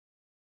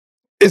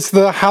It's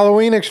the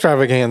Halloween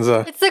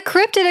extravaganza. It's the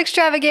Cryptid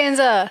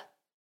Extravaganza.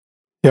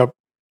 Yep.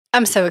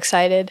 I'm so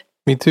excited.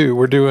 Me too.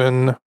 We're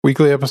doing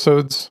weekly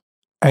episodes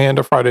and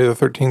a Friday the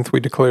 13th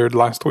we declared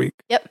last week.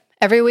 Yep.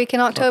 Every week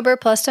in October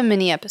plus a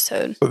mini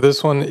episode. So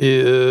this one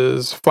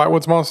is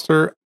Flatwoods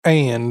Monster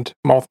and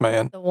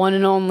Mothman. The one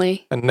and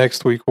only. And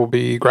next week will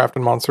be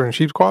Grafton Monster and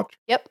Sheep's Squatch.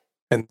 Yep.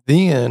 And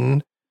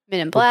then Men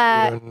in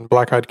Black. and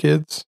Black-Eyed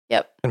Kids.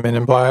 Yep. And Men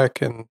in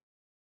Black and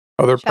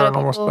other Shadow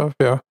paranormal People. stuff.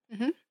 Yeah.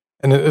 Mm-hmm.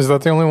 And is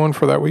that the only one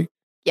for that week?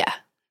 Yeah.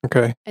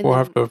 Okay. And we'll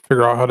then- have to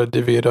figure out how to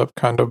divvy it up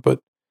kind of,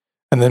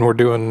 and then we're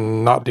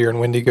doing Not Deer and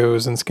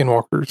Wendigos and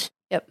Skinwalkers.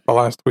 Yep. The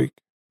last week.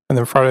 And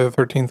then Friday the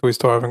 13th we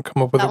still haven't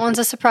come up with That one's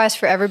a surprise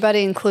for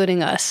everybody,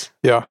 including us.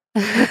 Yeah.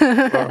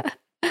 So,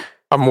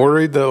 I'm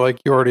worried that like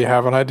you already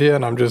have an idea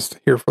and I'm just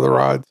here for the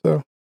ride,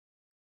 so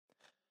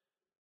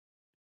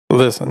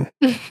listen.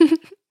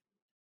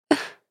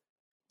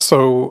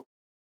 So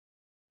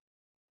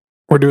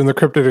we're doing the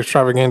Cryptid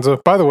Extravaganza.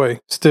 By the way,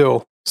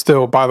 still,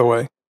 by the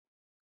way,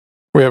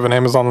 we have an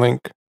Amazon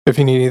link. If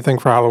you need anything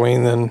for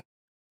Halloween, then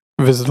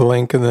visit the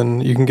link and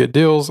then you can get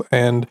deals,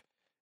 and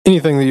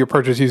anything that you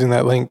purchase using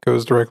that link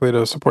goes directly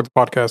to support the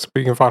podcast. But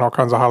you can find all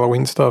kinds of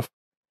Halloween stuff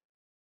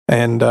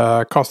and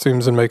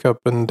costumes and makeup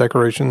and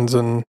decorations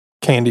and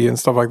candy and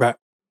stuff like that.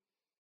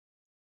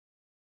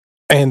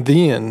 And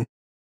then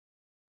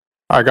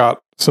I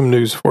got some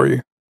news for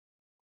you.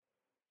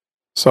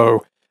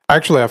 So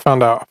actually I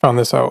found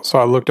this out. So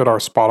I looked at our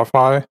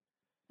Spotify,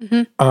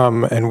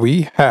 and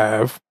we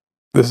have,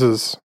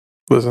 listen,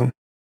 are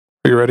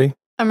you ready?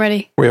 I'm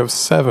ready. We have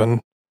 7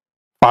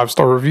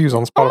 5-star reviews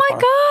on Spotify. Oh my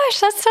gosh,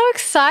 that's so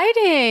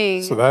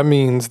exciting. So that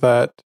means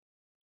that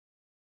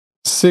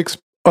 6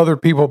 other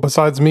people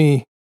besides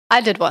me, I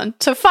did one.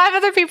 So 5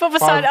 other people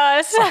beside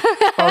us.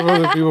 5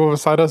 other people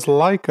beside us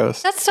like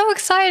us. That's so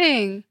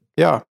exciting.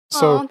 Yeah.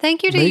 So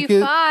thank you to make you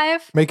it-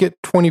 5. make it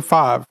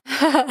 25.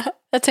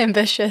 That's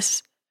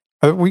ambitious.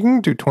 We can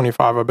do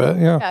 25, I bet.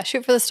 Yeah. Yeah,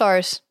 shoot for the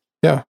stars.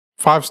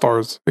 5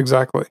 stars.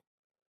 Exactly.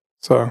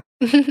 So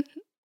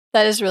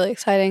That is really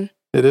exciting.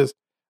 it is.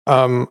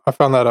 I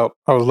found that out.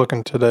 I was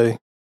looking today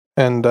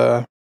and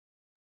trying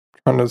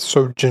to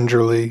so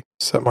gingerly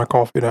set my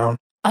coffee down.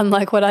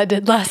 Unlike what I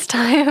did last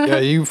time. Yeah,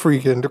 you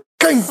freaking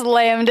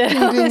Slammed it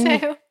on the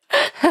table.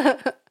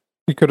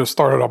 You could have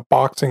started a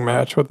boxing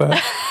match with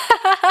that.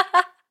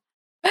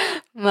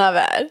 My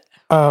bad.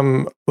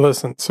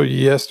 Listen,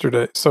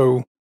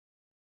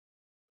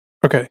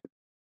 okay,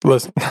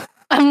 listen.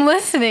 I'm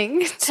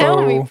listening.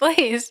 Tell me, So-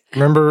 please.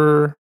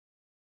 Remember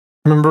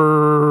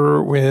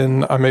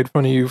when I made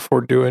fun of you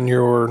for doing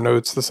your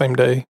notes the same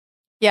day?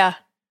 Yeah.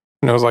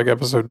 And it was like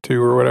episode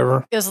 2 or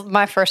whatever. It was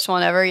my first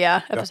one ever.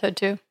 Yeah. Episode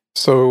 2.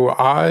 So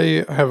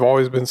I have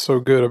always been so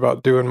good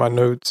about doing my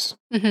notes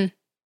Mm-hmm.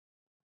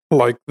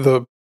 like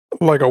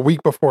a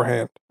week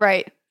beforehand.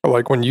 Right.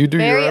 Like when you do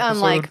Very your episode.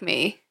 unlike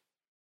me.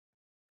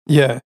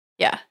 Yeah.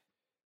 Yeah.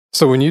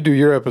 So when you do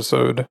your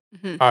episode,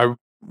 Mhm. I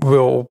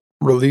will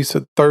release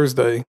it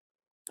Thursday.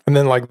 And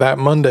then like that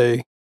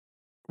Monday,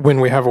 when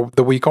we have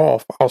the week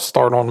off, I'll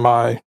start on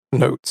my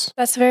notes.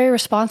 That's very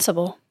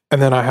responsible.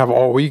 And then I have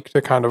all week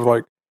to kind of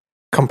like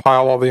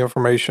compile all the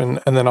information.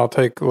 And then I'll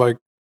take like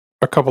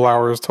a couple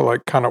hours to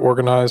like kind of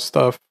organize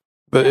stuff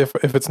that if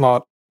it's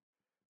not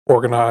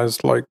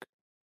organized, like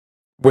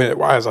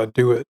as I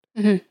do it.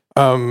 Mhm.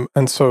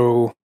 And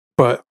so,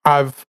 but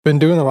I've been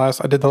doing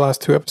I did the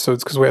last 2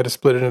 episodes because we had to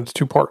split it into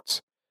 2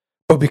 parts.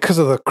 But because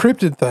of the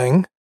cryptid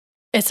thing,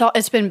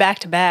 It's been back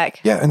to back.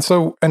 yeah,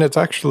 and it's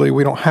actually,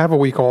 we don't have a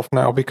week off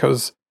now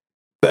because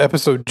the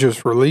episode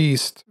just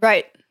released.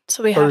 Right.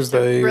 So we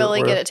Thursday have to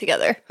really or- get it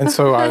together. And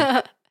so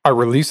I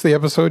released the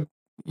episode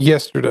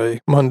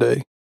yesterday,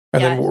 Monday,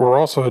 and then Yeah. we're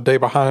also a day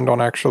behind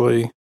on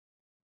actually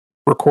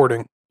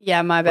recording.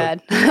 Yeah, my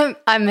bad.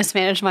 I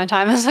mismanaged my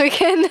time this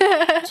weekend.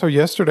 So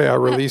yesterday I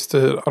released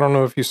it. I don't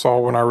know if you saw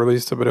when I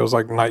released it, but it was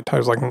like nighttime. It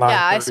was like 9:30.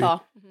 Yeah, I saw.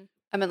 Mhm.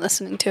 I've been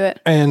listening to it.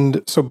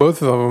 And so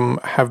both of them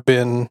have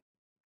been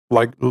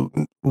like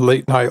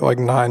late night, like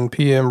 9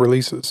 p.m.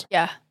 releases.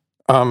 Yeah.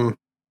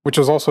 Which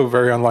is also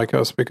very unlike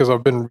us because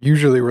I've been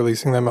usually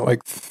releasing them at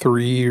like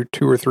 2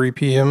 or 3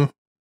 p.m. on a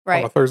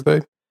Right.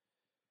 Thursday.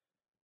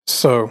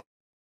 So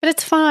But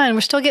it's fine.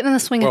 We're still getting in the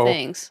swing Well, of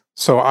things.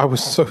 I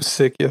was so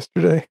sick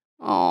yesterday.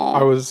 Oh,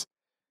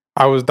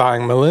 I was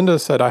dying. Melinda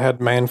said I had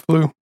man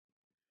flu.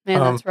 man,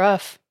 that's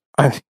rough.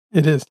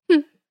 It is.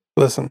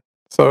 Listen,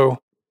 so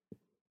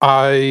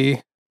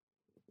I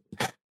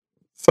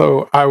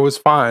was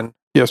fine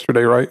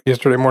yesterday, right?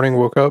 Yesterday morning,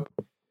 woke up,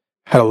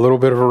 had a little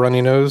bit of a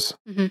runny nose,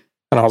 Mhm.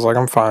 and I was like,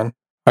 I'm fine.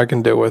 I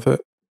can deal with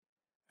it.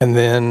 And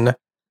then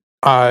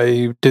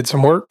I did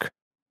some work,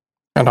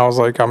 and I was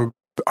like,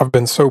 I've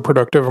been so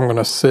productive. I'm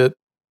gonna sit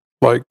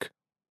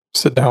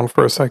down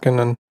for a second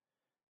and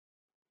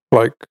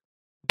like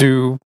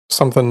do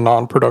something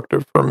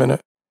non-productive for a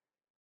minute.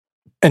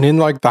 And in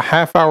like the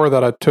half hour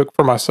that I took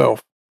for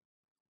myself,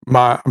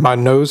 my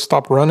nose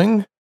stopped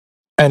running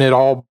and it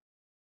all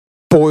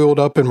boiled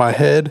up in my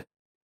head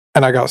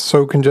and I got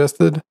so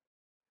congested.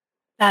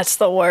 That's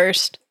the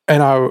worst.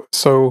 And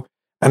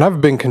And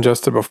I've been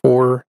congested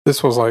before.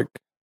 This was like,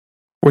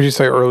 what did you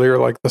say earlier?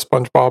 Like the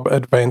SpongeBob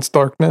advanced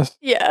darkness?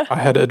 Yeah. I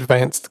had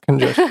advanced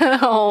congestion.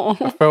 Oh.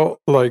 It felt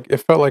like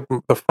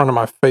the front of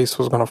my face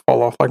was going to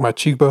fall off. Like my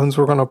cheekbones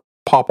were going to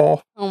pop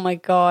off. Oh my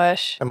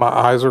gosh. And my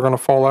eyes were going to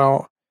fall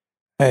out.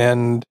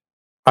 And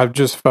I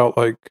just felt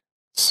like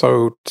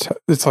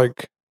it's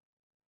like,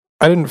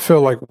 I didn't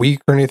feel like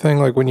weak or anything.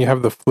 Like when you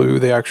have the flu,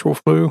 the actual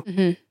flu,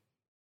 Mm-hmm.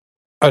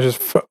 I just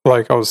felt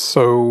like it was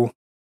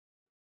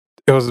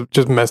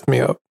just messed me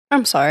up.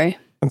 I'm sorry.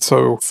 And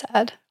so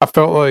Sad. I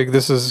felt like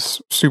this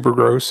is super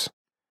gross,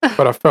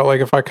 but I felt like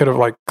if I could have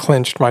like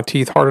clenched my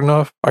teeth hard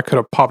enough, I could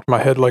have popped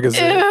my head like a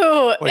zit.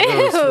 Ew. Like there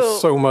was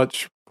just so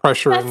much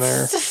pressure in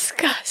there. That's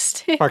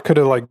disgusting. If I could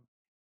have like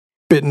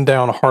bitten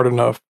down hard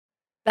enough.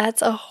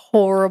 That's a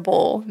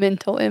horrible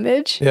mental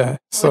image. Yeah.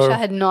 I wish I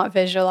had not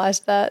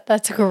visualized that.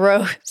 That's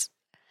gross.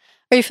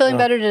 Are you feeling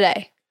better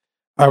today?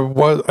 I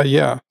was,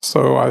 yeah.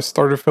 So I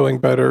started feeling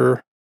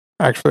better,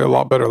 actually a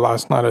lot better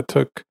last night. I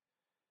took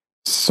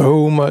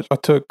so much. I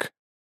took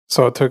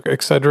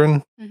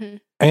Excedrin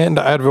and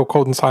Advil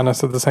cold and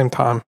sinus at the same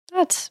time.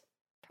 That's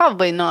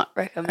probably not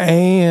recommended.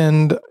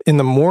 And in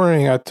the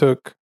morning, I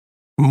took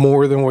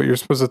more than what you're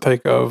supposed to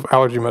take of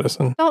allergy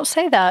medicine. Don't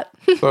say that.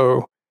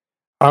 So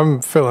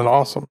I'm feeling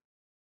awesome.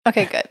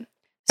 Okay, good.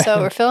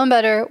 So we're feeling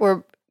better.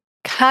 We're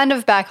kind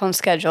of back on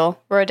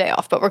schedule. We're a day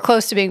off, but we're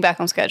close to being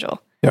back on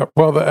schedule. Yeah.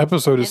 Well, the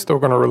episode is still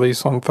going to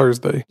release on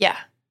Thursday. Yeah.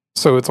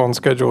 So it's on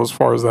schedule as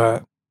far as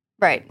that.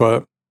 Right.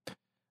 But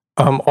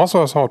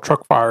also I saw a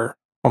truck fire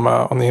on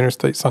the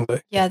interstate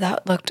Sunday. Yeah,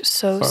 that looked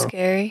so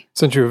scary.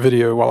 Sent you a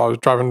video while I was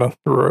driving down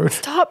the road.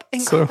 Stop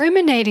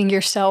incriminating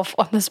yourself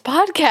on this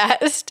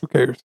podcast. Who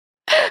cares?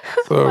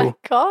 So, oh my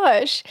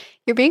gosh.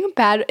 You're being a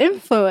bad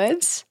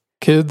influence.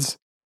 Kids,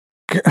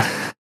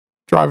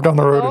 drive down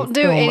the road. Don't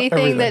do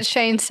anything that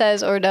Shane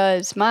says or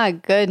does. My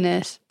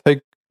goodness.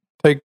 Take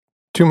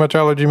too much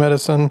allergy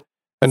medicine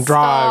and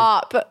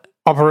drive. Stop.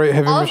 Operate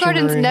heavy Olive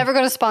machinery. Garden's never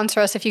going to sponsor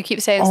us if you keep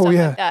saying stuff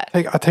like that.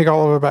 I take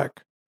all of it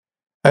back.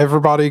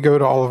 Everybody go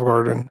to Olive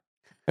Garden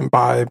and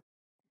buy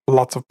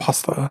lots of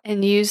pasta.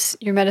 And use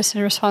your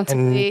medicine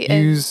responsibly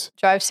and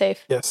drive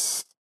safe.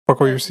 Yes.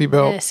 Buckle your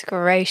seatbelt. Goodness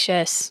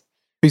gracious.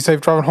 Be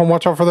safe driving home.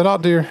 Watch out for the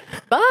dot deer.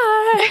 Bye.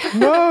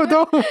 No,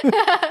 don't.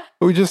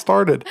 We just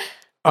started.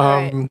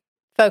 Right.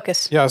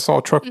 Focus. Yeah, I saw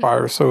a truck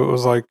fire. So it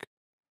was like,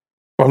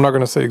 well, I'm not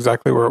going to say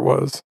exactly where it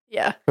was.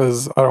 Yeah.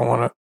 Because I don't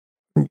want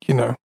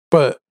to,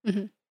 but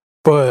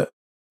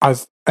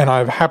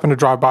I've happened to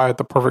drive by at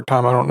the perfect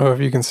time. I don't know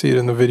if you can see it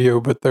in the video,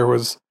 but there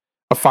was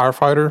a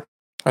firefighter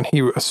and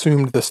he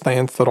assumed the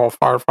stance that all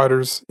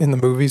firefighters in the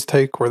movies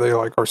take where they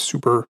like are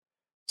super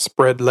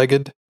spread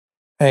legged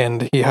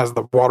and he has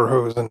the water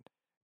hose and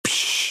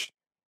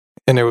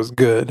it was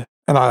good.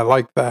 And I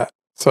liked that.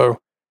 So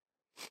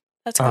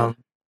that's cool.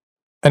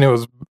 And it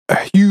was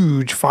a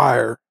huge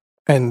fire.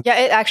 And yeah,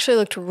 it actually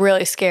looked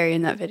really scary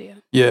in that video.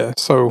 Yeah.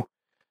 So,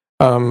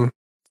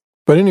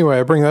 but anyway,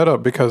 I bring that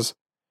up because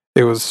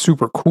it was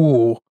super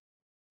cool.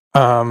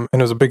 And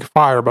it was a big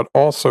fire, but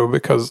also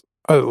because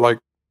I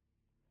don't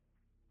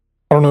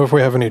know if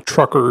we have any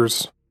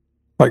truckers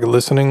like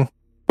listening,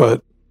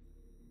 but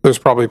there's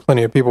probably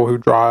plenty of people who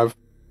drive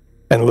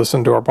and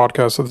listen to our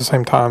podcast at the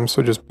same time.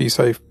 So just be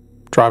safe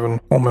driving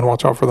home and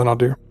watch out for the not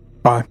deer.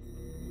 Bye.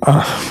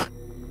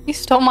 You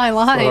stole my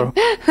line.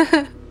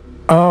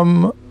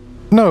 So,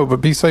 no, but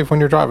be safe when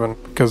you're driving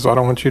because I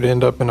don't want you to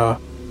end up in a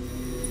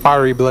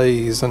fiery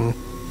blaze and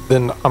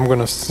then I'm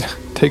going to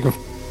take a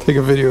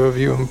video of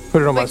you and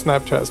put it on my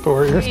Snapchat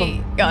story or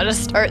something. Gotta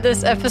start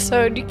this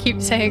episode. You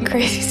keep saying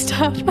crazy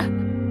stuff.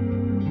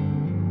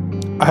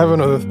 I have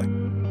another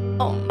thing.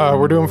 Oh.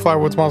 We're doing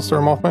Flatwoods Monster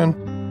and Mothman.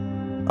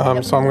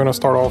 So I'm going to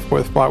start off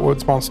with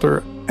Flatwoods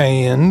Monster,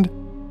 and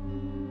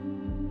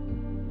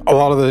a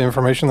lot of the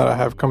information that I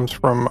have comes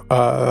from,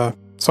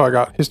 so I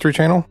got History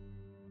Channel,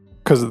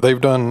 because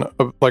they've done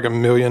like a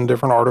million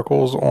different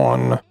articles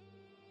on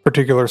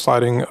particular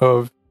sighting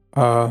of,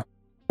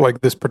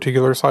 like this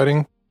particular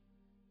sighting,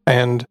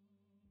 and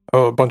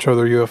a bunch of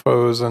other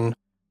UFOs, and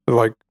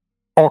like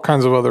all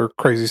kinds of other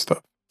crazy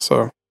stuff.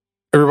 So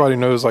everybody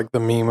knows like the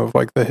meme of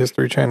like the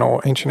History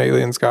Channel Ancient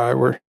Aliens guy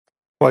where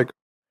like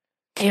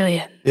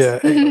aliens. Yeah,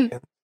 aliens.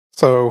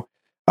 So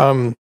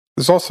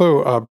there's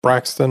also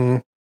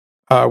Braxton,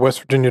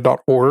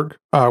 westvirginia.org,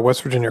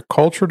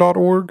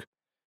 westvirginiaculture.org,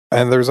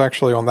 and there's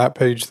actually on that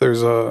page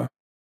there's an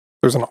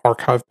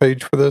archive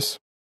page for this,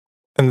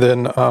 and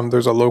then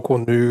there's a local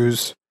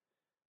news,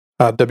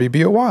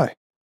 WBOY.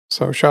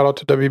 So shout out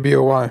to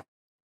WBOY.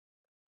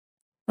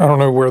 I don't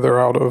know where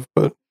they're out of,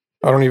 but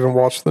I don't even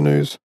watch the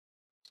news.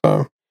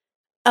 So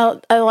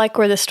I like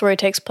where this story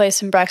takes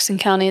place in Braxton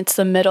County. It's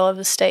the middle of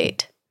the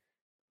state.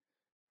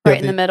 Right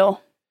in the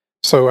middle.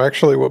 So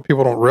actually what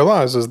people don't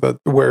realize is that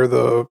where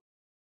the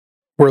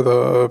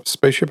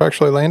spaceship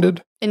actually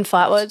landed in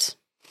Flatwoods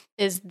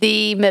is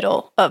the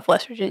middle of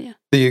West Virginia.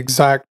 The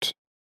exact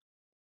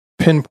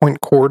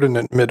pinpoint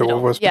coordinate middle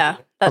of West Virginia.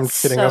 Yeah, I'm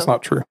kidding, that's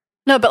not true.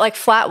 No, but like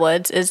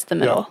Flatwoods is the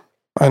middle.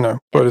 Yeah, I know,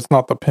 but it's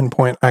not the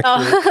pinpoint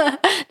accurate. Oh.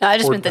 No, I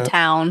just meant the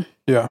town.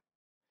 Yeah.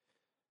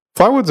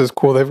 Flatwoods is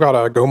cool. They've got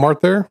a Go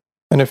Mart there.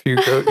 And if you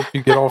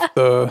get off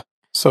the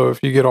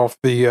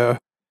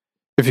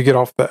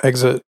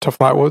exit to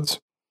Flatwoods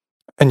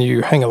and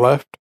you hang a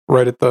left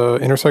right at the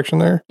intersection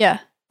there. Yeah.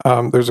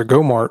 There's a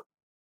Go Mart.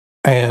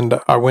 And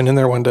I went in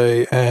there one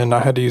day and I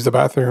had to use the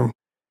bathroom,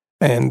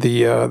 and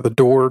the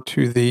door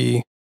to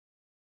the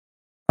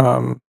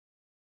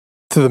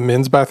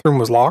men's bathroom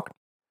was locked.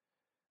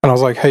 And I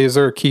was like, "Hey, is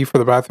there a key for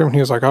the bathroom?" And he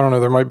was like, "I don't know.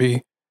 There might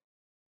be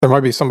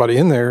somebody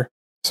in there.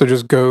 So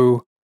just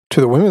go to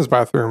the women's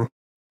bathroom."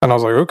 And I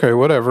was like, "Okay,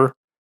 whatever,"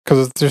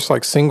 because it's just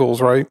like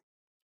singles, right?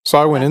 So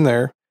I went in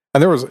there,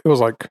 and it was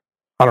like,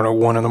 I don't know,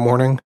 1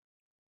 a.m.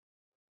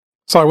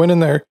 So I went in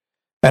there,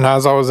 and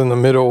as I was in the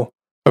middle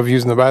of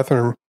using the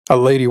bathroom, a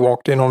lady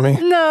walked in on me.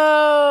 No.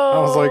 I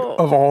was like,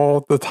 of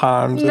all the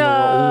times in the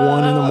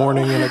world, 1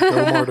 a.m. in a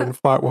Go Mart in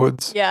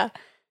Flatwoods. Yeah.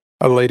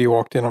 A lady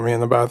walked in on me in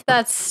the bathroom.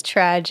 That's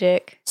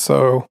tragic.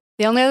 So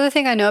the only other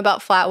thing I know about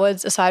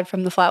Flatwoods, aside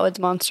from the Flatwoods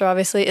Monster,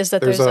 obviously, is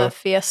that there's a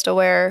Fiesta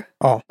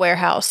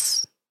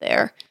warehouse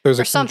there. There's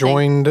a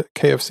conjoined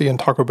KFC and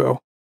Taco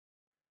Bell.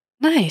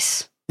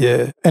 Nice.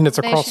 Yeah. And it's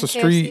across the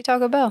street. KFC,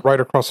 Taco Bell. Right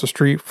across the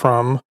street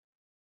from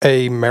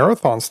a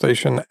marathon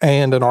station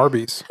and an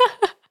Arby's.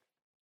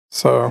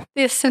 So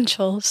the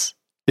essentials.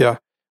 Yeah.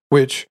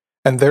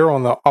 And they're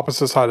on the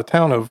opposite side of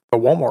town of the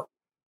Walmart.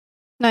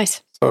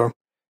 Nice. So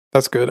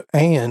that's good.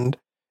 And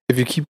if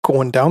you keep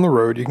going down the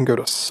road, you can go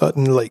to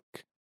Sutton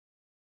Lake.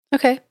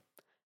 Okay.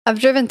 I've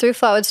driven through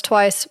Flatwoods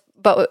twice,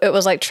 but it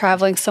was like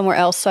traveling somewhere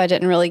else, so I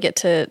didn't really get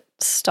to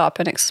stop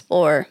and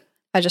explore.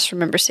 I just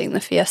remember seeing the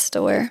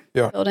Fiesta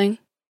building.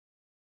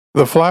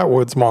 The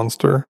Flatwoods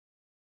Monster,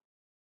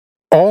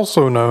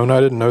 also known, I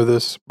didn't know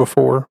this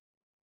before,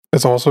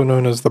 it's also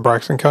known as the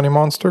Braxton County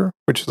Monster,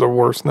 which is a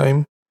worse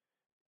name,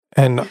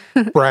 and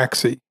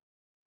Braxy,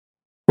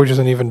 which is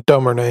an even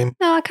dumber name.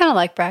 No, I kind of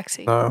like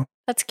Braxy. No.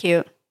 That's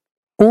cute.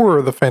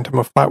 Or the Phantom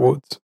of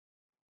Flatwoods.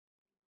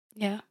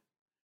 Yeah.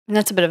 And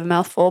that's a bit of a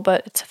mouthful,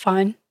 but it's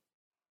fine.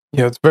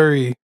 Yeah,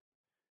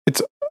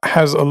 it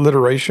has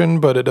alliteration,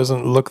 but it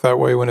doesn't look that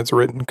way when it's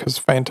written because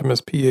Phantom is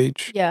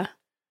PH. Yeah.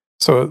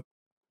 So,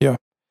 yeah.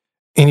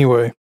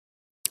 Anyway,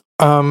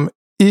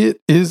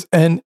 it is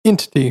an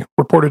entity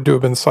reported to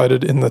have been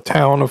sighted in the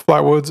town of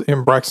Flatwoods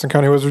in Braxton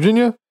County, West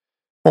Virginia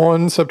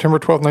on September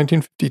 12,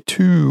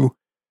 1952,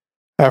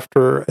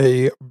 after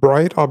a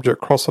bright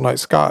object crossed the night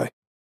sky.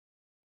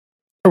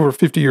 Over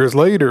 50 years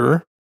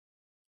later,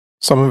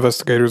 some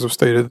investigators have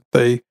stated that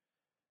they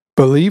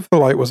believe the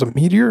light was a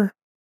meteor,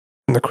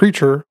 and the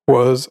creature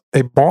was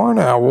a barn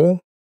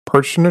owl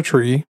perched in a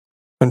tree,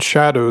 and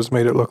shadows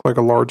made it look like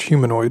a large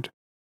humanoid.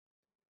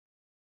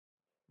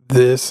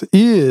 This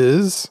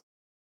is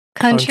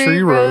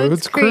Country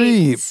Roads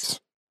Creeps.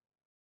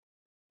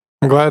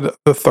 I'm glad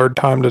the third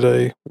time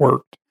today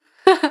worked.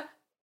 You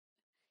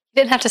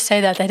didn't have to say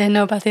that. They didn't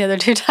know about the other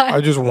 2 times.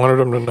 I just wanted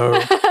them to know.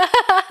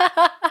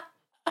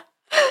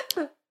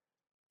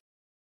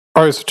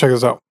 All right, so check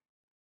this out.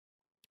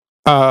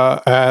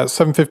 At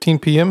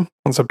 7:15 p.m.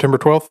 on September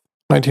 12th,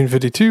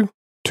 1952,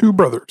 2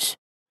 brothers.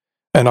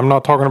 And I'm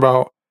not talking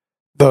about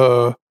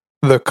the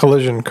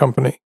collision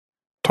company.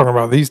 I'm talking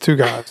about these 2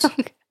 guys.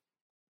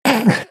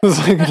 It's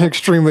like an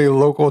extremely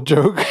local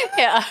joke.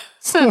 Yeah.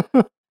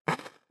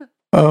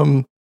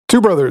 2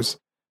 brothers,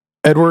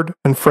 Edward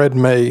and Fred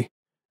May,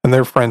 and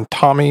their friend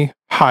Tommy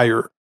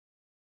Heyer,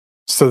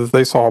 said that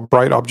they saw a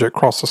bright object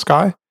cross the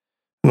sky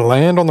and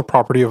land on the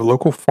property of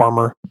local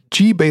farmer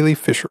G. Bailey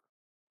Fisher.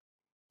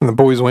 And the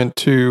boys went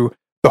to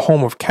the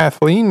home of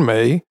Kathleen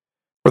May,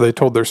 where they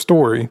told their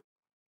story.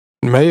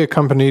 May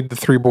accompanied the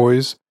 3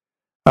 boys,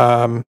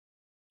 and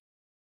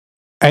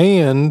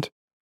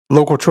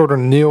local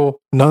children Neil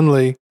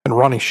Nunley and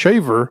Ronnie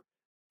Shaver,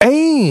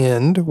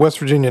 and West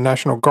Virginia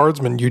National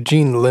Guardsman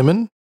Eugene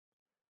Lemon.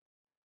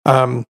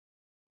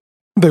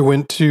 They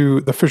went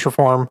to the Fisher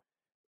farm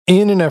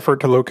in an effort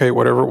to locate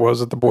whatever it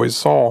was that the boys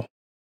saw.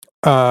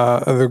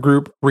 The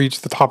group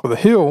reached the top of the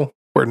hill,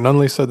 where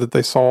Nunley said that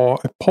they saw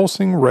a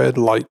pulsing red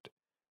light.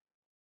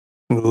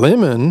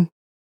 Lemon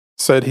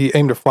said he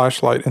aimed a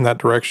flashlight in that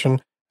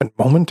direction and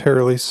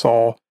momentarily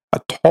saw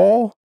a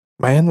tall,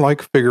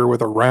 man-like figure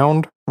with a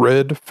round,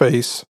 red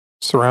face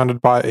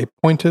surrounded by a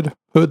pointed,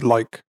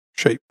 hood-like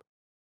shape.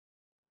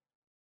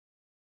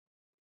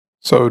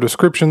 So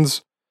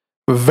descriptions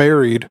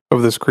varied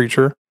of this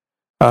creature.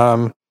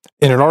 In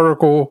an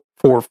article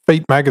for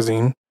Fate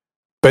magazine,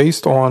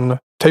 based on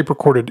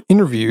tape-recorded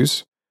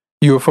interviews,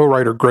 UFO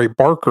writer Gray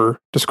Barker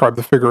described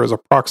the figure as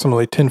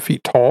approximately 10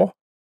 feet tall,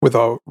 with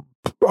a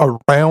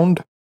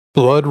round,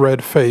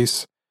 blood-red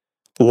face,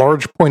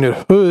 large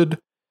pointed hood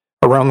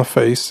around the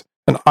face,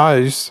 and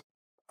eyes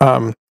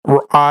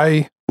were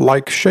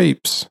eye-like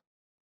shapes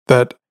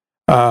that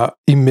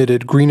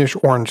emitted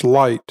greenish-orange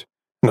light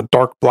and a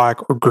dark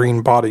black or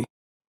green body.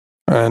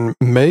 And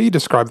May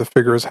described the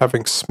figure as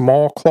having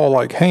small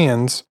claw-like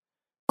hands,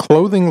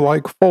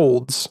 clothing-like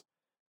folds,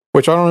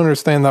 which I don't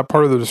understand that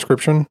part of the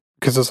description,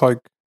 because it's like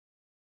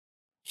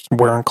just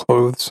wearing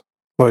clothes.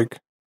 Like,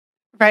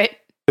 right.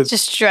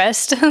 just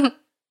dressed.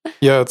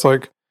 Yeah, it's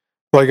like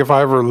if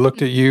I ever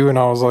looked at you and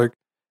I was like,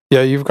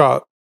 yeah, you've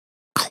got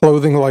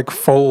clothing like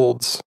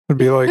folds. It'd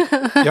be like,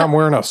 yeah, I'm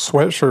wearing a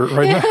sweatshirt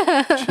right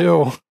now.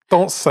 Chill.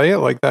 Don't say it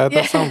like that.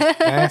 That sounds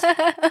nasty.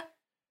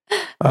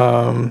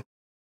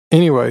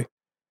 Anyway.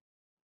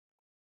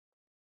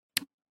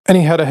 And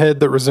he had a head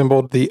that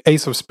resembled the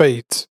ace of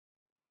spades.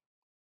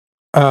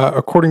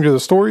 According to the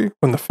story,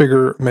 when the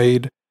figure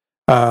made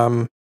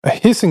a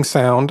hissing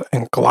sound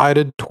and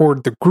glided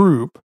toward the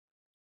group,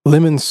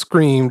 Lemon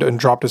screamed and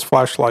dropped his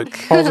flashlight,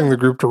 causing the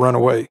group to run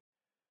away.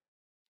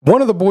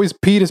 One of the boys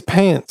peed his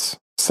pants,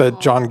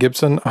 said John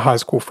Gibson, a high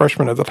school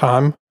freshman at the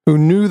time, who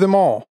knew them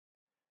all.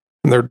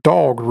 And their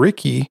dog,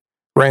 Ricky,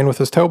 ran with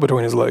his tail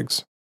between his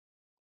legs.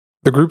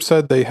 The group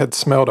said they had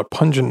smelled a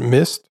pungent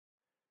mist,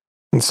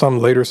 and some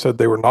later said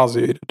they were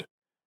nauseated.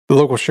 The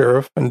local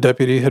sheriff and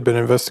deputy had been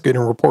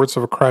investigating reports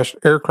of a crashed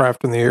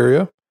aircraft in the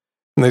area,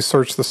 and they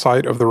searched the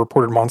site of the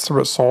reported monster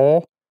but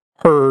saw,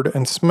 heard,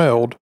 and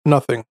smelled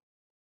nothing.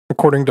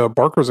 According to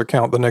Barker's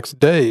account, the next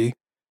day,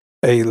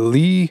 a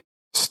Lee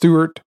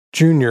Stewart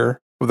Jr.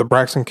 of the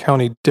Braxton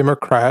County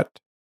Democrat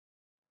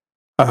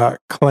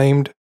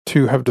claimed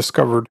to have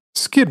discovered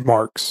skid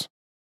marks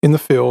in the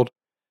field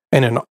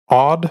and an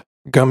odd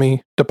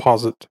gummy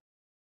deposit.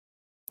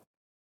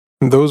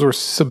 And those were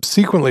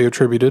subsequently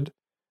attributed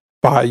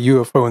by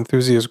UFO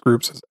enthusiast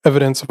groups as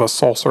evidence of a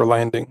saucer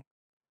landing.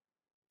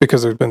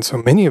 Because there's been so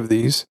many of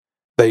these,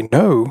 they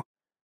know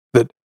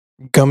that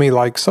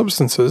gummy-like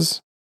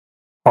substances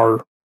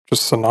are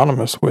just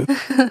synonymous with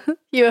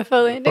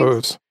UFO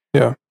landings.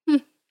 Yeah.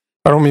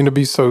 I don't mean to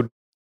be so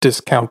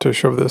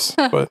discountish of this,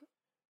 but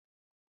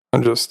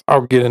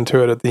I'll get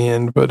into it at the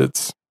end, but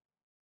it's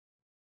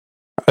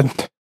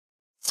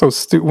so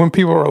stupid. When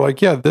people are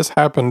like, yeah, this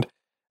happened,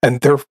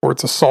 and therefore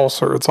it's a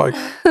saucer, it's like,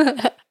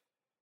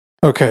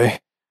 okay,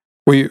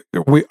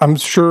 I'm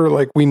sure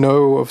like we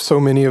know of so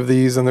many of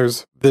these, and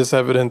there's this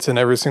evidence in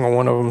every single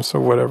one of them, so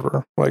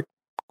whatever, like,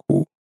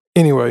 cool.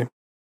 Anyway,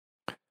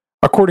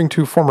 according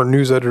to former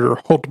news editor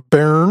Holt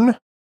Byrne,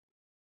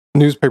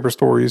 newspaper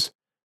stories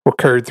were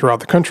carried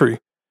throughout the country.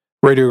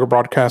 Radio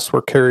broadcasts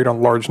were carried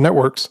on large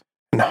networks,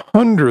 and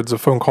hundreds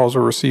of phone calls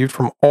were received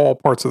from all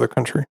parts of the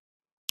country.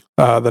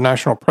 The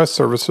National Press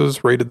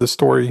Services rated the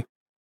story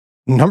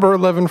number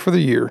 11 for the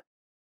year,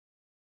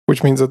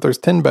 which means that there's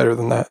 10 better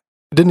than that.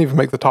 It didn't even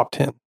make the top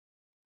 10.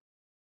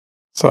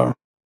 So,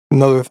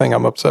 another thing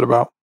I'm upset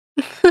about.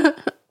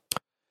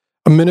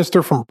 A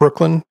minister from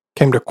Brooklyn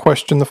came to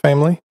question the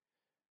family.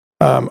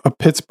 A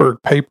Pittsburgh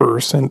paper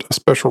sent a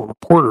special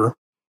reporter,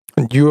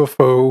 and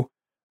UFO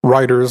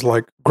writers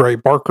like Gray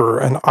Barker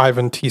and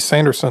Ivan T.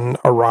 Sanderson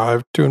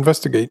arrived to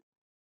investigate.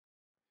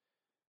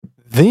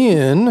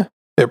 Then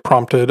it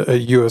prompted a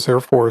U.S.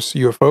 Air Force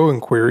UFO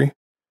inquiry,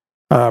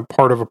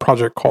 part of a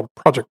project called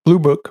Project Blue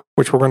Book,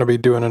 which we're going to be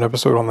doing an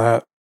episode on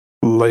that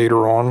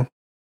later on.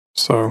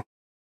 So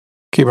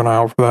keep an eye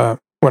out for that.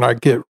 When I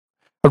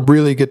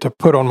really get to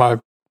put on my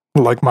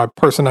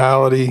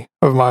personality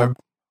of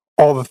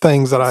all the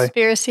things that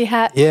conspiracy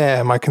hat.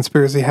 Yeah, my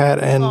conspiracy hat.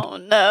 And oh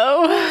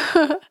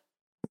no.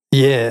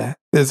 Yeah,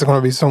 it's going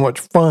to be so much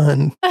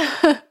fun.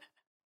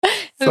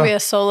 It'll be a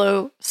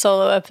solo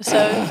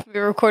episode.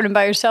 You're recording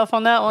by yourself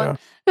on that one.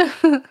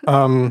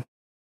 Yeah.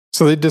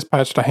 So they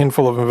dispatched a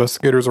handful of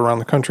investigators around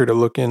the country to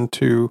look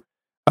into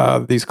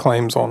these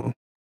claims on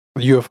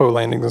UFO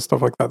landings and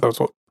stuff like that. That was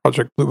what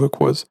Project Blue Book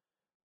was,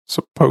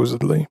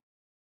 supposedly.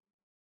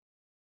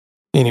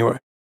 Anyway,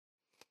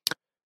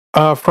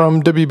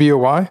 from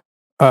WBOY,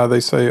 they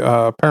say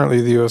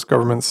apparently the U.S.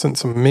 government sent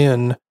some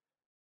men,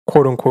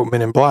 quote-unquote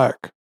men in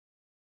black,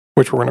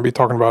 which we're going to be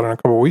talking about in a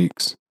couple of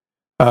weeks,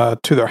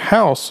 to their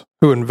house,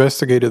 who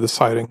investigated the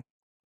sighting,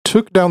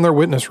 took down their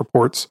witness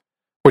reports,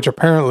 which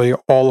apparently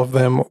all of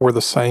them were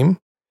the same.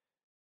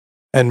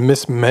 And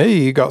Miss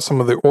May got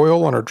some of the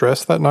oil on her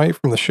dress that night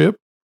from the ship,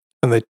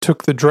 and they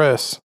took the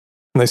dress,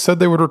 and they said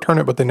they would return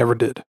it, but they never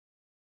did.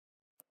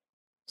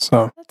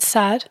 So that's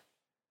sad.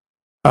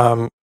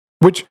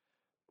 Which,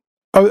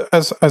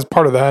 as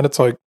part of that, it's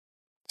like,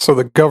 so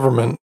the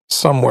government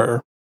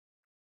somewhere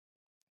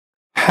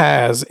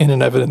has in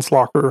an evidence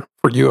locker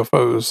for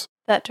UFOs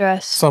that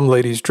dress, some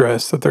lady's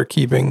dress that they're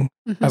keeping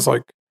as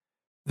like,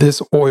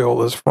 this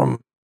oil is from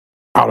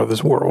out of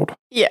this world.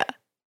 Yeah.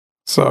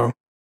 So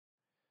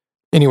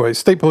anyway,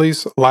 state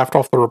police laughed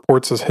off the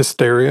reports as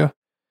hysteria.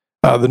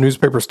 The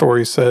newspaper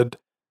story said,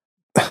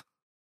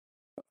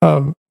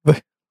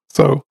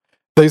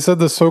 they said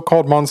the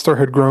so-called monster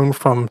had grown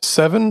from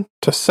 7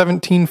 to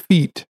 17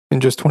 feet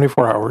in just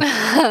 24 hours.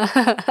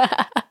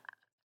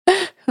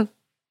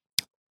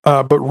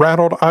 But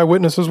rattled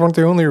eyewitnesses weren't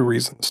the only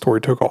reason the story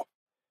took off.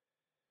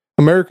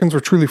 Americans were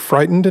truly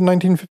frightened in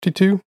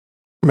 1952,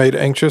 made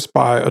anxious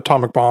by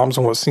atomic bombs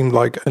and what seemed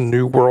like a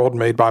new world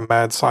made by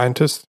mad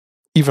scientists.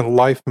 Even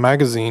Life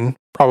magazine,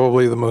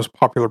 probably the most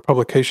popular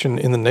publication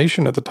in the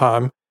nation at the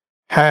time,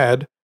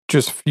 had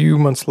just a few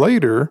months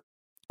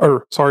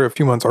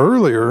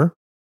earlier,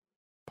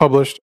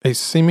 published a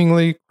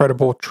seemingly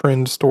credible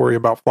trend story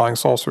about flying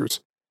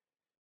saucers.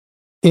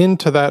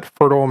 into that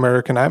fertile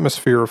American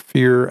atmosphere of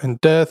fear and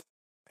death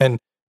and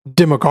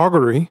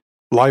demagoguery,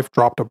 Life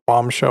dropped a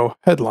bombshell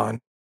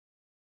headline.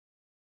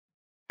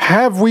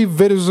 Have we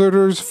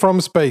visitors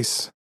from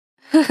space?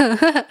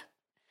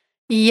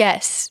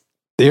 Yes.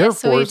 The Air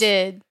Yes, Force, we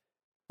did.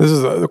 This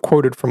is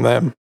quoted from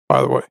them,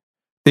 by the way.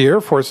 The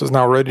Air Force is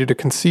now ready to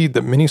concede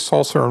that many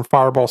saucer and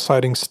fireball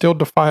sightings still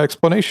defy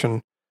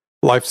explanation,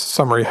 Life's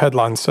summary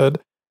headline said.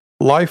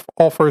 Life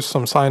offers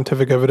some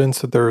scientific evidence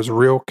that there is a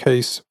real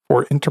case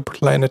for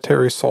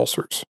interplanetary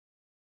saucers.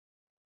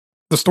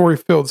 The story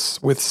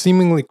fills with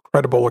seemingly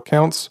credible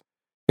accounts,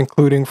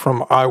 including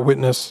from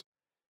eyewitness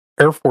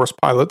Air Force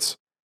pilots,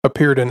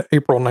 appeared in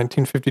April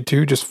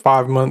 1952, just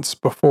 5 months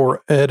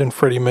before Ed and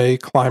Freddie May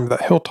climbed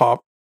that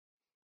hilltop.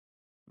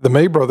 The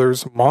May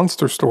brothers'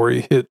 monster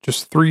story hit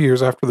just 3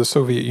 years after the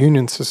Soviet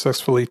Union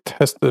successfully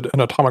tested an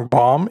atomic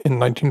bomb in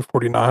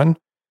 1949,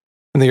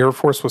 and the Air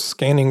Force was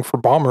scanning for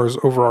bombers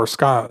over our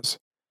skies.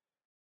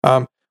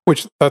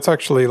 Which that's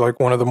actually like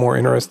one of the more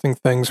interesting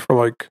things for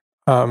like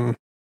kind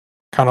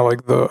of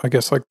like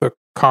the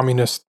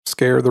communist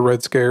scare, the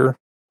Red Scare,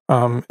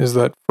 is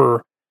that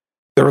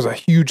there was a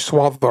huge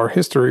swath of our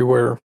history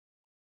where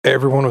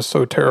everyone was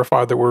so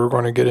terrified that we were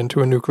going to get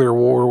into a nuclear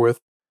war with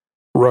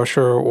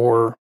Russia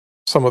or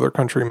some other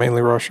country,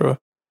 mainly Russia.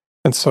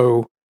 And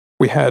so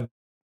we had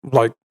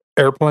like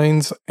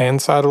airplanes and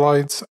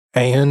satellites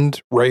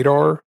and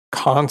radar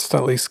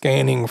constantly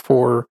scanning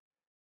for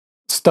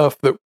stuff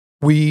that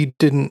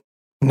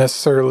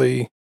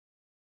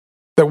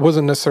that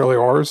wasn't necessarily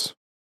ours.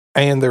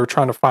 And they were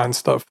trying to find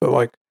stuff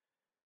that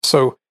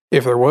so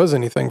if there was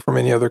anything from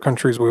any other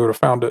countries, we would have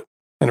found it.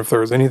 And if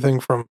there was anything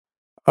from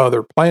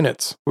other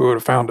planets, we would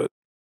have found it.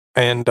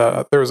 And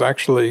there was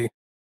actually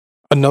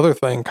another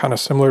thing kind of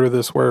similar to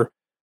this where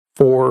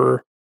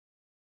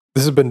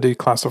this has been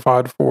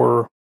declassified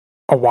for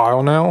a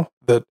while now,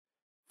 that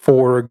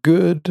for a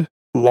good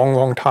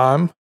long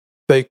time,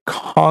 they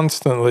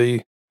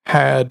constantly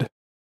had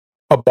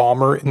a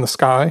bomber in the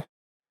sky,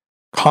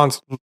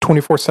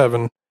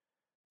 24/7.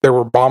 There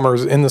were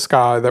bombers in the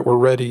sky that were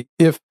ready.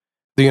 If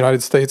the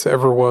United States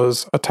ever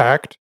was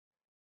attacked,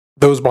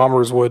 those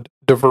bombers would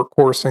divert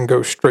course and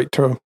go straight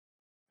to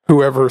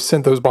whoever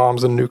sent those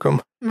bombs and nuke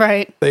them.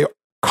 Right. They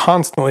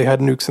constantly had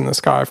nukes in the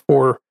sky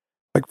for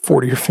like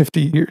 40 or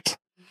 50 years.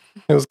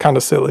 It was kind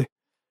of silly.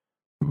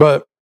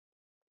 But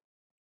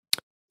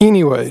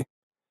anyway,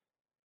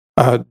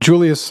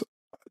 Julius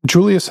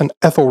and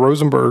Ethel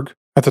Rosenberg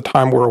at the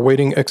time were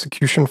awaiting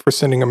execution for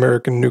sending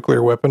American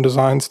nuclear weapon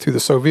designs to the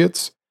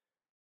Soviets.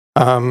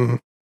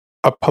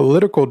 A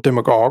political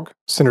demagogue,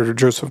 Senator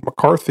Joseph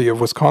McCarthy of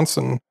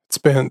Wisconsin,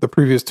 spent the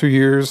previous 2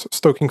 years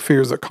stoking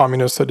fears that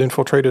communists had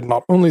infiltrated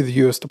not only the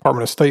U.S.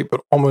 Department of State,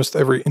 but almost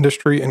every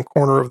industry and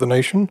corner of the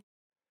nation.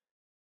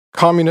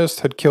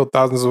 Communists had killed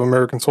thousands of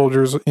American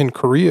soldiers in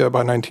Korea by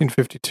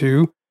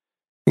 1952,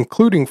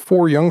 including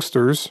 4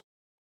 youngsters,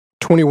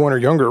 21 or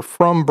younger,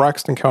 from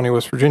Braxton County,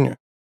 West Virginia.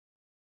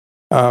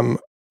 And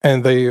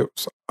they,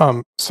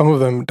 some of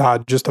them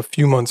died just a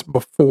few months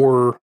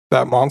before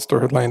that monster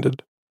had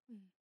landed.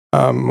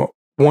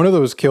 One of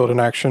those killed in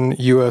action,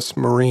 U.S.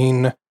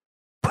 Marine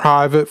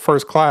Private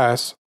First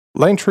Class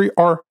Lantry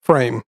R.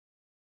 Frame,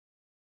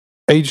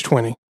 age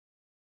 20,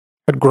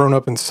 had grown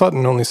up in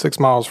Sutton, only 6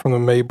 miles from the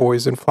May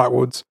boys in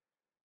Flatwoods.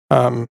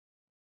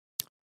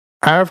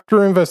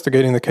 After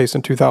investigating the case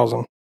in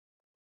 2000,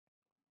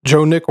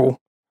 Joe Nickel,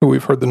 who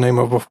we've heard the name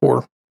of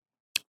before,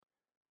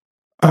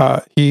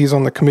 he's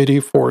on the Committee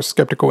for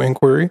Skeptical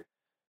Inquiry,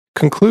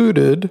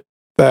 concluded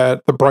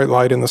that the bright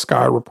light in the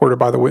sky reported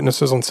by the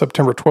witnesses on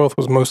September 12th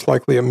was most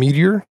likely a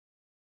meteor,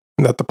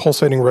 and that the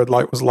pulsating red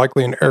light was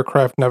likely an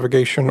aircraft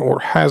navigation or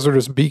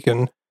hazardous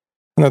beacon,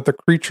 and that the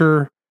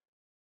creature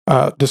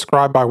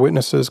described by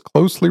witnesses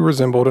closely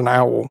resembled an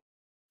owl.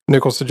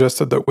 Nichols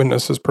suggested that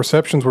witnesses'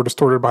 perceptions were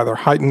distorted by their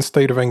heightened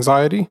state of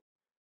anxiety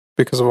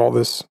because of all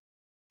this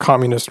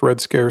communist Red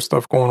Scare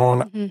stuff going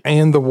on,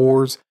 and the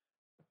wars,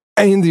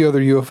 and the other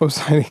UFO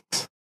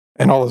sightings,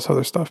 and all this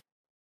other stuff.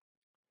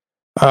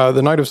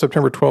 The night of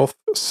September 12th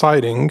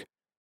sighting,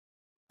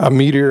 a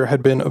meteor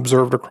had been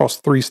observed across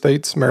 3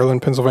 states,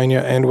 Maryland, Pennsylvania,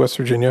 and West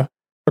Virginia.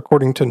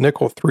 According to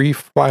Nickel, 3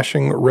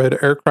 flashing red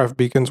aircraft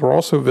beacons were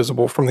also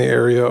visible from the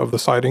area of the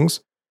sightings,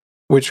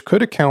 which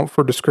could account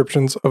for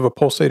descriptions of a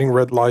pulsating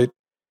red light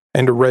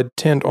and a red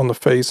tint on the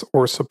face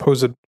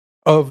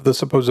of the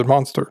supposed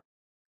monster.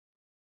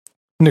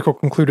 Nickel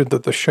concluded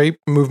that the shape,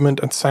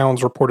 movement, and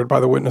sounds reported by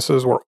the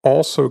witnesses were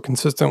also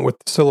consistent with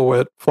the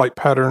silhouette, flight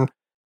pattern,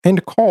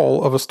 and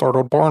call of a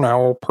startled barn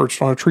owl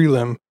perched on a tree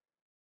limb,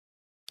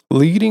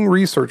 leading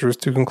researchers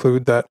to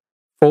conclude that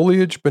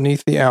foliage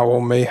beneath the owl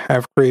may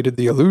have created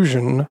the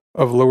illusion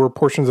of lower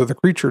portions of the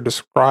creature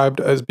described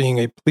as being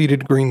a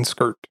pleated green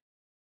skirt.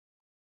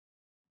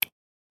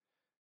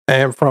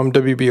 And from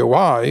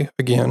WBOI,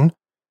 again,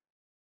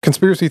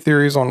 conspiracy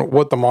theories on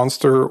what the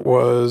monster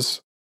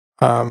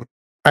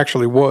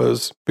actually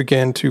was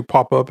began to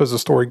pop up as the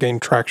story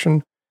gained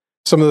traction.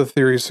 Some of the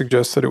theories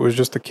suggest that it was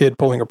just a kid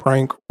pulling a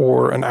prank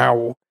or an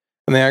owl.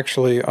 And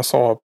I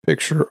saw a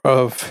picture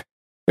of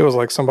it was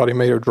like somebody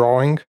made a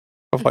drawing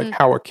of like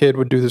how a kid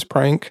would do this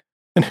prank.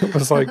 And it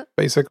was like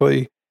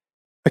basically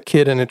a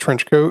kid in a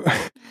trench coat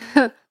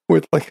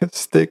with like a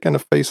stick and a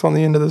face on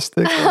the end of the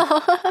stick.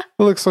 Like,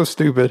 it looks so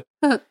stupid.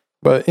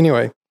 But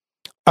anyway,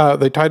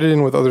 they tied it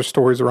in with other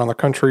stories around the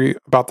country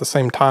about the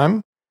same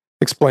time,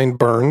 explained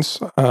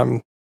Burns,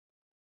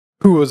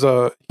 who was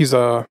he's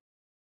a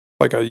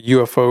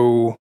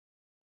UFO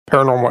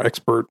paranormal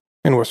expert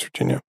in West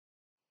Virginia.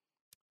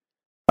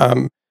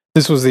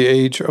 This was the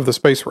age of the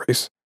space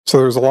race, so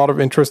there was a lot of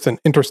interest in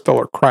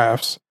interstellar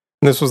crafts.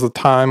 And this was the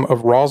time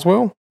of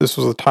Roswell. This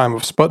was the time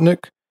of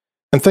Sputnik,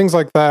 and things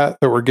like that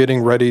were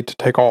getting ready to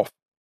take off.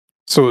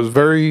 So it was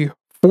very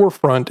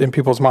forefront in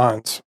people's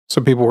minds.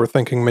 So people were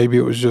thinking maybe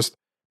it was just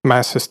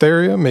mass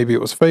hysteria, maybe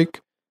it was fake,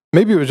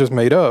 maybe it was just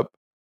made up.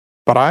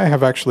 But I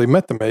have actually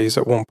met the Mays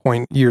at one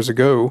point years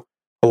ago,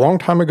 a long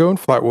time ago in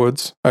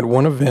Flatwoods, at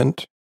one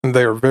event, and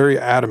they are very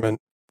adamant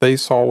they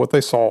saw what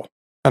they saw.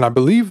 And I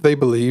believe they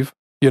believe,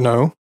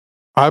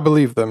 I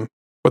believe them.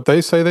 What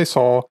they say they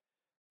saw,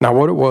 now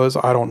what it was,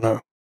 I don't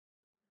know.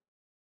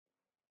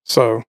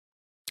 So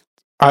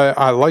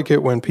I like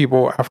it when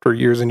people, after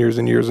years and years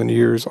and years and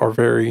years, are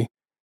very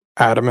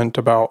adamant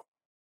about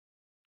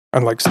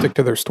and like stick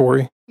to their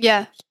story.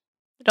 Yeah.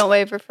 Don't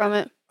waver from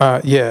it.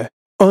 Yeah.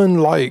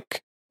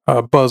 Unlike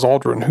Buzz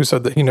Aldrin, who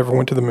said that he never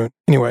went to the moon.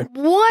 Anyway.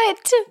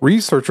 What?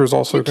 Researchers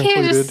also concluded. You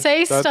can't just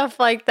say stuff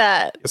like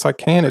that. Yes, I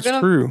can. It's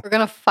true. We're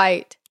going to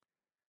fight.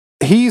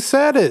 He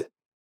said it.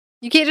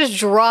 You can't just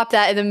drop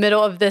that in the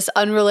middle of this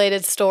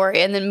unrelated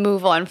story and then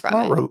move on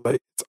from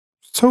it. It's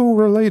so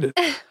related.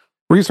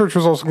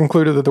 Researchers also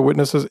concluded that the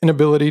witnesses'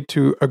 inability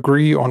to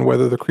agree on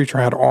whether the creature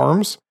had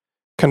arms,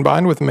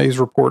 combined with May's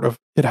report of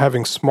it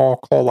having small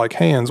claw-like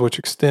hands which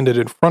extended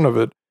in front of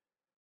it,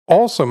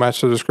 also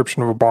matched the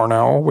description of a barn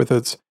owl with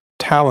its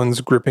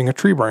talons gripping a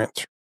tree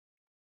branch.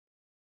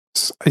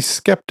 A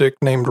skeptic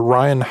named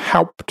Ryan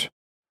Haupt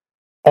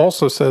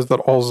also says that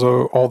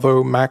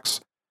although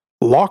Max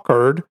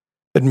Lockard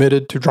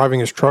admitted to driving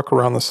his truck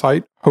around the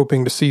site,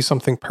 hoping to see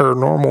something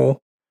paranormal,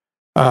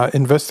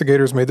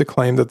 investigators made the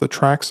claim that the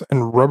tracks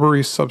and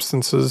rubbery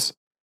substances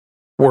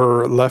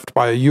were left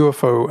by a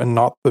UFO and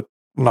not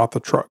the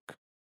truck.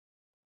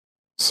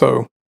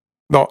 So,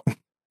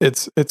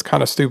 it's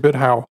kind of stupid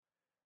how,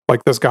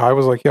 like, this guy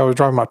was like, "Yeah, I was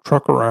driving my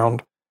truck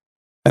around,"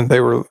 and they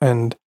were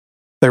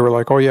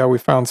like, "Oh yeah, we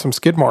found some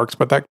skid marks,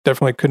 but that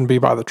definitely couldn't be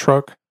by the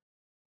truck.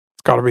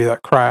 It's got to be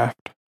that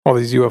craft." All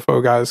these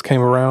UFO guys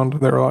came around.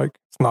 They were like,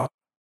 "It's not.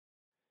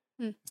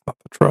 It's not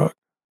the truck.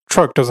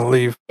 Truck doesn't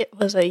leave." It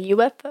was a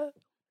UFO.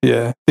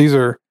 Yeah, these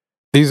are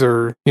these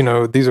are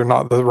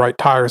not the right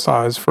tire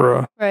size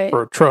for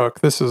a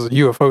truck. This is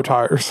UFO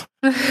tires.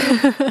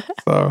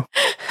 So,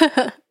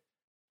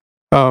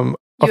 UFO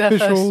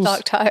officials,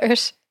 stock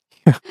tires.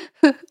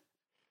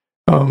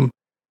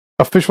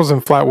 Officials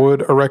in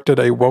Flatwood erected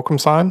a welcome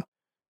sign,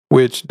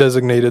 which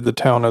designated the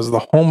town as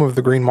the home of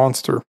the Green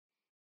Monster,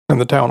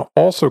 and the town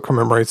also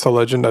commemorates the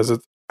legend as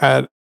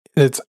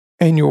its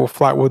annual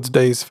Flatwoods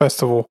Days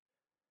festival.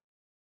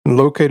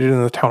 Located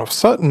in the town of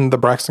Sutton, the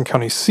Braxton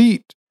County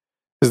seat,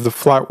 is the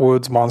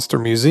Flatwoods Monster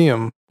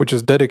Museum, which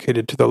is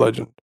dedicated to the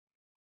legend.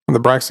 And the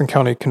Braxton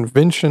County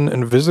Convention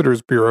and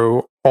Visitors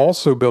Bureau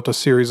also built a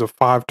series of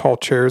 5 tall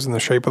chairs in the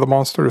shape of the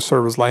monster to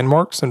serve as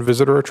landmarks and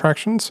visitor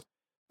attractions.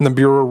 And the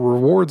Bureau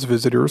rewards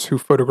visitors who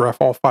photograph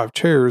all 5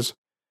 chairs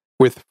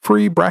with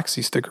free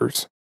Braxy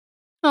stickers.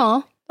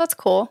 Oh, that's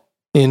cool.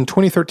 In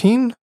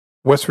 2013,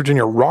 West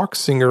Virginia rock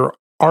singer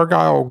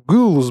Argyle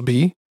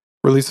Goolsby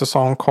released a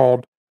song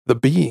called The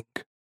Being,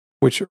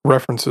 which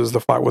references the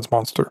Flatwoods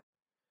Monster.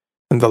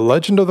 And the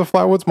legend of the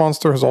Flatwoods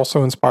Monster has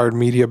also inspired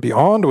media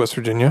beyond West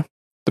Virginia.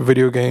 The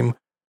video game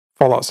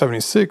Fallout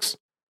 76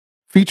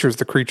 features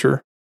the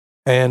creature,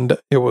 and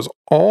it was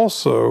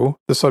also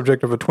the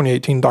subject of a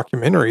 2018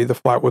 documentary, The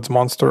Flatwoods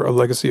Monster, A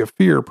Legacy of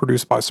Fear,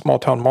 produced by Small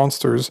Town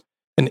Monsters,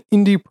 an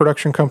indie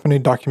production company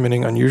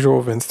documenting unusual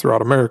events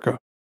throughout America.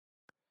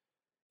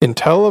 In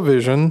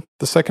television,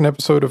 the second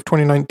episode of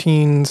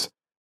 2019's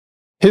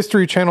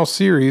History Channel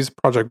series,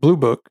 Project Blue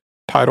Book,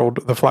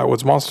 titled The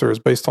Flatwoods Monster, is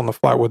based on the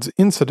Flatwoods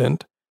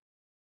incident.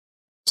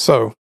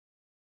 So,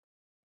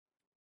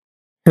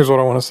 here's what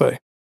I want to say.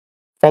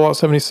 Fallout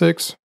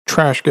 76,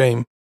 trash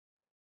game.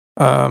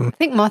 I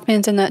think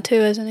Mothman's in that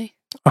too, isn't he?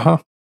 Yeah,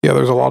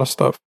 there's a lot of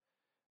stuff.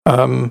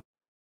 But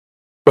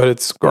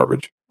it's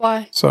garbage.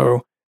 Why?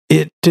 So,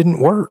 it didn't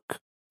work.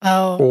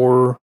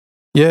 Oh.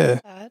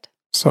 Sad.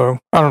 So,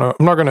 I don't know.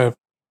 I'm not going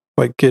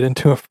to get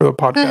into it for the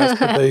podcast,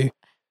 but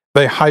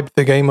they hyped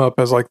the game up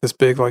as this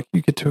big,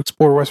 you get to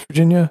explore West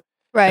Virginia.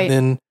 Right.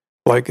 And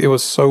then it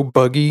was so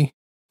buggy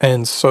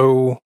and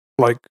so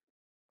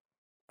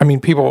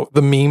people,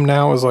 the meme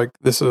now is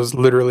this is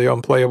literally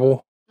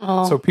unplayable.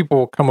 Oh. So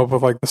people come up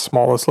with the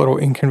smallest little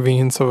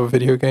inconvenience of a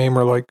video game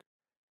or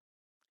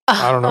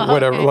I don't know,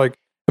 whatever, okay.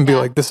 And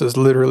be this is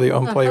literally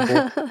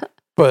unplayable.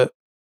 But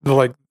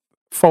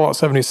Fallout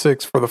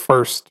 76 for the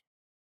first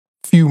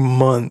few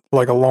months,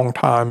 a long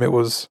time, it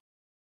was,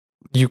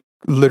 you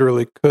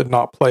literally could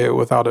not play it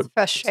without it.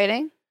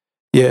 Frustrating.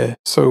 Yeah.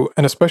 So,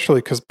 and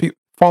especially because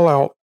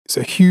Fallout is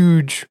a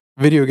huge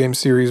video game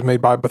series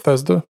made by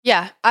Bethesda.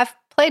 Yeah, I've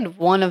played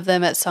one of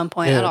them at some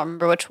point. I don't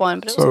remember which one,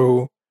 but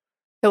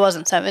it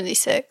wasn't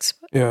 76.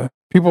 But. Yeah,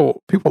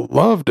 people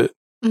loved it,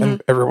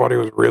 and everybody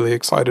was really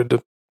excited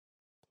to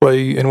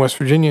play in West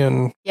Virginia,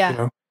 and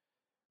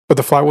but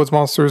the Flatwoods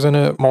monster is in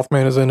it,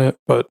 Mothman is in it,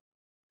 but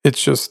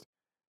it's just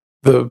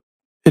it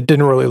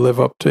didn't really live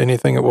up to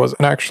anything it was,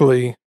 and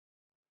actually,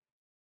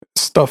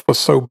 stuff was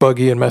so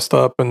buggy and messed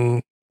up,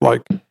 and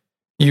like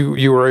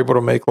you were able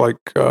to make like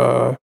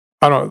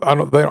I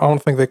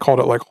don't think they called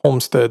it like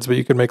homesteads, but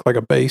you could make like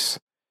a base,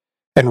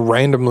 and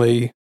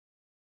randomly,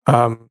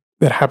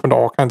 it happened to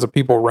all kinds of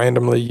people.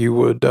 Randomly, you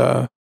would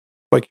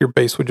like your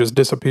base would just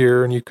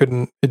disappear, and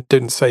it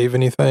didn't save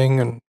anything,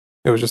 and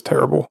it was just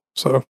terrible.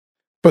 So,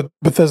 but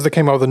Bethesda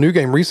came out with a new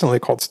game recently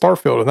called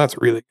Starfield, and that's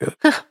really good.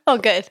 Oh,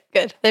 good.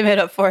 They made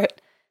up for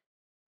it.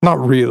 Not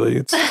really.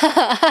 It's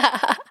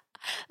I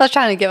was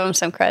trying to give them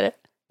some credit.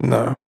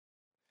 No.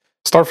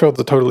 Starfield's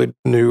a totally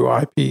new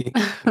IP.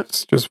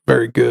 It's just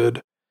very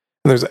good.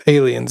 And there's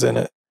aliens in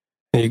it,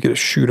 and you get to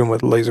shoot them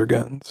with laser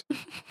guns.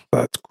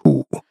 That's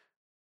cool.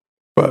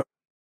 But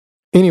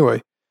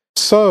anyway,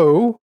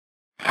 so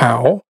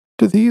how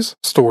do these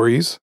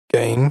stories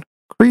gain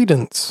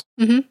credence?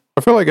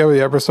 I feel like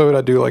every episode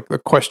I do like the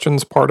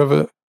questions part of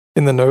it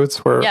in the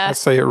notes where I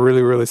say it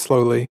really, really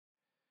slowly.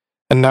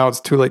 And now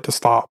it's too late to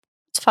stop.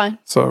 It's fine.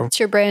 So it's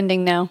your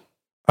branding now.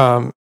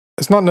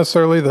 It's not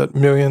necessarily that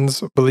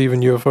millions believe in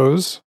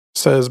UFOs,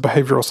 says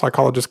behavioral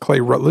psychologist Clay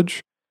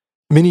Rutledge.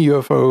 Many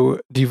UFO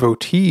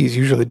devotees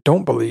usually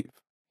don't believe,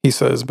 he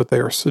says, but they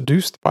are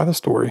seduced by the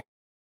story.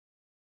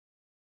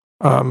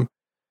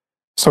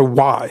 So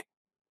why?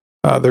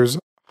 There's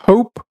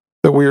hope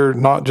that we're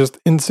not just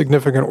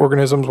insignificant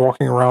organisms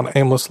walking around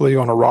aimlessly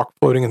on a rock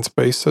floating in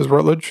space, says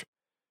Rutledge.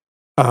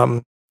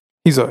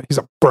 He's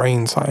a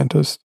brain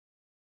scientist.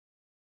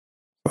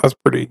 That's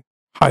pretty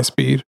high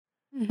speed.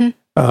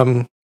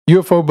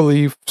 UFO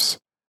beliefs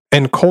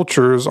and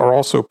cultures are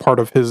also part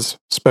of his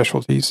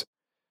specialties.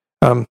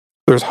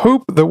 There's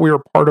hope that we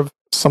are part of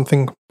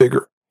something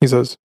bigger, he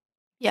says.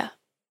 Yeah.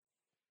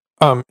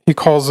 He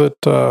calls it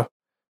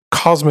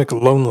cosmic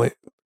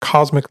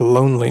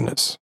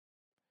loneliness.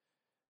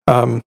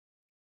 And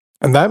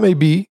that may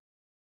be,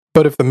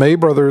 but if the May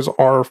brothers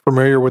are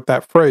familiar with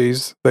that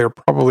phrase, they are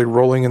probably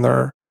rolling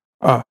their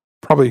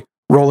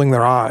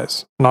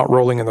eyes, not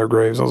rolling in their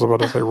graves. I was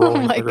about to say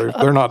rolling in their graves.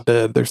 They're not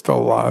dead. They're still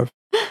alive.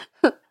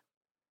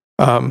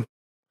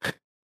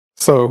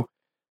 So,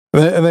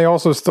 and they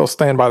also still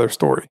stand by their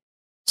story.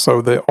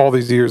 So all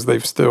these years,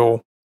 they've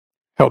still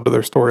held to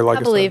their story. Like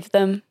I believe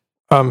them.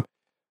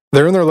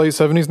 They're in their late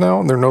 70s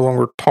now, and they're no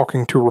longer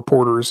talking to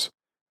reporters.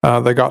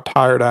 They got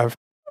tired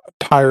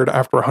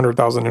after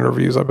 100,000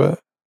 interviews, I bet.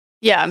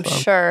 Yeah, I'm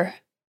sure.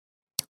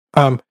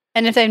 And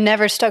if they've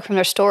never stuck from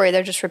their story,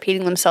 they're just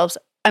repeating themselves.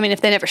 I mean,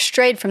 if they never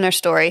strayed from their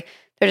story,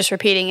 they're just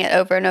repeating it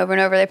over and over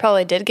and over. They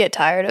probably did get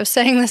tired of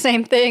saying the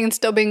same thing and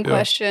still being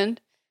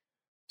questioned.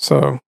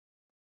 So,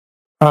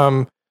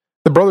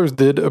 the brothers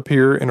did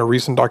appear in a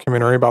recent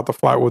documentary about the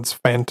Flatwoods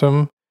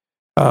Phantom.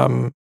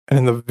 And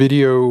in the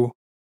video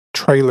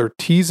trailer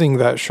teasing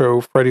that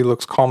show, Freddie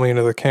looks calmly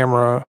into the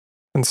camera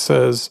and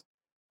says,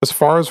 "As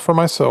far as for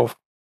myself,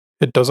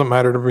 it doesn't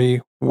matter to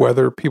me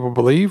whether people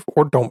believe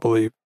or don't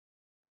believe."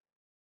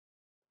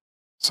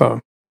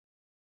 So,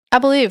 I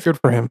believe. Good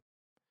for him.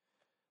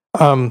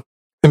 And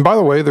by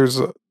the way,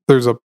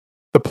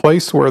 the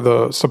place where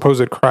the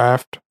supposed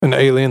craft an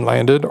alien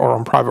landed are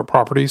on private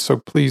property, so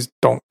please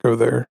don't go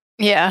there.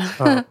 Yeah.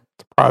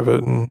 It's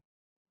private, and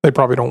they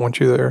probably don't want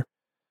you there.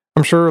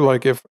 I'm sure,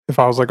 like, if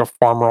I was like a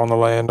farmer on the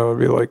land, I would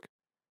be like,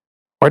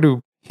 why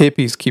do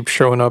hippies keep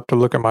showing up to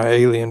look at my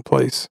alien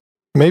place?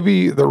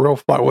 Maybe the real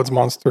Flatwoods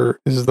monster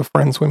is the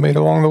friends we made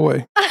along the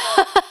way.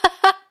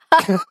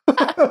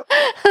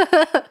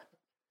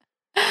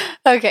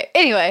 Okay,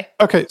 anyway.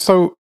 Okay,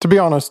 so to be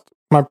honest,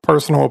 my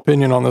personal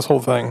opinion on this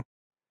whole thing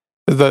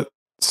is that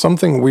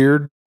something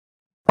weird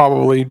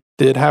probably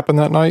did happen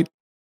that night,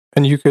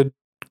 and you could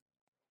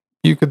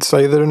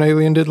say that an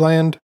alien did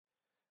land.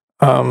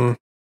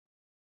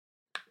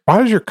 Why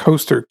does your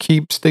coaster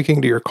keep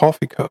sticking to your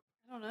coffee cup?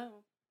 I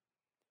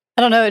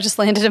don't know. It just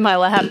landed in my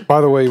lap.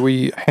 By the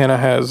way, Hannah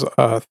has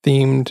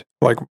themed,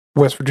 like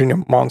West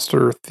Virginia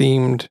monster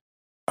themed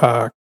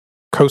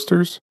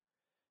coasters.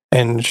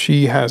 And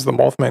she has the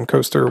Mothman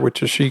coaster,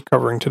 which is she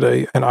covering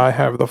today. And I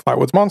have the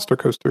Flatwoods monster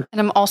coaster.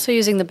 And I'm also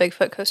using the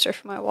Bigfoot coaster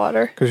for my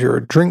water. Because you're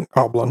a drink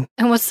goblin.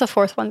 And what's the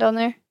fourth one down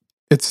there?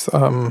 It's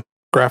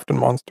Grafton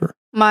Monster.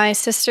 My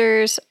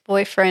sister's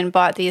boyfriend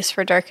bought these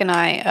for Dirk and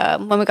I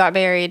when we got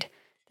married.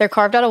 They're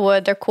carved out of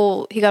wood. They're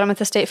cool. He got them at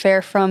the state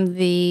fair from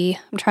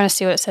I'm trying to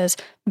see what it says,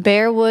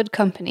 Bearwood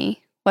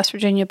Company, West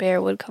Virginia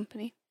Bearwood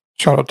Company.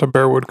 Shout out to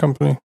Bearwood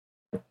Company.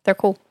 They're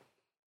cool.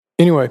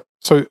 Anyway,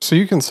 so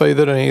you can say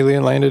that an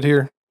alien landed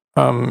here,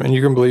 and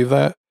you can believe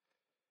that.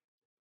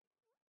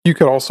 You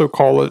could also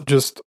call it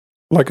just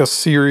like a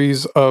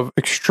series of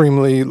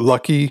extremely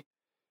lucky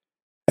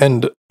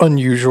and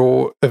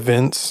unusual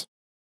events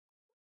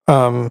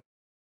and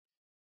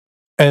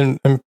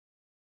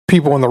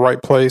people in the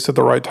right place at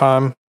the right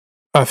time.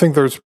 I think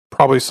there's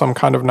probably some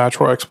kind of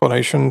natural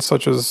explanation,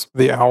 such as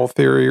the owl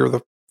theory or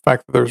the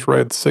fact that there's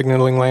red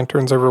signaling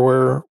lanterns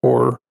everywhere,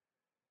 or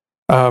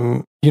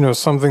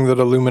something that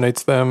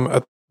illuminates them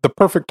at the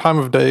perfect time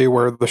of day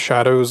where the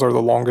shadows are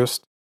the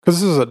longest.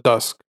 Because this is at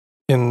dusk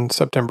in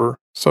September,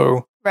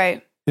 so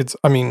right. It's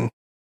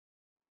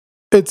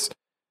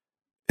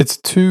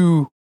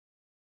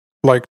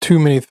too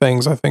many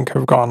things I think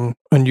have gone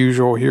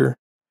unusual here,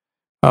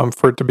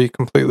 for it to be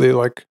completely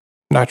like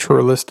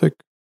naturalistic.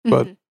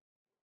 But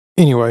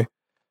anyway,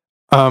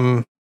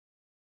 the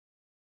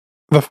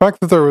fact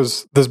that there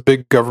was this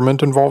big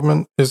government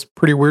involvement is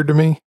pretty weird to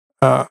me.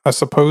 I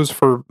suppose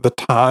for the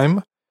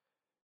time,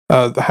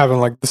 having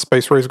like the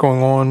space race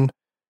going on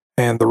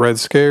and the Red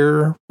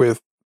Scare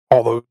with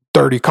all the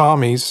dirty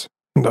commies,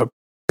 and the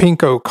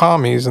pinko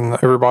commies, and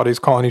everybody's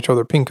calling each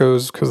other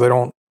pinkos because they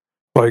don't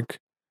like,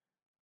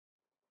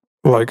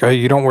 hey,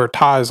 you don't wear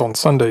ties on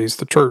Sundays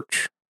to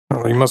church.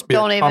 You must be.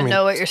 Don't even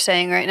know what you're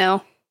saying right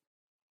now.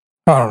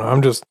 I don't know.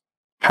 I'm just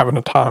having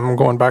a time. I'm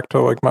going back to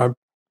like the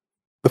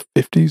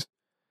 50s.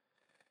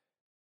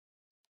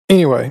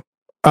 Anyway,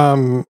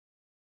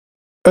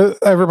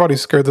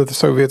 everybody's scared that the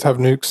Soviets have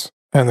nukes,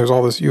 and there's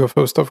all this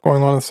UFO stuff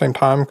going on at the same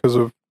time because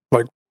of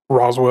like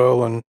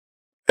Roswell, and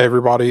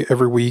everybody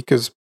every week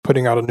is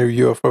putting out a new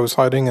UFO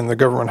sighting, and the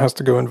government has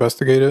to go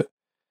investigate it.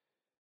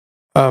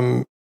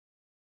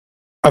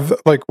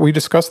 We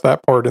discussed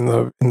that part in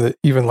the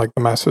even like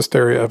the mass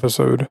hysteria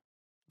episode,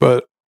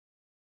 but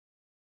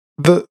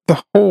the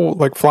whole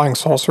like flying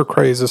saucer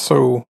craze is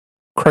so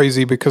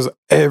crazy because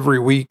every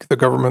week the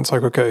government's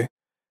like, okay,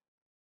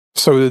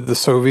 so did the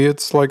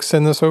Soviets like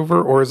send this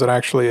over, or is it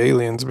actually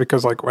aliens?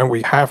 Because like, when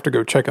we have to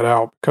go check it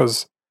out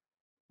because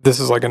this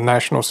is like a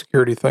national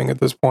security thing at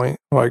this point.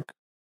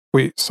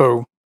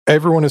 So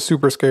everyone is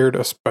super scared,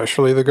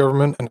 especially the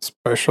government and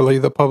especially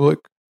the public.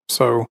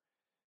 So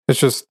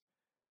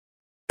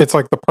it's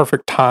like the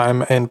perfect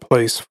time and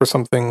place for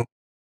something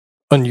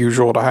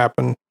unusual to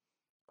happen.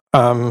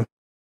 And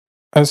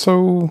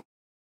so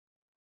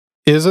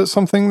is it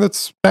something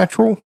that's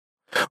natural,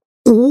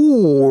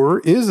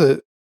 or is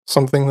it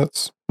something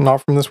that's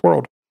not from this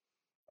world?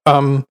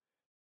 In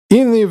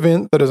the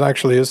event that it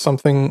actually is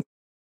something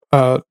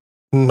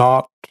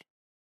not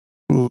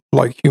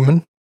like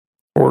human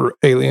or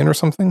alien or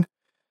something,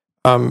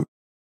 I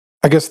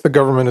guess the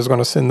government is going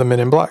to send the Men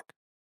in Black,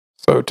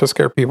 so to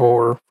scare people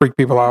or freak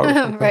people out or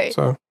something. Right.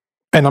 So,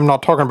 and I'm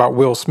not talking about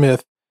Will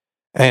Smith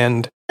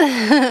and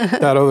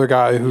that other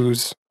guy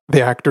whose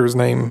the actor's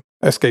name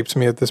escapes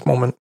me at this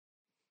moment.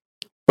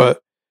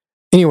 But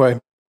anyway,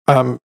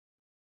 to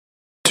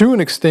an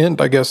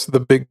extent, I guess the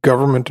big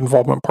government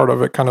involvement part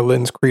of it kind of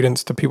lends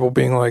credence to people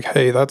being like,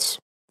 hey, this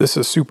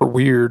is super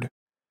weird,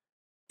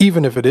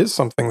 even if it is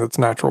something that's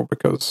natural,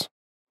 because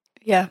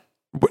yeah,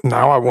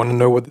 now I want to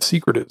know what the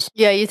secret is.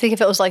 Yeah, you think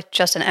if it was like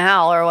just an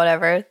owl or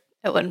whatever,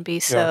 it wouldn't be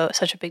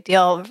such a big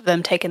deal.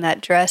 Them taking that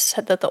dress,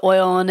 had the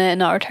oil on it and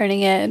not returning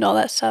it and all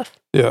that stuff.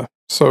 Yeah.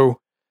 So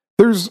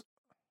there's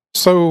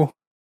also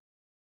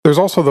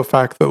the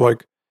fact that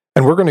like,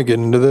 and we're going to get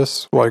into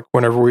this like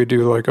whenever we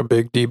do like a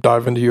big deep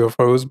dive into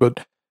UFOs,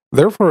 but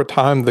there for a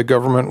time the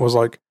government was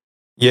like,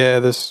 yeah,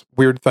 this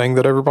weird thing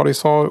that everybody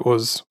saw, it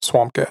was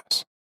swamp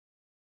gas.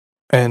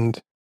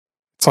 And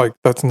it's like,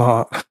 that's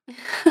not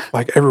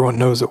like, everyone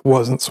knows it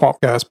wasn't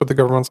swamp gas, but the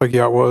government's like,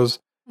 yeah, it was.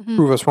 Mm-hmm.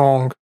 Prove us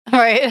wrong.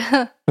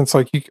 Right. It's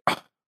like,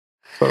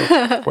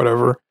 so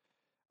whatever.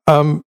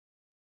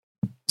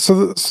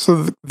 So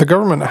the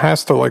government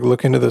has to like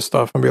look into this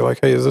stuff and be like,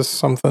 hey, is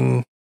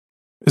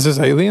this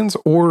aliens,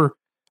 or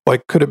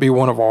like, could it be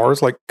one of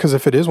ours? Like, because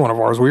if it is one of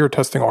ours, we were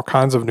testing all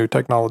kinds of new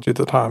technology at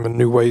the time and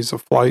new ways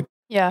of flight.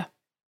 Yeah.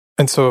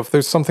 And so if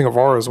there's something of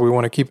ours, we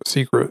want to keep it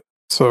secret.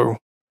 So,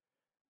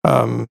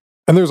 and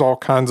there's all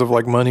kinds of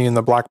like money in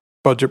the black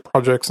budget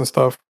projects and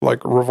stuff,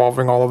 like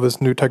revolving all of this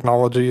new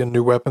technology and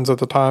new weapons at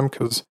the time,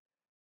 because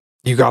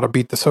you got to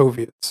beat the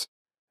Soviets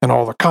and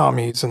all the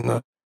commies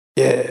and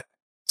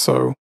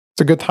So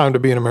it's a good time to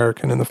be an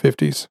American in the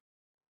 50s.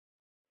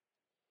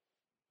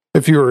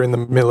 If you were in the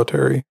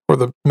military or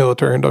the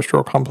military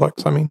industrial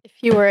complex, I mean. If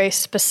you were a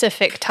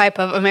specific type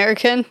of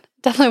American,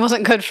 definitely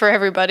wasn't good for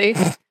everybody.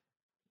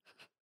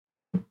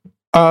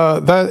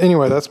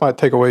 Anyway, that's my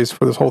takeaways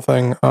for this whole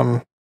thing.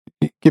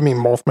 Give me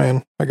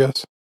Mothman, I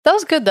guess. That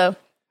was good though.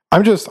 I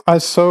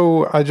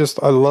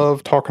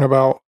love talking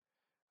about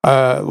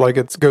like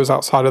it goes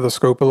outside of the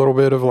scope a little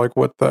bit of like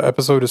what the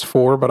episode is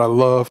for, but I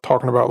love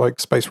talking about like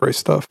space race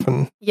stuff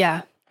and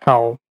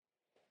how,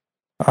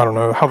 I don't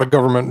know, how the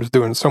government is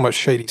doing so much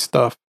shady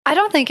stuff. I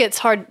don't think it's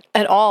hard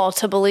at all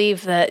to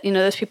believe that,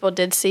 those people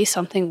did see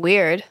something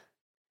weird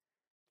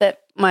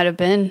that might have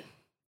been.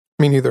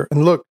 Me neither.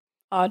 And look,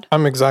 odd.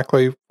 I'm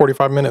exactly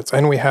 45 minutes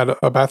and we had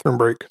a bathroom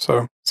break.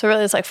 So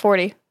really it's like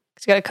 40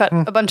 because you got to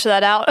cut a bunch of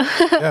that out.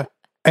 Yeah.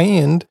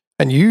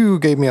 And you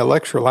gave me a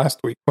lecture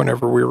last week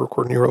whenever we were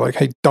recording. You were like,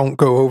 hey, don't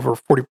go over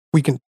 40.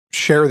 We can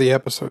share the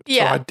episode.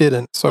 Yeah. So I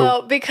didn't. So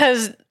well,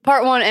 because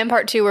part 1 and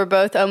part 2 were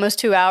both almost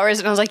 2 hours,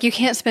 and I was like, you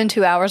can't spend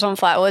 2 hours on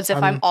Flatwoods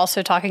if I'm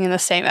also talking in the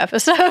same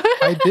episode.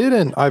 I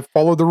didn't. I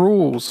followed the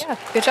rules. Yeah,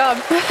 good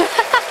job.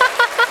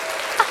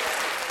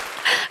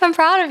 I'm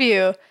proud of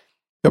you.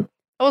 Yep.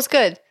 That was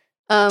good.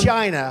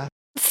 China.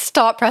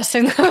 Stop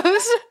pressing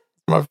those.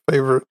 My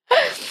favorite.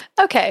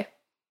 Okay.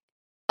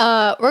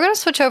 We're going to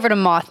switch over to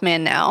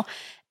Mothman now.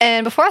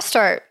 And before I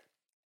start,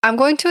 I'm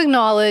going to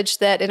acknowledge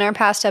that in our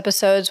past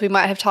episodes, we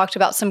might have talked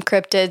about some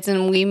cryptids,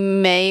 and we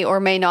may or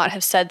may not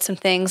have said some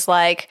things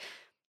like,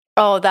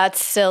 oh,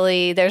 that's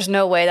silly. There's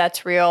no way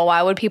that's real.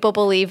 Why would people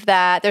believe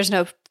that? There's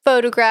no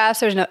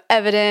photographs. There's no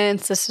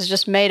evidence. This is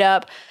just made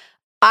up.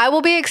 I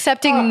will be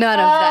accepting none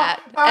of that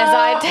as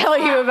I tell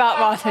you about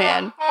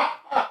Mothman.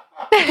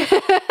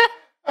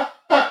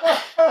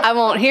 I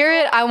won't hear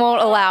it. I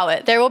won't allow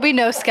it. There will be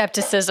no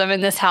skepticism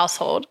in this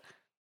household.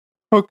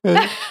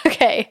 Okay.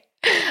 Okay.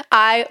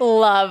 I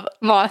love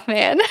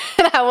Mothman,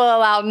 and I will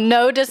allow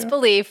no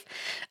disbelief.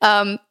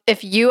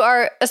 If you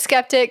are a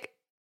skeptic,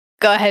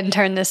 go ahead and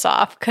turn this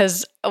off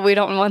because we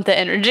don't want the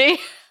energy.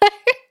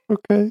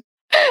 Okay.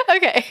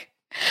 Okay.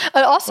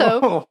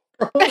 Also,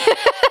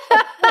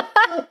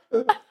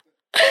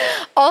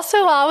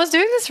 also, while I was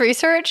doing this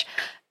research,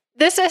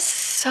 this is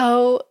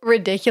so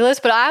ridiculous,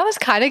 but I was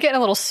kind of getting a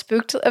little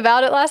spooked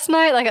about it last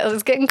night. Like, I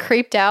was getting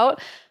creeped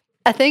out.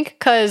 I think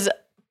because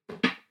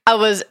I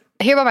was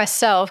here by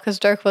myself because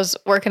Dirk was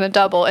working a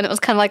double, and it was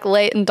kind of like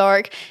late and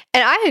dark.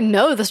 And I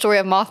know the story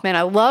of Mothman.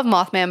 I love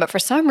Mothman, but for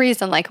some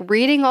reason, like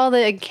reading all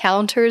the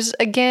encounters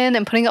again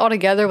and putting it all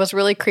together was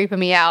really creeping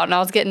me out, and I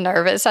was getting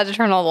nervous. I had to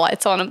turn all the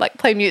lights on and like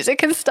play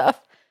music and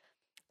stuff.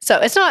 So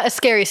it's not a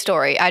scary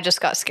story. I just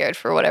got scared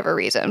for whatever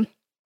reason.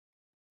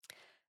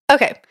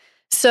 Okay,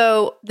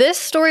 so this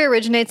story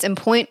originates in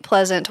Point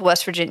Pleasant,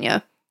 West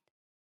Virginia.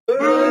 Why?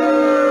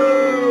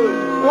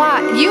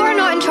 You are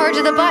not in charge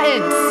of the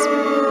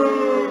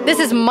buttons. This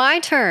is my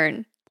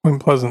turn.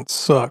 Point Pleasant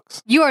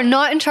sucks. You are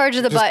not in charge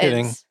of the Just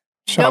buttons.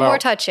 kidding. No more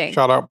touching.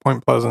 Shout out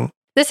Point Pleasant.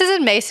 This is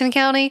in Mason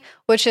County,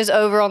 which is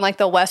over on like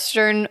the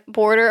western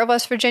border of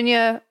West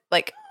Virginia,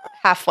 like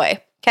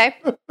halfway. Okay.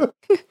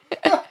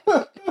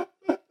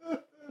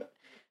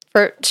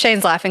 For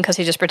Shane's laughing because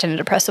he just pretended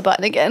to press a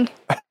button again.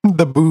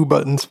 The boo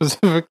button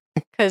specifically.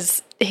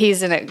 Because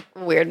he's in a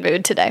weird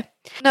mood today.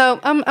 No,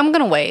 I'm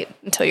gonna wait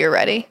until you're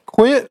ready.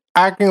 Quit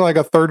acting like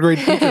a third grade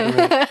teacher to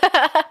me.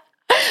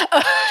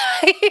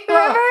 You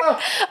remember?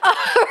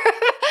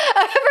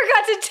 I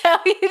forgot to tell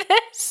you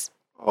this.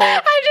 Oh.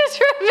 I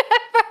just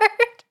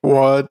remembered.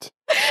 What?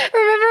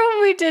 Remember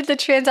when we did the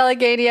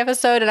Trans-Allegheny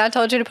episode and I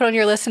told you to put on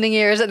your listening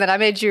ears and then I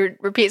made you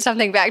repeat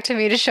something back to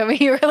me to show me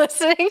you were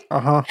listening?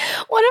 Uh-huh.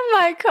 One of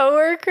my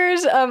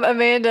coworkers,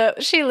 Amanda,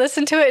 she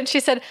listened to it and she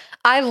said,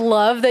 I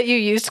love that you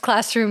used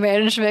classroom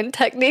management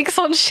techniques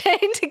on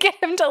Shane to get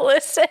him to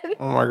listen.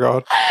 Oh my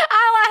God.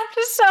 I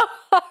laughed so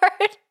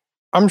hard.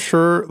 I'm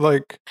sure,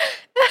 like,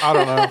 I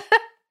don't know.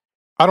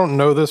 I don't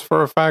know this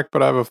for a fact,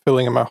 but I have a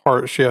feeling in my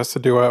heart she has to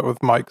do it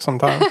with Mike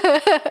sometime.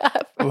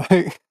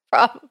 Like,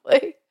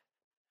 probably.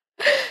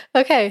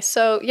 Okay,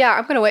 so yeah,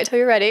 I'm going to wait till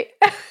you're ready.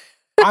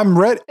 I'm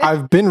ready.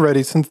 I've been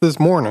ready since this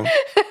morning.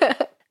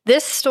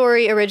 This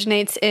story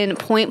originates in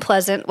Point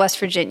Pleasant, West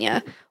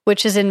Virginia,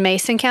 which is in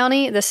Mason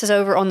County. This is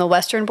over on the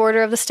western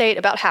border of the state,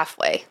 about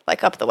halfway,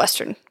 like up the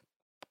western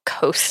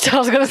coast, I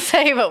was going to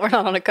say, but we're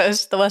not on a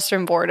coast, the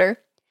western border.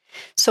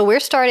 So we're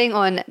starting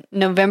on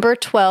November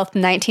 12th,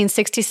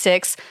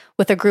 1966,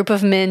 with a group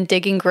of men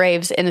digging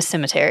graves in a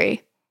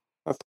cemetery.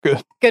 That's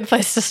good. Good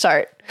place to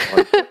start.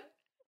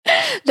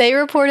 They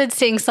reported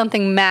seeing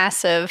something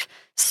massive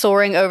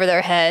soaring over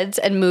their heads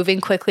and moving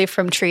quickly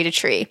from tree to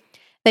tree.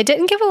 They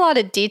didn't give a lot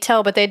of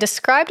detail, but they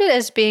described it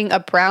as being a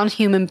brown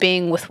human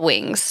being with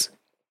wings.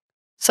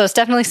 So it's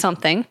definitely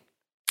something.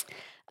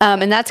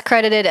 And that's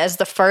credited as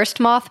the first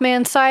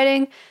Mothman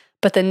sighting.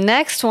 But the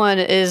next one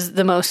is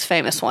the most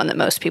famous one that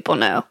most people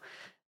know.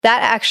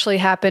 That actually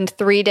happened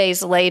 3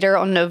 days later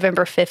on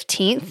November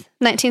 15th,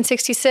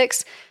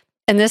 1966.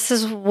 And this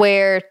is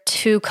where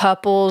two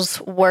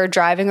couples were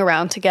driving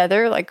around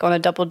together, like on a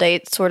double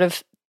date sort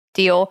of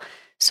deal.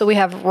 So we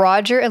have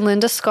Roger and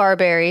Linda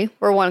Scarberry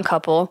were one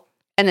couple,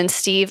 and then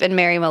Steve and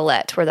Mary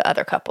Millette were the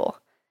other couple.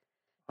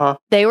 Huh?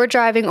 They were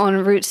driving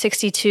on Route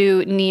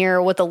 62 near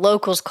what the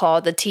locals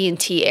call the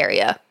TNT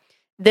area.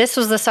 This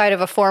was the site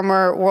of a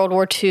former World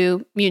War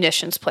II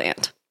munitions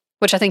plant,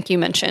 which I think you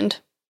mentioned.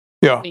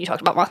 Yeah. When you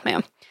talked about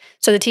Mothman.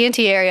 So the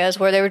TNT area is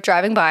where they were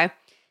driving by,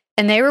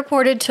 and they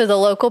reported to the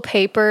local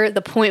paper,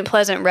 the Point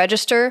Pleasant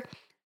Register,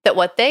 that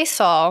what they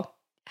saw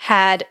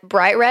had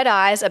bright red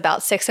eyes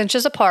about 6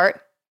 inches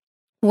apart,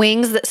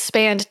 wings that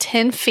spanned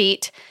 10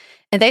 feet,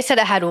 and they said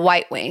it had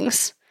white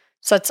wings.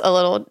 So that's a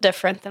little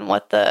different than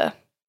what the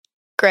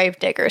grave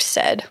diggers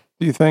said.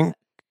 Do you think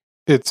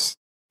it's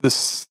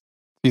this?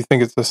 Do you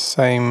think it's the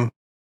same,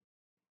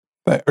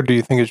 or do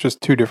you think it's just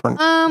two different,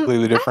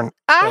 completely different?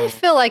 I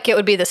feel like it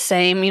would be the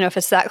same, if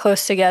it's that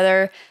close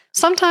together.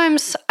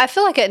 Sometimes I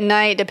feel like at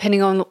night,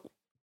 depending on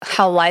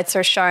how lights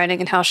are shining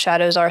and how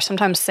shadows are,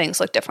 sometimes things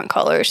look different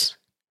colors.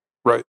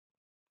 Right.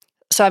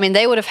 So, I mean,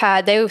 they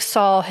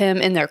saw him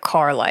in their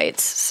car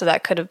lights, so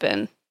that could have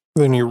been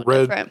Then you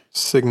read different.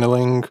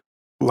 signaling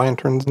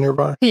lanterns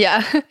nearby.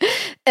 Yeah.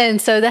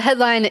 And so the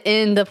headline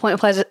in the Point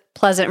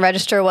Pleasant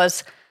Register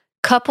was,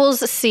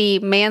 "Couples see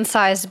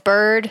man-sized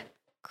bird,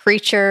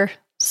 creature,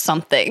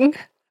 something."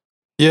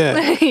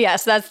 Yeah.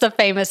 Yes, that's the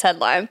famous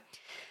headline.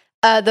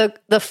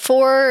 The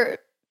 4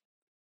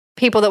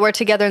 people that were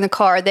together in the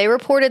car, they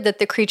reported that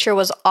the creature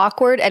was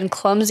awkward and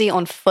clumsy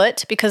on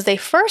foot because they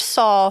first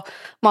saw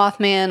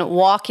Mothman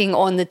walking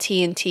on the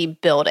TNT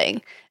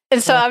building.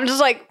 And so I'm just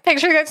like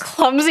picturing a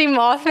clumsy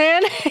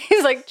Mothman.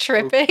 He's like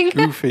tripping.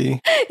 So goofy.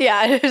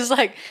 Yeah, it was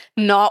like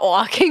not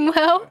walking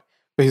well.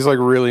 But he's like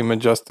really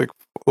majestic,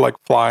 like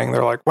flying.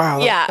 They're like, wow,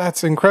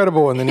 that's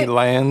incredible. And then he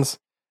lands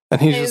and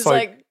he's just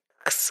like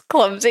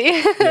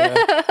clumsy.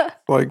 Yeah,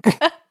 like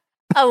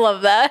I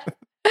love that.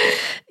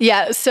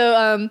 Yeah,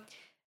 so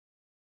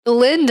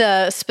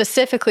Linda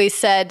specifically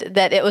said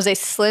that it was a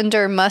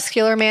slender,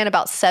 muscular man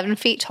about 7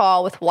 feet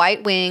tall with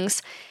white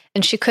wings,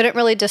 and she couldn't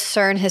really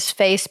discern his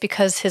face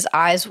because his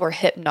eyes were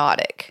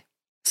hypnotic.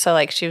 So,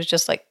 like, she was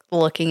just, like,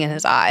 looking in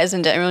his eyes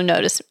and didn't really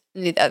notice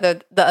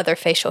the other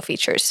facial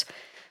features.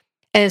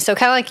 And so,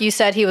 kind of like you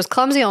said, he was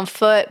clumsy on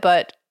foot,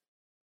 but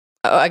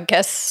I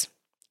guess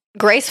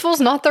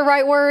graceful's not the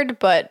right word,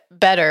 but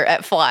better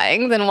at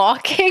flying than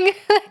walking.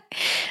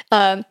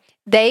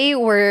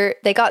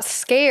 They got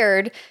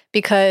scared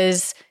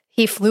because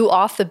he flew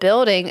off the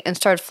building and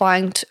started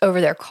flying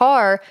over their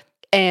car.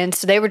 And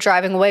so they were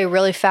driving away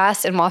really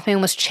fast, and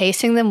Mothman was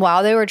chasing them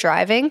while they were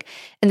driving.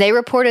 And they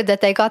reported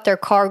that they got their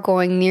car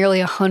going nearly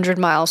 100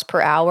 miles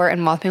per hour,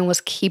 and Mothman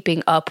was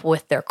keeping up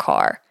with their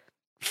car,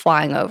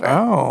 flying over.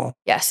 Oh.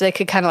 Yeah, so they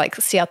could kind of like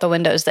see out the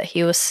windows that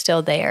he was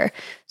still there.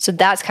 So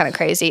that's kind of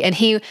crazy. And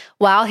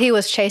while he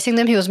was chasing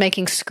them, he was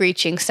making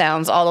screeching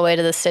sounds all the way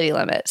to the city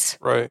limits.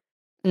 Right.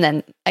 And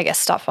then, I guess,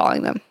 stop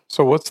following them.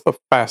 So what's the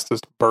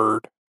fastest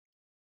bird?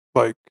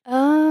 Like,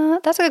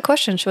 that's a good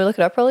question. Should we look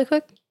it up really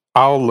quick?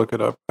 I'll look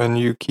it up and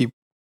you keep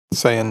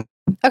saying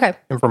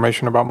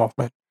information about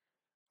Mothman.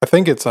 I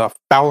think it's a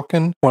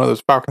falcon, one of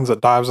those falcons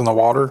that dives in the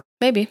water.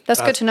 Maybe.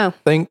 That's good to know.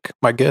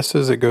 My guess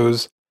is it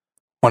goes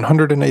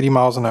 180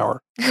 miles an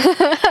hour.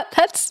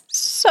 That's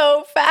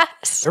so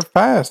fast. They're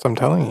fast, I'm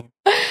telling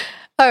you.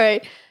 All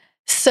right.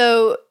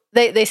 So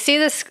they see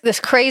this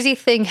crazy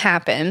thing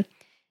happen.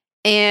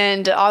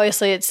 And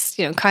obviously it's,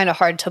 kind of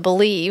hard to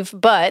believe,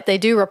 but they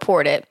do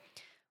report it.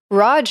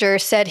 Roger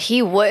said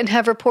he wouldn't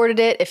have reported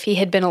it if he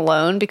had been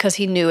alone because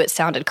he knew it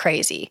sounded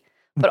crazy.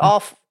 But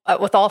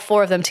with all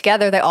 4 of them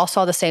together, they all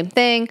saw the same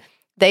thing.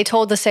 They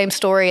told the same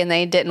story and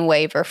they didn't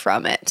waver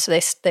from it. So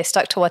they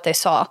stuck to what they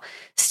saw.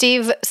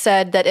 Steve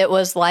said that it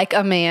was like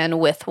a man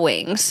with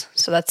wings.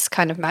 So that's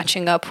kind of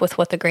matching up with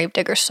what the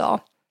gravediggers saw.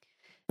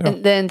 Yeah.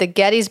 And then the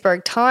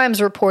Gettysburg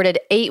Times reported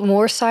 8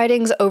 more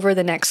sightings over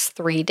the next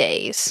 3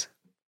 days.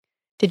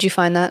 Did you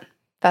find that?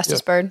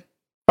 Fastest bird?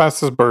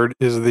 Fastest bird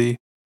is the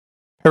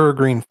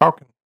peregrine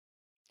falcon.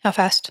 How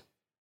fast?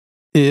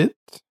 Okay,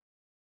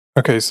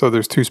 so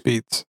there's 2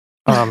 speeds.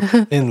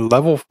 In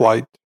level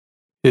flight,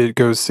 it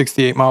goes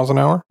 68 miles an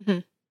hour.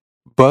 Mm-hmm.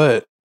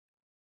 But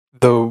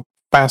the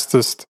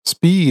fastest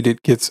speed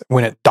it gets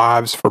when it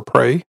dives for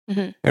prey,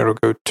 it'll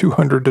go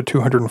 200 to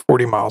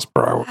 240 miles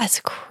per hour. That's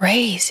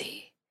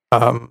crazy.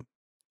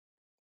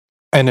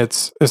 And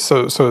so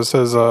it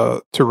says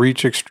to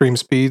reach extreme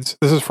speeds.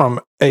 This is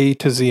from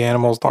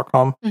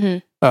A-to-Z-animals.com. Mm-hmm.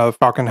 The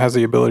falcon has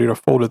the ability to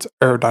fold its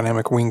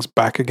aerodynamic wings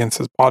back against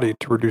its body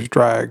to reduce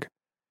drag.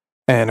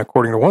 And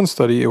according to one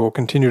study, it will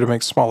continue to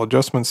make small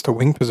adjustmts to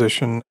wing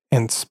position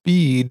and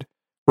speed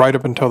right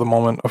up until the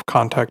moment of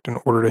contact in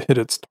order to hit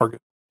its target.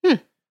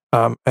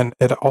 And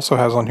it also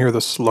has on here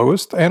the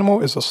slowest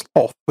animal is a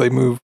sloth. They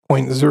move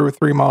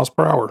 0.03 miles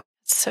per hour.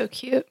 So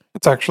cute.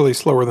 It's actually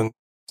slower than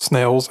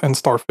snails and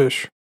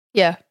starfish.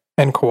 Yeah.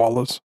 And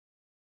koalas.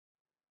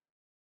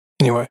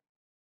 Anyway.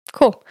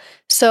 Cool.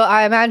 So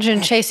I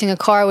imagine chasing a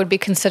car would be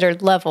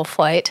considered level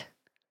flight.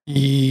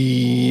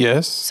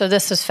 Yes. So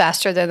this is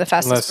faster than the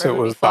fastest bird. Unless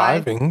it was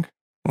diving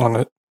on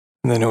it,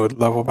 and then it would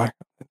level back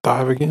and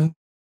dive again.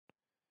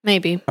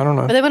 Maybe. I don't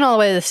know. But they went all the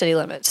way to the city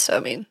limits, so I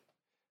mean.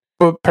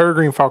 But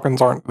peregrine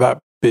falcons aren't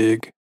that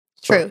big.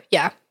 So true,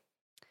 yeah.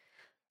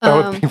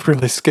 That would be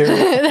really scary.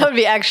 That would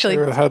be actually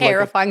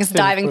terrifying. It's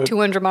diving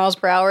 200 miles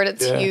per hour and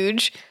it's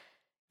huge.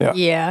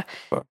 Yeah.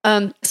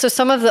 So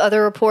some of the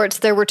other reports,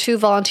 there were 2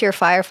 volunteer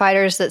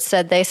firefighters that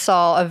said they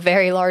saw a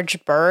very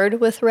large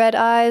bird with red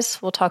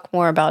eyes. We'll talk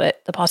more about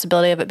it, the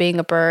possibility of it being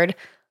a bird,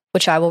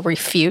 which I will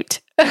refute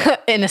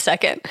in a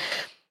second.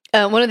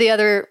 One of the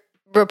other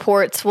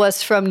reports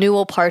was from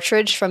Newell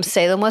Partridge from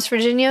Salem, West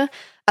Virginia.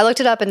 I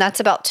looked it up, and that's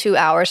about 2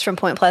 hours from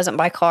Point Pleasant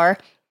by car.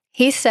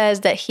 He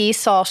says that he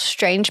saw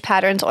strange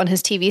patterns on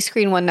his TV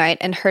screen one night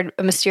and heard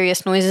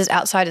mysterious noises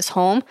outside his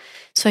home.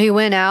 So he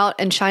went out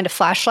and shined a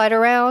flashlight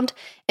around,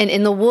 and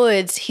in the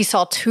woods, he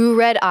saw 2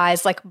 red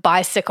eyes like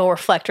bicycle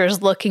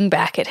reflectors looking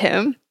back at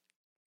him.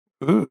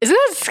 Ooh. Isn't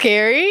that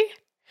scary?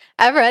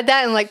 I read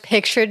that and like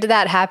pictured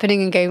that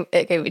happening and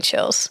it gave me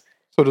chills.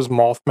 So does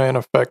Mothman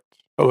affect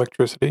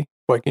electricity?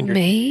 Like in your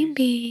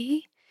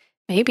Maybe.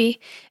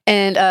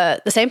 And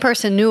the same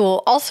person,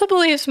 Newell, also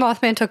believes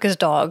Mothman took his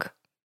dog.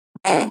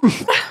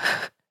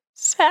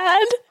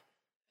 Sad.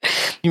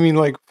 You mean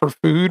like for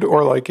food,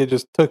 or like it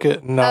just took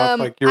it and now it's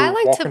like you're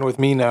walking with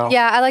me now?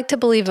 Yeah, I like to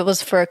believe it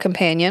was for a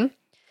companion,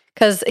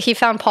 because he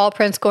found paw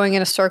prints going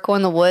in a circle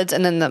in the woods,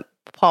 and then the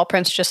paw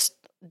prints just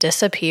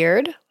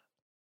disappeared.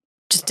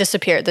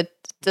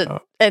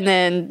 And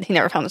then he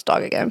never found his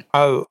dog again.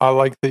 I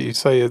like that you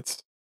say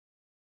it's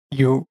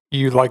you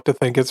like to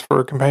think it's for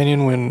a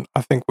companion when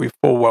I think we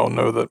full well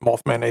know that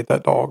Mothman ate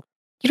that dog.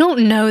 You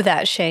don't know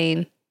that,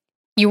 Shane.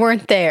 You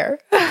weren't there.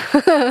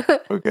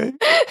 Okay.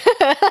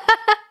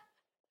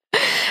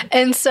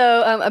 And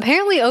so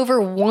apparently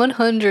over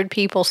 100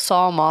 people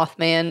saw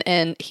Mothman,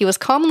 and he was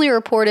commonly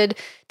reported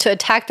to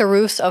attack the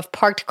roofs of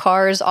parked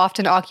cars,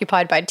 often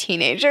occupied by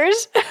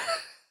teenagers.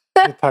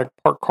 Attack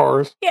parked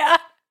cars? Yeah.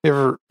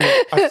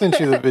 I sent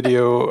you the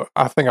video.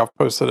 I think I've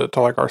posted it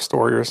to like our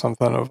story or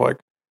something of like,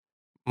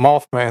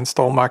 Mothman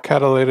stole my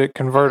catalytic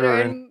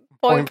converter in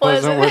Point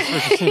Pleasant, West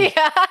Virginia.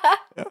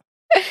 Yeah.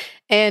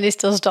 And he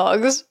steals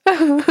dogs.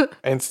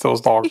 And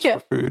steals dogs for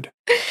food.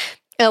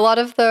 And a lot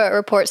of the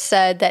reports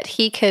said that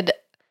he could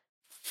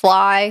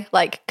fly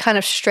like kind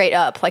of straight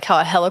up, like how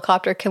a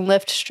helicopter can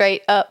lift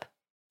straight up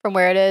from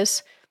where it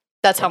is.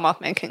 That's how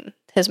Mothman can,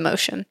 his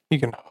motion. He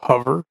can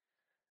hover?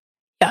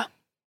 Yeah.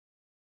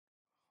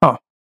 Huh.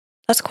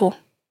 That's cool.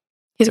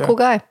 He's a cool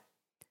guy.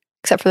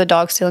 Except for the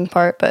dog stealing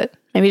part, but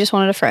maybe he just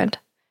wanted a friend.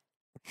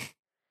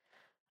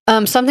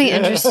 Something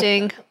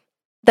interesting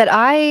that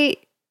I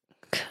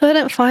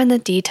couldn't find the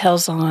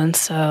details on,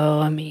 so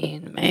I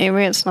mean,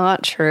 maybe it's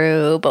not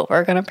true, but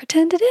we're going to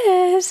pretend it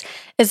is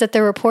that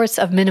there were reports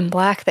of men in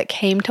black that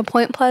came to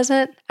Point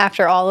Pleasant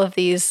after all of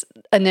these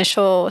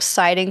initial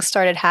sightings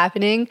started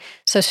happening.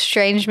 So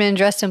strange men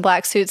dressed in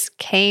black suits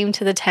came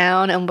to the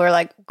town and were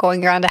like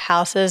going around to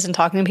houses and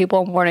talking to people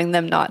and warning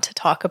them not to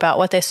talk about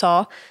what they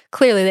saw.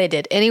 Clearly they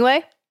did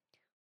anyway,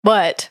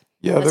 but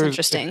that's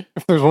interesting.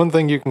 If there's one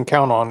thing you can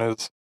count on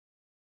is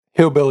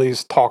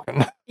hillbillies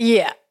talking.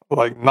 Yeah.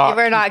 Like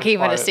we're not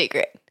keeping it a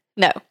secret.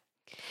 No.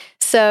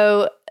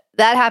 So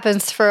that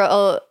happens for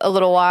a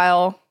little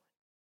while.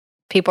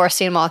 People are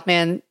seeing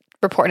Mothman,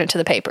 reporting it to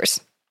the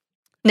papers.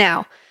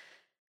 Now,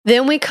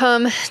 then we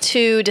come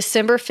to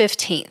December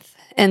 15th,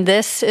 and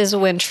this is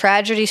when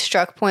tragedy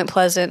struck Point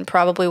Pleasant,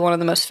 probably one of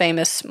the most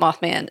famous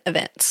Mothman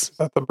events. Is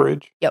that the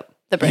bridge? Yep,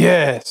 the bridge.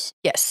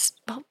 Yes.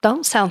 Oh,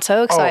 don't sound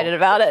so excited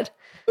about it.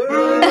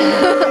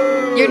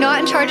 You're not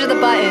in charge of the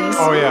buttons.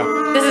 Oh, yeah.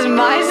 This is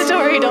my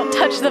story. Don't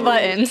touch the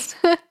buttons.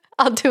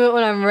 I'll do it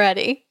when I'm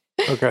ready.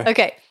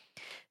 Okay.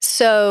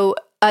 So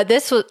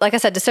this was, like I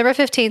said, December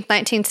 15th,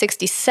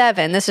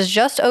 1967. This is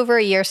just over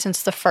a year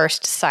since the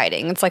first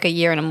sighting. It's like a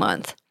year and a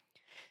month.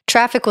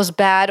 Traffic was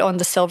bad on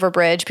the Silver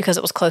Bridge because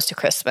it was close to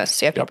Christmas.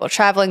 So you have people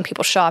traveling,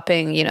 people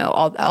shopping, you know,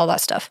 all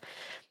that stuff.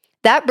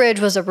 That bridge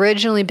was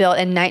originally built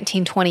in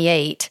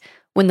 1928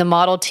 when the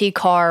Model T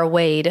car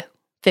weighed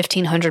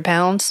 1,500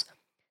 pounds.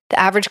 The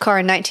average car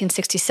in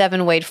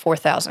 1967 weighed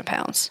 4,000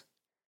 pounds.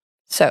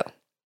 So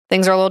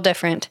things are a little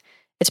different.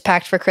 It's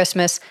packed for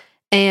Christmas.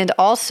 And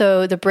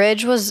also, the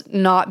bridge was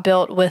not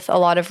built with a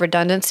lot of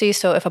redundancy.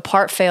 So if a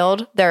part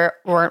failed, there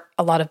weren't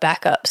a lot of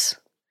backups.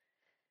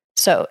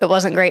 So it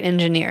wasn't great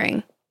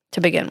engineering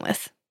to begin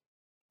with.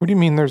 What do you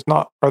mean there's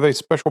not? Are they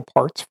special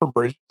parts for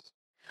bridges?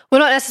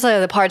 Well, not necessarily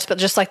the parts, but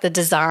just like the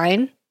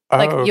design.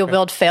 You'll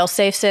build fail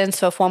safes in.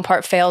 So if one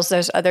part fails,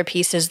 there's other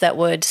pieces that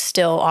would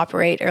still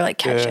operate or like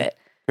catch it.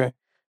 Okay.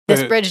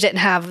 This bridge didn't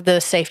have the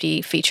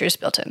safety features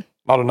built in.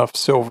 Not enough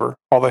silver.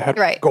 All they had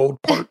was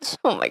gold parts.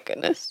 Oh my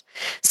goodness.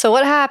 So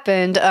what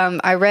happened,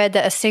 I read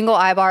that a single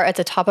eye-bar at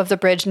the top of the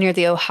bridge near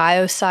the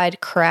Ohio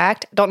side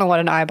cracked. Don't know what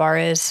an eye-bar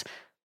is.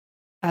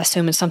 I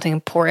assume it's something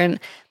important.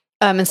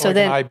 And so like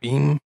then an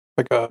I-beam?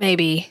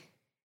 Maybe.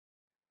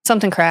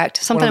 Something cracked.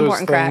 Something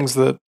important cracked. Things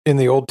that in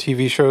the old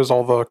TV shows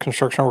all the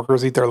construction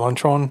workers eat their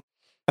lunch on,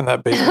 and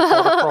that baby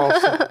fall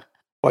across. And,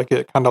 like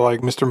it kind of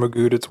like Mr.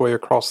 Magooed its way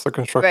across the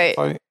construction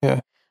site.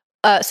 Yeah.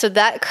 So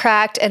that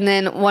cracked, and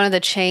then one of the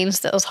chains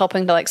that was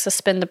helping to like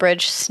suspend the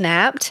bridge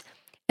snapped,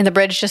 and the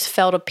bridge just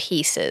fell to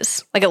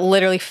pieces. Like it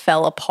literally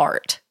fell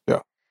apart.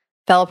 Yeah.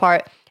 Fell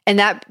apart. And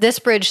this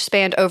bridge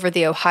spanned over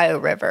the Ohio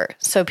River.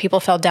 So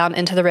people fell down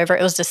into the river.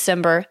 It was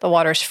December. The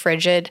water's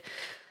frigid.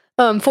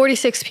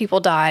 46 people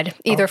died,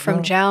 either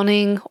from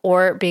drowning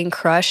or being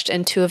crushed,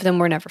 and 2 of them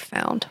were never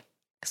found.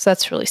 So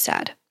that's really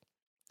sad.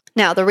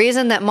 Now, the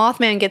reason that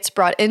Mothman gets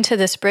brought into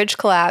this bridge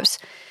collapse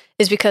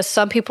is because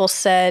some people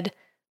said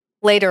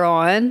later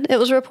on, it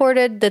was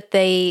reported that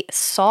they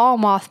saw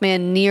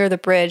Mothman near the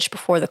bridge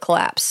before the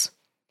collapse.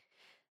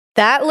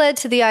 That led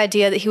to the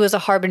idea that he was a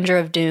harbinger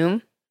of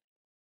doom.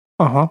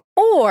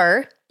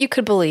 Or you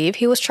could believe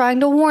he was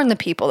trying to warn the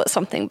people that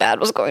something bad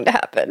was going to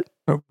happen.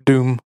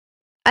 Doom.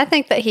 I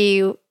think that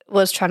he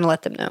was trying to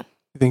let them know.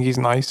 You think he's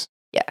nice?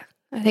 Yeah.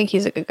 I think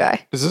he's a good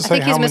guy. Does this I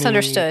think he's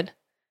misunderstood.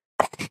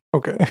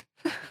 Okay.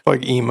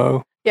 Like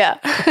emo. Yeah.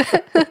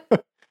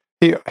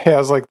 He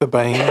has like the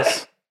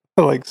bangs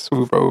to like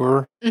swoop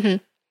over.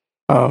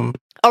 Mm-hmm.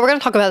 We're going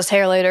to talk about his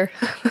hair later.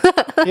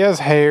 He has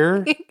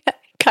hair.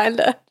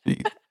 Kinda.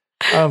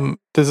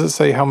 Does it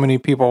say how many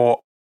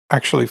people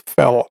actually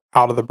fell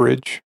out of the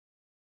bridge?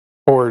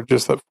 Or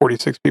just that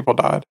 46 people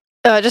died?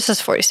 Just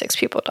as 46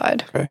 people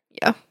died. Okay.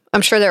 Yeah.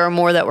 I'm sure there were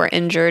more that were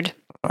injured.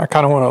 I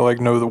kind of want to like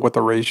know what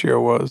the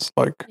ratio was.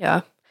 Like,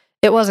 yeah.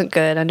 It wasn't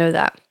good. I know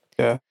that.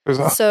 Yeah.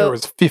 There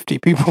was 50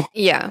 people.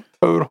 Yeah.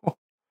 Total.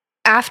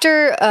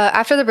 After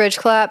the bridge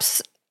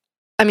collapse,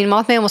 I mean,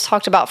 Mothman was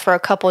talked about for a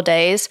couple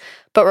days,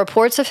 but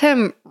reports of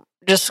him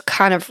just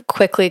kind of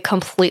quickly,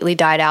 completely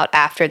died out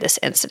after this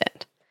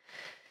incident.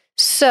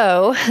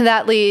 So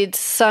that leads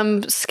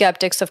some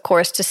skeptics, of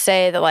course, to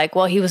say that, like,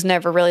 well, he was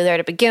never really there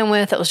to begin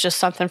with. It was just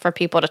something for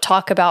people to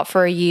talk about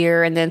for a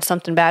year, and then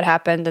something bad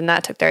happened, and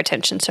that took their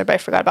attention, so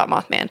everybody forgot about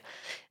Mothman.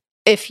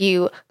 If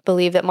you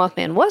believe that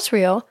Mothman was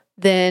real,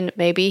 then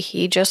maybe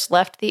he just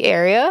left the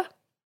area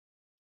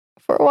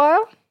for a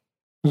while.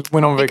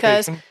 Went on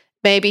vacation.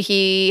 Maybe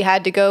he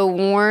had to go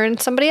warn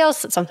somebody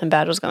else that something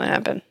bad was going to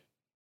happen.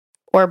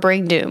 Or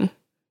bring doom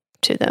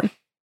to them.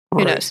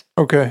 Who knows?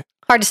 Okay.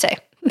 Hard to say.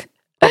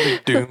 Probably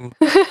doom.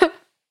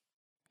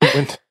 He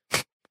went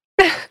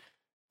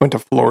to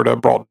Florida,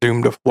 brought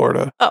doom to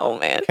Florida. Oh,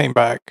 man. Came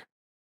back.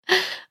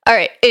 All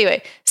right.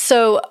 Anyway,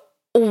 so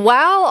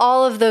while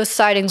all of those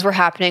sightings were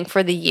happening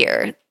for the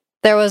year,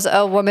 there was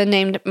a woman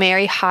named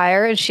Mary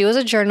Heyer, and she was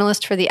a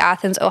journalist for the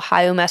Athens,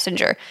 Ohio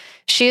Messenger.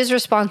 She is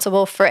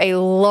responsible for a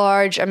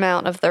large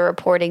amount of the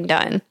reporting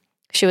done.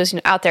 She was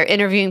out there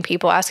interviewing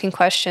people, asking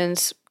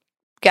questions,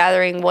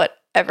 gathering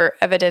whatever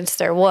evidence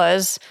there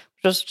was,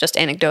 which was just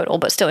anecdotal,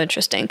 but still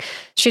interesting.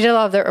 She did a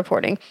lot of that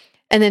reporting.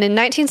 And then in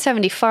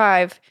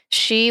 1975,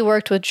 she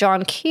worked with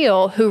John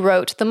Keel, who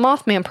wrote the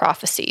Mothman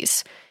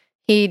Prophecies.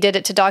 He did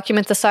it to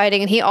document the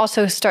sighting, and he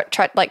also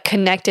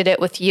connected it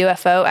with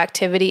UFO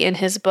activity in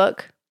his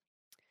book.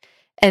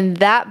 And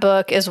that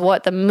book is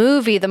what the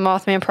movie The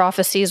Mothman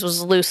Prophecies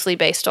was loosely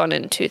based on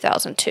in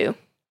 2002.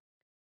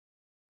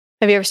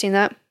 Have you ever seen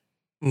that?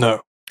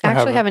 No. I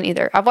actually haven't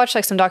either. I've watched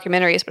some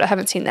documentaries, but I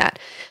haven't seen that.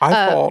 I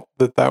thought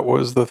that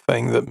was the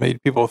thing that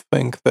made people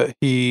think that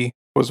he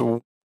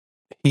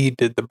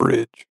did the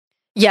bridge.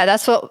 Yeah,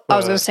 that's what I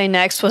was going to say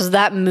next, was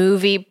that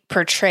movie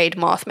portrayed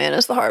Mothman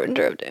as the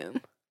harbinger of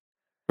doom.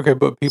 Okay,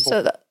 but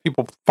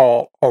people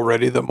thought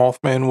already that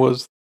Mothman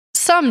was...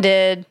 Some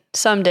did,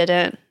 some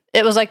didn't.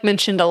 It was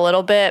mentioned a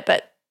little bit,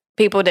 but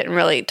people didn't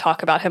really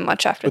talk about him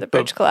much after the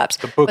bridge collapse.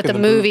 But the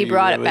movie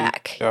brought it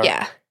back.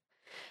 Yeah.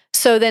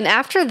 So then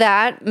after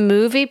that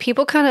movie,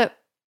 people kind of,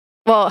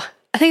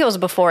 I think it was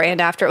before and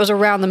after. It was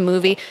around the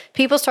movie.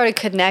 People started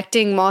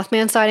connecting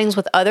Mothman sightings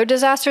with other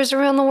disasters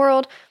around the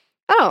world.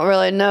 I don't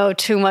really know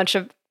too much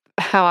of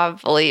how I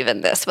believe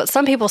in this, but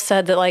some people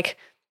said that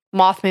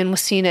Mothman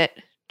was seen at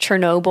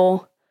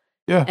Chernobyl.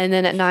 Yeah. And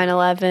then at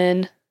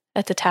 9/11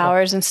 at the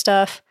towers and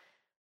stuff.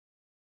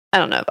 I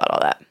don't know about all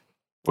that.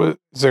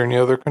 Is there any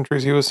other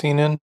countries he was seen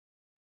in?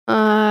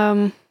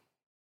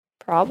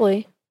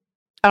 Probably.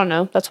 I don't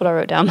know. That's what I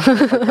wrote down.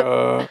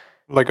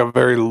 like a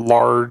very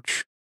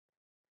large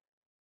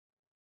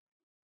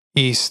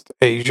East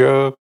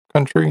Asia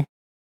country?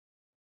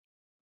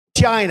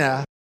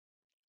 China.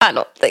 I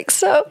don't think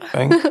so.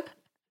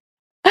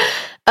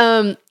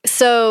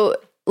 So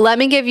let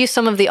me give you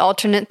some of the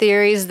alternate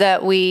theories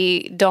that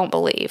we don't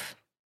believe.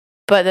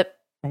 But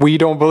we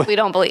don't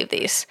believe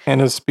these.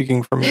 Hannah's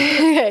speaking for me.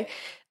 Okay.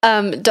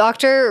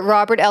 Dr.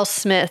 Robert L.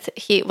 Smith,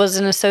 he was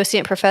an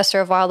associate professor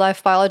of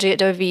wildlife biology at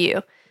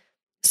WVU.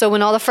 So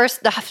when all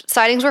the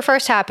sightings were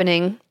first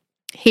happening,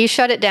 he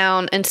shut it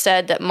down and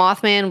said that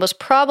Mothman was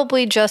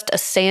probably just a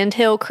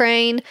sandhill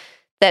crane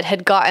that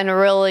had gotten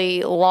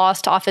really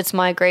lost off its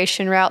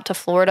migration route to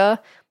Florida.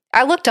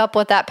 I looked up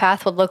what that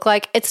path would look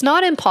like. It's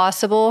not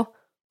impossible,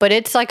 but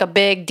it's like a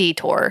big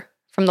detour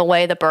from the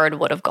way the bird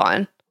would have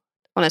gone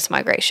on its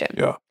migration.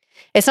 Yeah.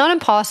 It's not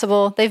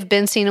impossible. They've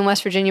been seen in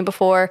West Virginia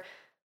before,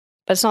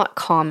 but it's not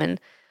common.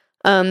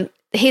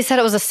 He said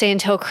it was a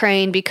sandhill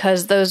crane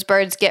because those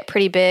birds get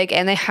pretty big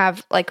and they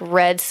have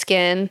red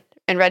skin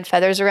and red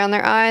feathers around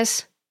their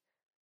eyes.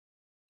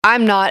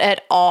 I'm not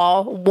at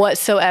all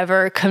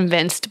whatsoever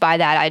convinced by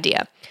that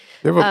idea.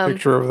 You have a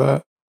picture of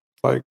that?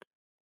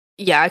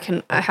 Yeah,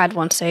 I had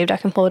one saved. I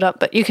can pull it up,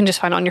 but you can just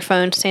find it on your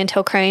phone,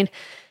 sandhill crane.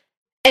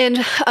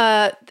 And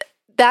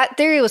that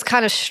theory was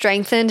kind of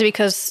strengthened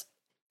because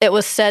it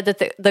was said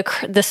that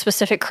the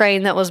specific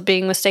crane that was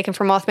being mistaken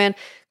for Mothman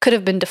could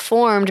have been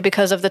deformed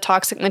because of the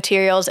toxic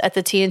materials at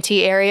the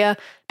TNT area,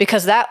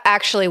 because that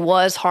actually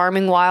was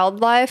harming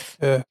wildlife.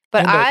 Yeah,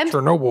 but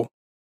Chernobyl.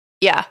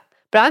 Yeah,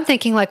 but I'm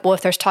thinking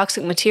if there's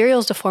toxic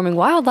materials deforming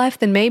wildlife,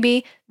 then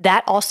maybe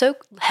that also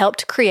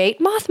helped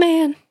create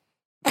Mothman.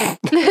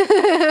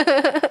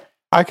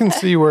 I can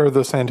see where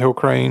the sandhill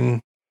crane...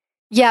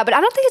 Yeah, but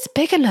I don't think it's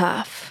big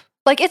enough.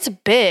 It's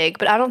big,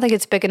 but I don't think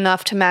it's big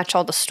enough to match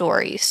all the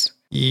stories.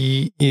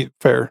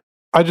 Fair.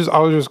 I was just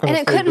going to say, and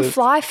it couldn't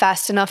fly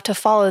fast enough to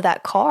follow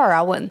that car,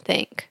 I wouldn't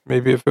think.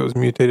 Maybe if it was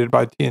mutated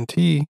by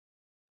TNT.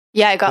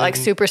 Yeah, it got like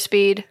super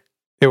speed.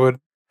 It would.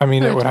 I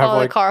mean, it would have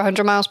like a car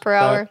 100 miles per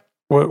hour.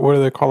 What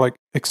do they call like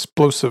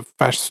explosive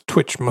fast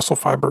twitch muscle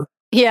fiber?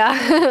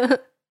 Yeah.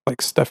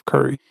 Like Steph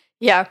Curry.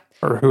 Yeah.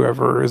 Or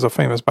whoever is a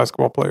famous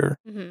basketball player.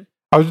 Mm-hmm.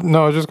 I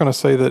was just going to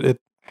say that it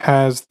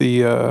has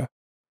the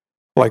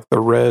like the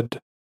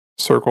red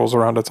circles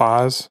around its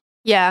eyes.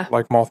 Yeah.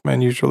 Like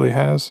Mothman usually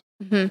has.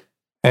 Mm-hmm.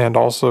 And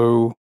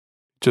also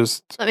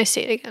just... Let me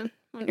see it again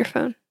on your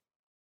phone.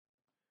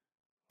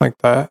 Like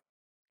that.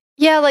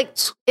 Yeah, like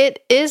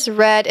it is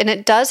red and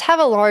it does have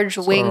a large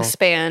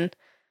wingspan.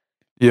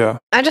 Yeah.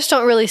 I just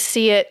don't really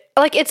see it.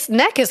 Like its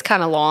neck is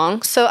kind of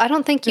long, so I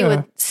don't think you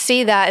would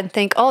see that and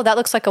think, oh, that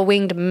looks like a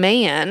winged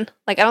man.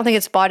 Like I don't think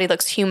its body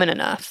looks human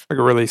enough. Like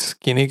a really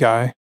skinny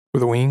guy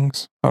with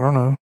wings. I don't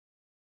know.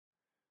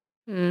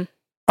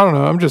 I don't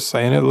know. I'm just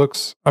saying it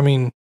looks, I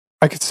mean,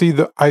 I see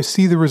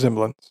the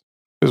resemblance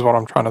is what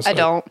I'm trying to say. I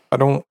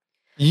don't.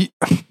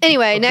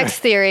 Anyway, next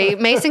theory.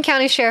 Mason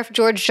County Sheriff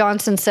George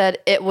Johnson said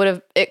it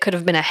could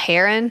have been a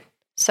heron.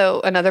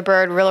 So another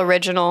bird, real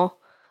original.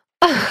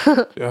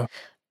 Yeah.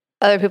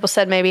 Other people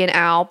said maybe an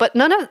owl, but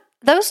none of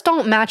those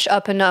don't match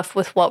up enough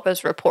with what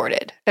was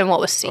reported and what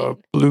was seen.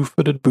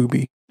 Blue-footed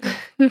booby.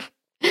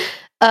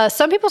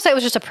 Some people say it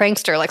was just a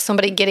prankster, like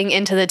somebody getting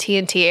into the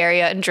TNT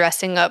area and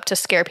dressing up to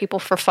scare people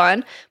for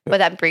fun. But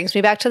that brings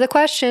me back to the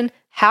question,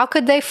 how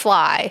could they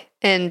fly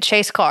and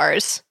chase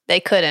cars? They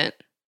couldn't.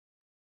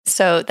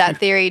 So that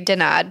theory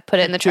denied, put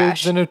it in the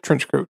trash. In a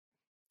trench coat.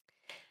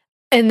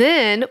 And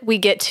then we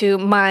get to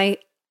my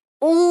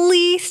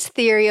least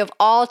theory of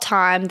all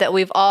time that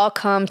we've all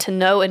come to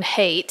know and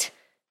hate,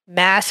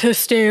 mass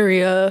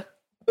hysteria.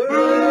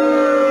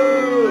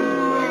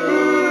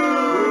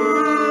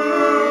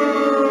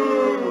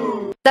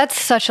 That's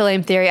such a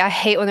lame theory. I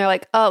hate when they're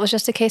like, oh, it was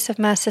just a case of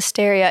mass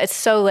hysteria. It's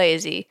so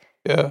lazy.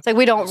 Yeah. It's like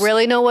we don't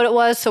really know what it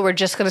was, so we're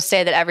just going to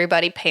say that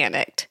everybody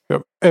panicked.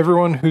 Yep.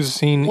 Everyone who's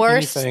seen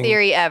worst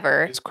theory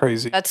ever. It's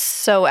crazy. That's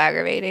so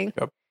aggravating.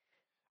 Yep.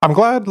 I'm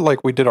glad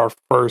like we did our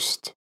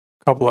first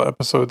couple of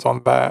episodes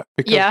on that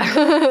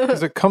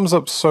because it comes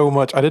up so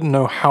much. I didn't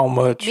know how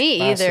much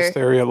mass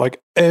hysteria.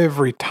 Like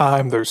every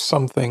time there's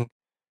something,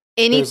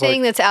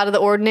 anything that's out of the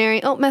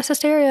ordinary. Oh, mass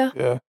hysteria.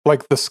 Yeah,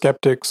 like the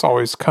skeptics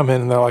always come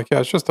in and they're like,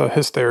 "Yeah, it's just a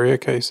hysteria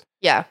case."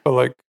 Yeah, but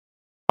like,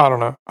 I don't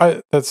know.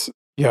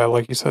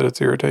 Like you said,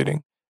 it's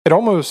irritating. It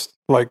almost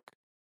like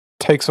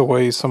takes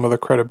away some of the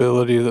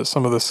credibility that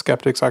some of the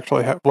skeptics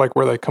actually have, like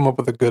where they come up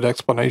with a good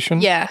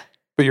explanation. Yeah.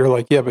 But you're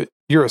like, yeah, but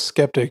you're a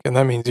skeptic, and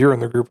that means you're in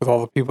the group with all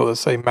the people that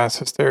say mass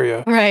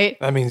hysteria. Right.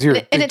 That means you're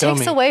and it dummy.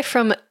 Takes away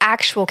from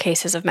actual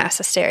cases of mass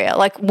hysteria.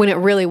 Like when it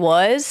really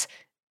was,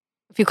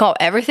 if you call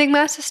everything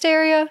mass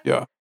hysteria,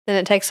 then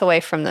it takes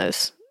away from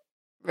those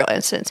real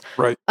incidents.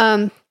 Right.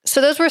 So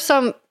those were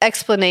some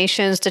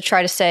explanations to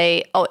try to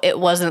say, oh, it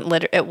wasn't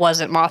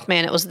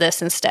Mothman, it was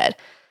this instead.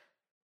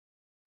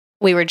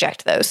 We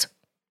reject those.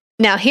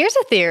 Now, here's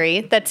a theory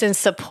that's in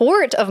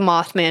support of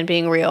Mothman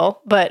being real,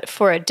 but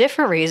for a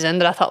different reason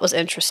that I thought was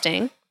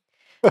interesting.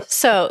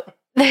 So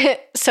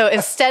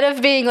instead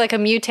of being like a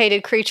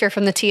mutated creature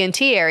from the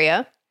TNT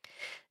area,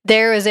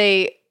 there is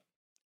a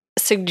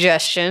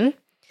suggestion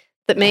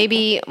that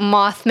maybe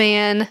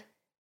Mothman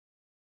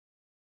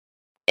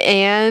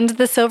and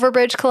the Silver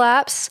Bridge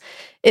collapse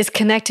is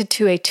connected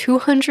to a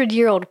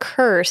 200-year-old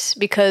curse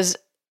because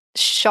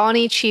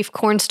Shawnee Chief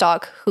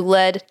Cornstalk, who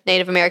led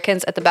Native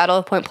Americans at the Battle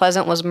of Point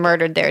Pleasant, was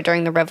murdered there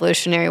during the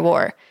Revolutionary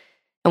War.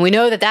 And we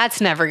know that that's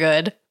never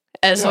good,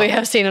 as we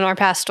have seen in our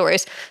past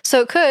stories.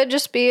 So it could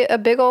just be a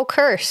big old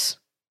curse.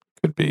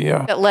 Could be,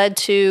 yeah. That led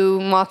to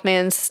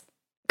Mothman's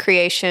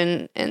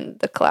creation and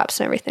the collapse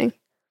and everything.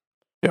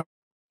 Yeah.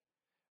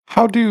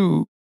 How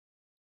do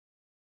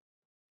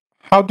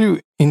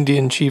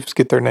Indian chiefs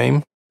get their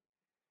name?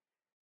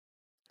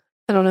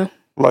 I don't know.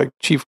 Like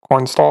Chief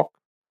Cornstalk?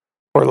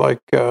 Or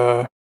like,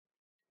 there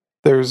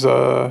was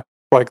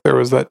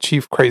that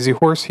Chief Crazy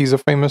Horse. He's a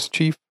famous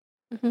chief.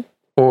 Mm-hmm.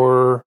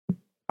 Or,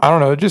 I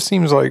don't know. It just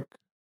seems like...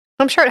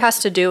 I'm sure it has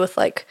to do with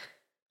like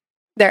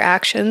their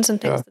actions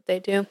and things that they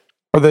do.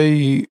 Are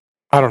they...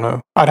 I don't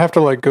know. I'd have to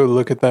like go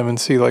look at them and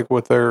see like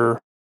what their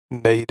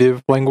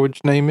native language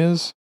name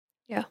is.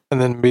 Yeah.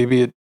 And then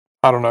maybe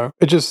I don't know.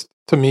 It just,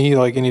 to me,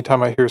 like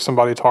anytime I hear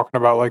somebody talking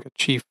about like a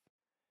chief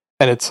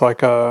and it's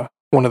like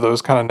one of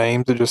those kind of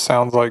names, it just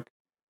sounds like,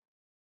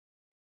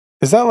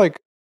 is that like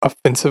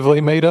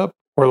offensively made up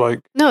or like...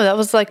 No, that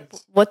was like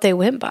what they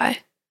went by.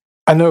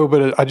 I know,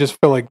 but I just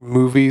feel like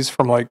movies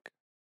from like,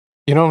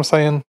 you know what I'm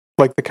saying?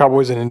 Like the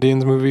Cowboys and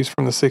Indians movies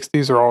from the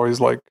 60s are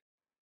always like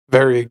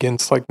very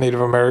against like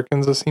Native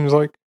Americans, it seems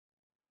like.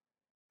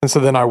 And so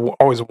then I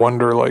always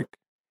wonder like...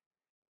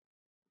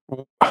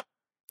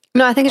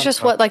 No, I think it's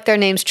just what like their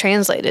names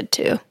translated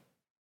to.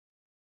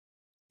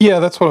 Yeah,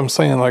 that's what I'm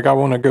saying. Like I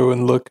want to go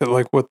and look at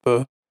like what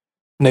the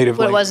native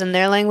what it was in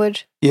their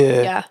language.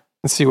 Yeah.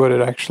 And see what it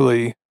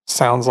actually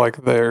sounds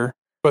like there.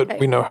 But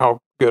we know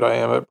how good I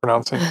am at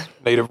pronouncing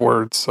native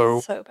words,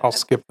 so I'll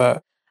skip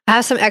that. I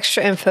have some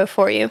extra info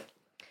for you.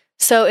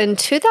 So in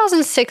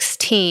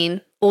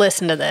 2016,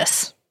 listen to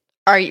this.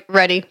 Are you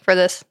ready for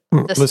this?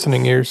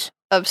 Listening ears.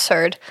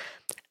 Absurd.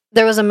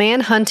 There was a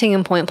man hunting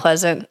in Point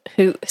Pleasant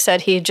who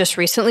said he had just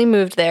recently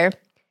moved there.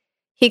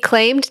 He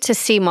claimed to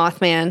see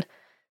Mothman,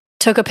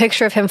 took a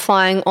picture of him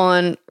flying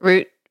on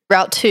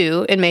Route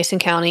 2 in Mason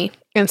County,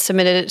 and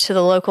submitted it to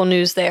the local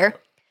news there.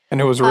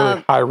 And it was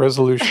really high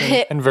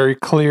resolution and very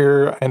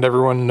clear, and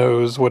everyone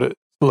knows what it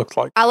looks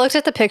like. I looked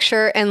at the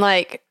picture, and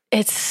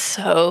it's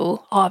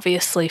so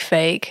obviously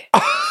fake.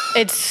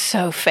 It's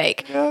so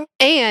fake. Yeah.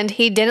 And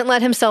he didn't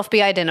let himself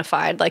be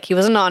identified. Like, he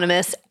was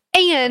anonymous.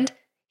 And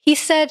he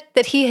said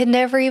that he had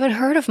never even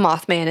heard of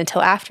Mothman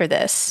until after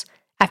this.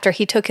 After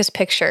he took his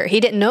picture. He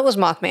didn't know it was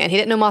Mothman. He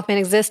didn't know Mothman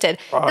existed.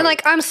 Right.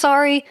 And I'm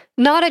sorry,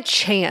 not a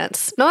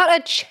chance. Not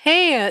a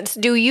chance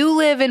do you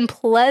live in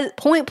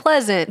Point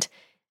Pleasant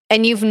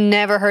and you've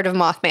never heard of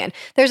Mothman.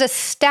 There's a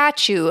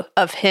statue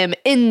of him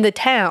in the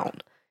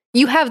town.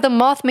 You have the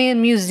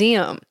Mothman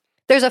Museum.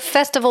 There's a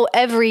festival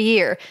every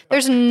year.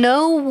 There's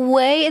no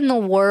way in the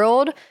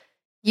world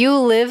you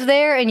live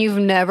there and you've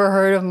never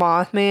heard of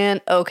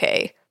Mothman.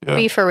 Okay,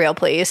 be for real,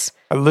 please.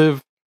 I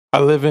live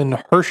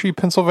in Hershey,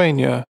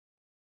 Pennsylvania.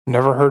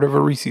 Never heard of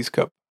a Reese's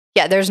cup.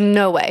 Yeah, there's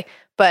no way.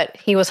 But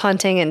he was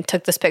hunting and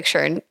took this picture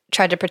and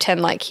tried to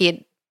pretend like he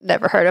had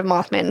never heard of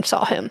Mothman and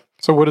saw him.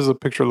 So what does the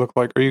picture look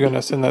like? Are you going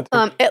to send that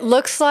to me? It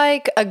looks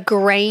like a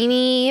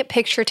grainy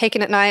picture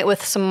taken at night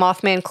with some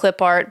Mothman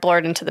clip art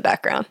blurred into the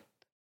background.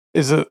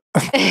 Is it?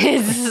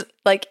 It's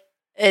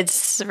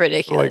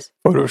ridiculous.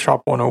 Like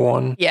Photoshop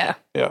 101? Yeah.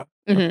 Yeah.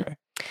 Mm-hmm. Okay.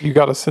 You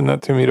got to send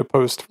that to me to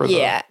post for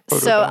the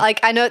photo. So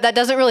I know that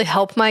doesn't really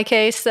help my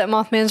case that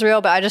Mothman's real,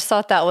 but I just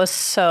thought that was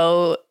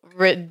so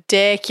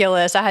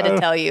ridiculous. I had to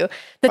tell you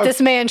that this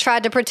man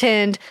tried to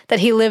pretend that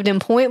he lived in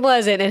Point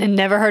Pleasant and had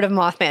never heard of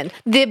Mothman.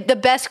 The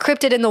best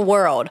cryptid in the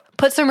world.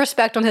 Put some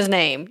respect on his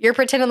name. You're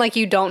pretending like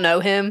you don't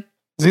know him.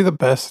 Is he the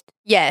best?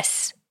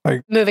 Yes.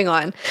 Moving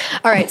on.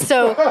 All right.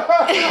 So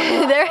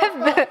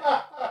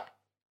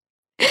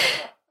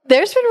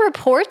there's been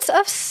reports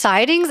of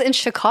sightings in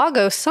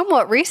Chicago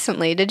somewhat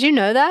recently. Did you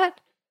know that?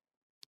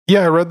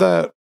 Yeah, I read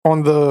that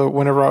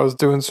whenever I was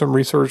doing some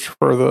research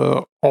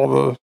for all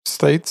the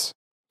states.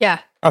 Yeah.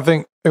 I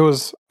think it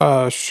was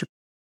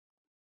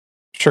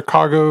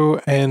Chicago,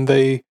 and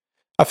I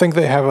think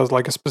they have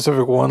a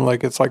specific one,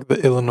 like it's like the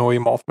Illinois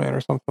Mothman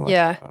or something like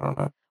that. I don't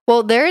know.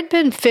 Well, there had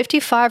been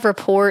 55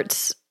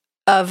 reports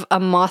of a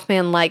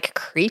Mothman-like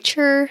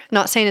creature.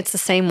 Not saying it's the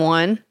same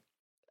one,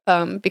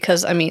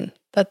 because,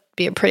 that'd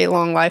be a pretty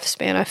long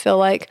lifespan, I feel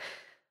like,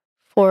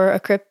 for a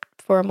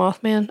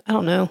Mothman. I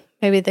don't know.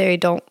 Maybe they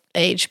don't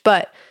age,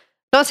 but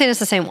not saying it's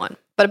the same one.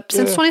 But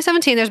since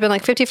 2017, there's been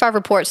 55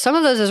 reports, some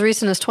of those as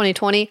recent as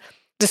 2020,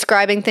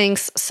 describing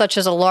things such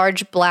as a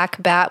large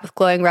black bat with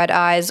glowing red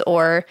eyes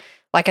or,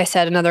 like I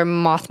said, another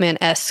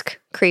Mothman-esque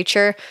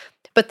creature.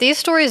 But these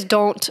stories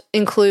don't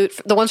include,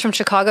 the ones from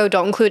Chicago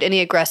don't include any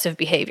aggressive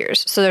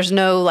behaviors. So there's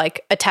no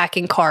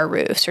attacking car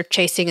roofs or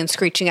chasing and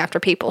screeching after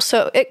people.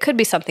 So it could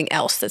be something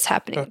else that's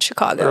happening in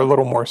Chicago. They're a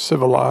little more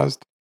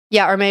civilized.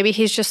 Yeah, or maybe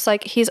he's just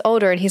he's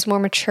older and he's more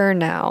mature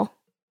now.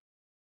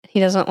 He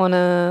doesn't want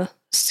to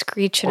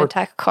screech and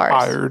attack cars.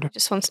 Tired. He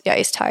just wants,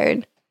 he's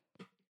tired.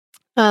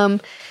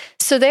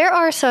 So there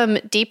are some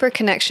deeper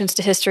connections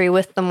to history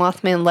with the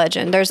Mothman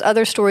legend. There's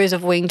other stories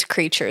of winged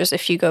creatures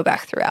if you go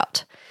back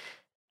throughout.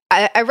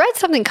 I read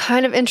something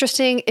kind of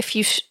interesting.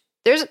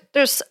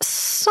 There's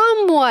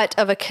somewhat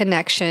of a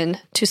connection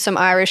to some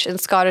Irish and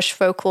Scottish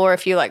folklore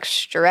if you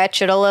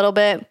stretch it a little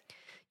bit.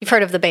 You've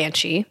heard of the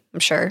Banshee, I'm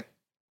sure.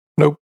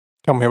 Nope.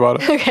 Tell me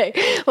about it. Okay.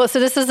 Well, so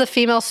this is a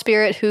female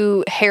spirit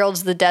who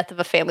heralds the death of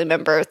a family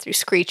member through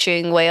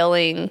screeching,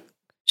 wailing,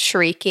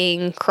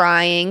 shrieking,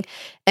 crying,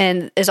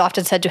 and is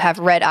often said to have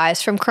red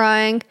eyes from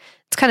crying.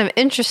 It's kind of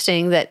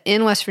interesting that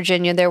in West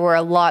Virginia, there were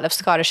a lot of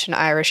Scottish and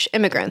Irish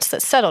immigrants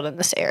that settled in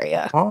this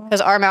area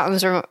because our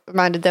mountains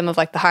reminded them of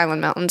the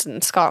Highland Mountains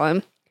in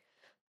Scotland.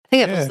 I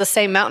think it was the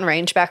same mountain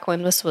range back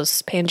when this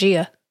was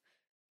Pangea.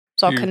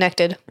 It's all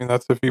connected.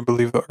 That's if you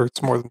believe the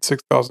Earth's more than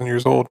 6,000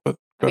 years old, but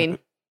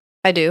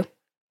I do.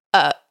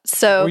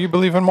 So you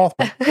believe in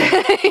Mothman?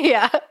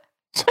 Yeah.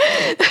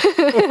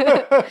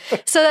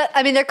 So that,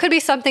 there could be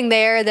something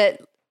there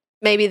that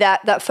maybe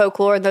that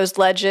folklore and those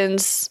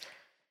legends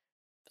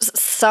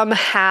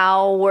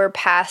somehow were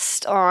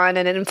passed on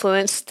and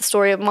influenced the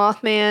story of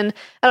Mothman.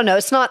 I don't know.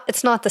 It's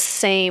not the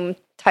same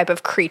type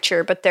of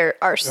creature, but there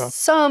are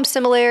some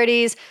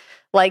similarities,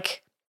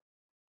 like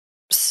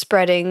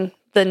spreading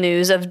the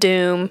news of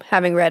doom,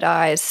 having red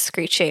eyes,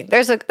 screeching.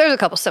 There's a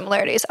couple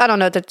similarities. I don't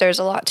know that there's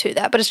a lot to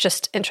that, but it's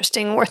just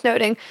interesting and worth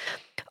noting.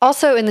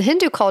 Also, in the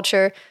Hindu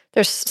culture,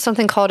 there's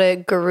something called a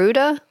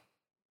Garuda.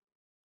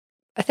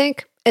 I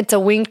think it's a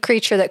winged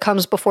creature that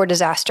comes before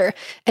disaster.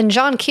 And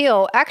John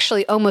Keel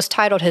actually almost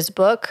titled his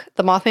book,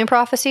 The Mothman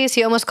Prophecies,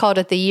 he almost called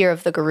it The Year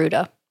of the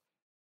Garuda,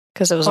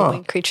 because it was a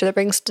winged creature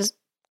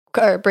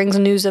that brings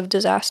news of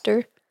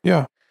disaster.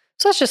 Yeah.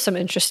 So that's just some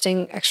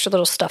interesting extra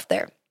little stuff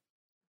there.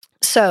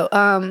 So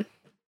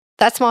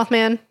that's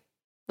Mothman.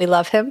 We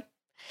love him.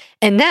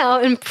 And now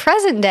in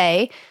present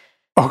day,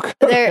 Okay.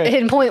 There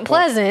in Point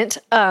Pleasant,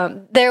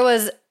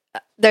 there's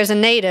a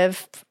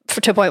native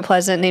to Point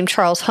Pleasant named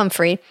Charles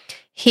Humphrey.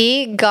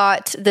 He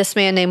got this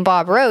man named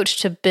Bob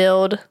Roach to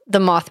build the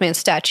Mothman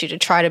statue to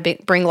try to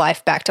bring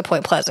life back to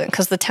Point Pleasant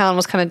because the town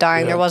was kind of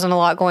dying. There wasn't a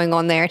lot going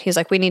on there. And he's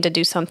like, we need to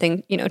do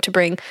something, to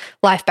bring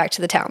life back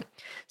to the town.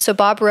 So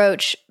Bob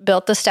Roach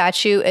built the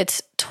statue.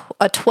 It's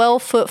a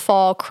 12-foot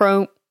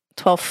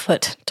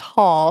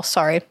tall,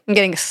 sorry, I'm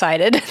getting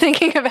excited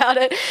thinking about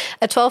it.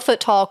 A 12-foot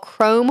tall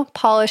chrome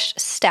polished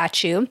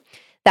statue.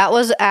 That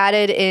was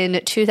added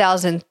in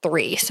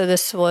 2003. So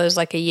this was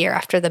like a year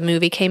after the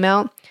movie came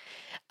out.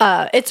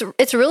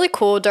 It's really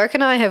cool. Dirk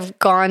and I have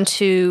gone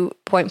to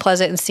Point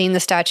Pleasant and seen the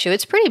statue.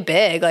 It's pretty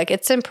big. Like,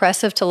 it's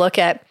impressive to look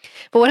at.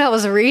 But when I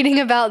was reading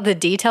about the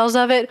details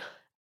of it,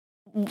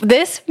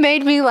 this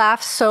made me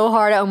laugh so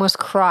hard I almost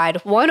cried.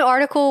 One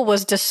article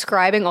was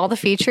describing all the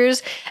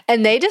features,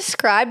 and they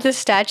described the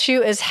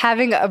statue as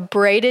having a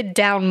braided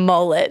down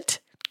mullet.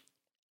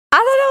 I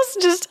thought it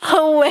was just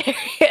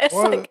hilarious.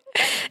 Like,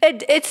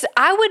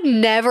 I would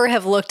never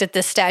have looked at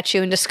this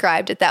statue and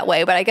described it that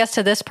way, but I guess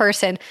to this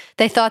person,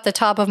 they thought the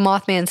top of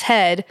Mothman's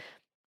head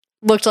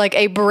looked like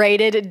a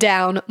braided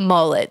down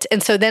mullet.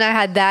 And so then I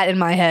had that in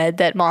my head,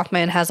 that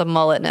Mothman has a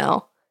mullet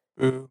now.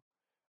 Ooh.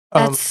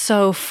 That's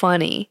so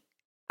funny.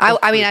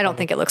 I mean, I don't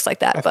think it looks like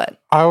that, but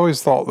I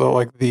always thought that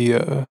like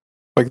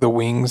the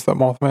wings that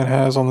Mothman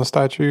has on the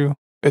statue,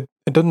 it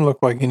doesn't look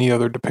like any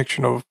other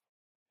depiction of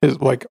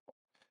his, like,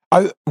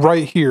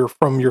 right here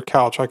from your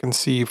couch, I can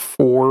see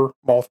 4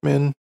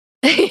 Mothmen.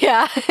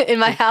 Yeah, in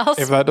my house.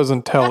 If that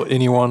doesn't tell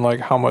anyone like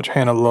how much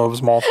Hannah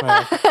loves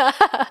Mothman,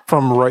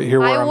 from right here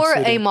where I wore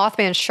a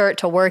Mothman shirt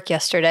to work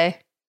yesterday.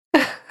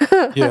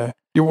 Yeah,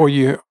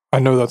 I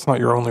know that's not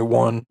your only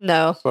one.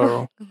 No.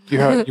 So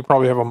you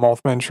probably have a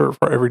Mothman shirt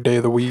for every day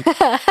of the week,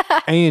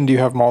 and you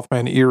have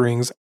Mothman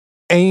earrings,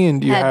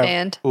 and you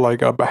have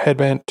like a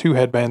headband, 2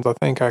 headbands, I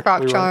think.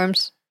 Croc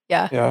charms.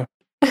 Yeah.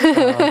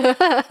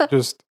 Yeah.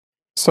 Just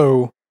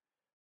so,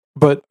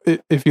 but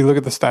if you look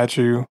at the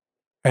statue,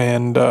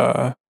 and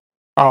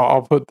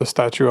I'll put the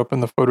statue up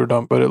in the photo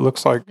dump, but it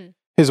looks like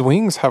his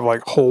wings have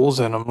like holes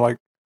in them, like.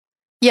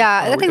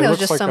 Yeah, I think that was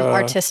just like some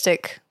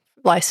artistic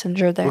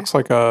licensure there. Looks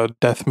like a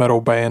death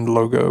metal band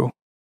logo.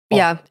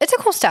 Yeah, it's a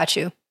cool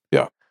statue.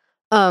 Yeah.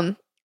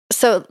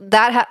 So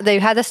that they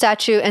had the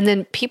statue, and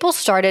then people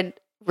started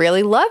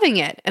really loving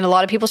it, and a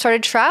lot of people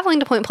started traveling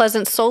to Point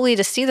Pleasant solely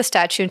to see the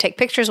statue and take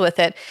pictures with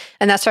it,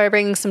 and that started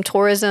bringing some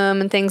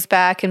tourism and things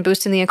back and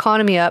boosting the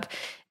economy up.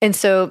 And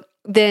so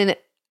then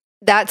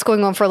that's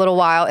going on for a little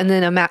while, and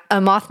then a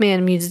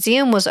Mothman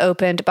museum was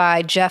opened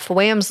by Jeff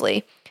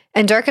Wamsley,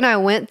 and Dirk and I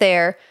went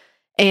there.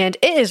 And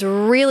it is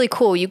really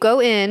cool. You go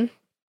in,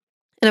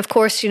 and of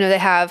course, they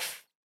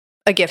have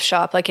a gift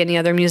shop like any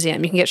other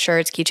museum. You can get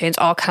shirts, keychains,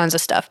 all kinds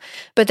of stuff.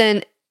 But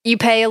then you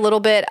pay a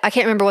little bit. I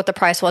can't remember what the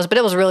price was, but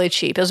it was really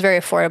cheap. It was very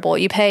affordable.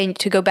 You pay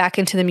to go back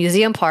into the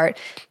museum part,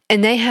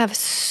 and they have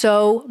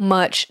so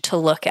much to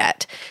look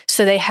at.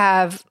 So they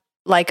have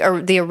like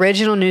the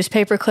original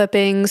newspaper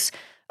clippings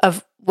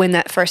of when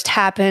that first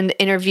happened,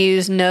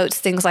 interviews, notes,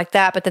 things like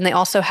that. But then they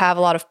also have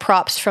a lot of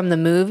props from the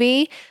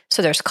movie.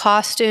 So there's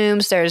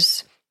costumes,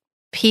 there's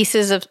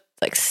pieces of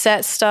like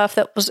set stuff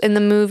that was in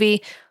the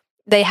movie.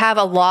 They have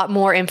a lot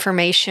more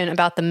information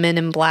about the Men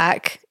in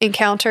Black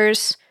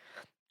encounters.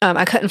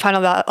 I couldn't find a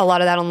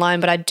lot of that online,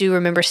 but I do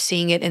remember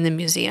seeing it in the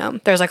museum.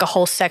 There's like a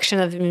whole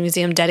section of the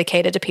museum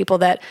dedicated to people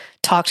that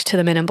talked to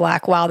the Men in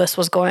Black while this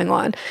was going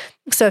on.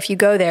 So if you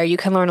go there, you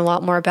can learn a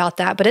lot more about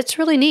that, but it's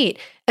really neat.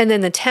 And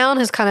then the town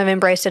has kind of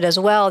embraced it as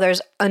well.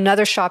 There's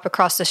another shop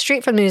across the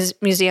street from the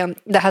museum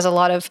that has a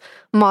lot of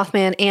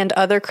Mothman and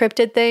other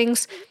cryptid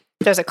things.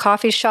 There's a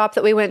coffee shop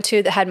that we went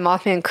to that had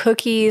Mothman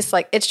cookies.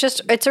 Like,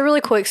 it's a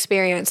really cool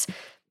experience.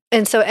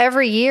 And so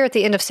every year at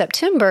the end of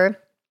September,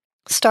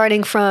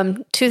 starting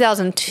from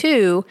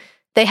 2002,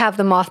 they have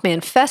the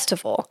Mothman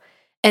Festival.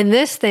 And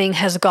this thing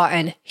has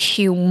gotten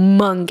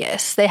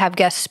humongous. They have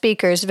guest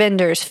speakers,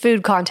 vendors,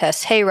 food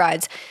contests, hay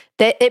rides.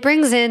 It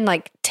brings in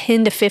like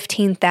 10 to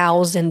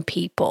 15,000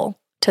 people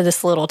to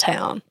this little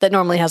town that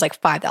normally has like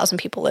 5,000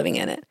 people living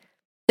in it.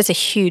 It's a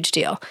huge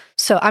deal.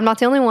 So I'm not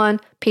the only one.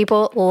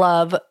 People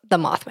love the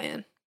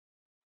Mothman.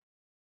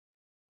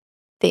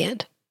 The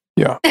end.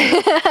 Yeah.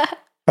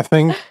 I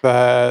think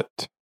that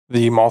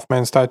the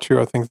Mothman statue,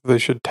 I think they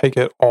should take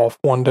it off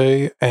one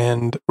day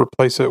and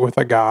replace it with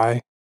a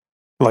guy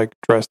like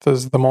dressed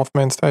as the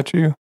Mothman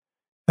statue.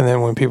 And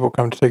then when people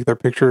come to take their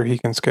picture, he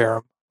can scare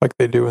them like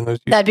they do in those.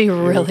 That'd be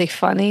really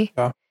funny.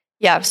 Yeah.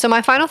 Yeah. So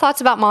my final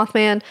thoughts about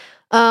Mothman.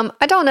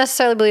 I don't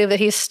necessarily believe that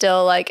he's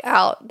still like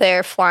out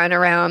there flying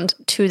around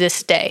to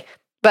this day,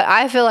 but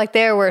I feel like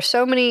there were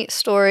so many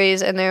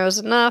stories and there was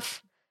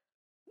enough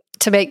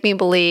to make me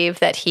believe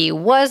that he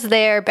was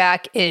there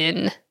back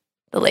in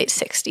the late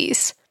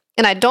 60s.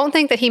 And I don't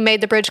think that he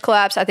made the bridge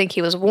collapse. I think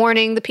he was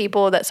warning the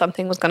people that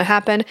something was going to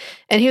happen,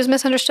 and he was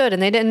misunderstood,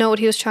 and they didn't know what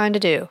he was trying to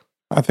do.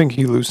 I think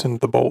he loosened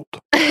the bolt.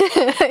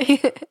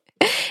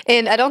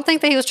 And I don't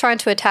think that he was trying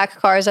to attack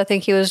cars. I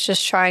think he was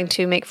just trying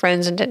to make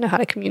friends and didn't know how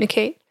to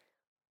communicate.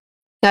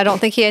 I don't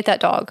think he ate that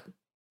dog.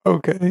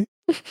 Okay.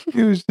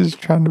 He was just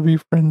trying to be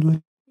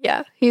friendly.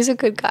 Yeah, he's a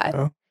good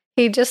guy.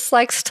 He just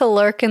likes to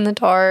lurk in the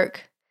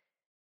dark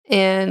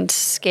and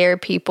scare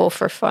people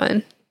for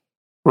fun.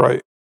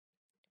 Right.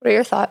 What are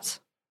your thoughts?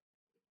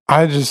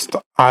 I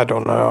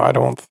don't know. I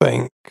don't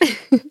think.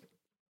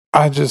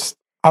 I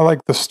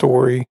like the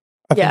story.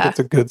 I think it's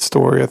a good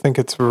story. I think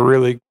it's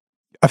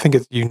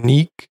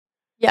unique.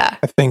 Yeah.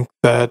 I think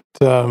that,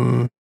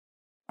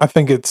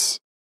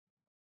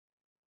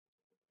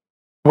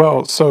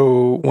 well,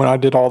 so when I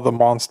did all the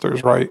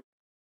monsters, right,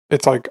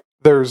 it's like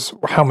there's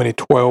how many,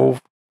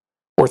 12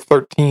 or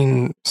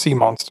 13 sea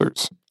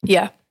monsters.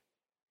 Yeah.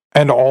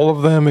 And all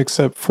of them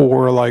except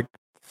for like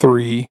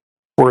 3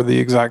 were the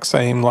exact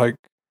same, like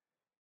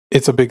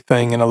it's a big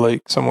thing in a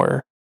lake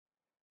somewhere.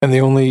 And the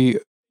only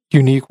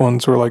unique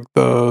ones were like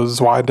the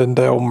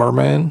Zweidendael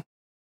merman.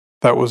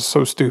 That was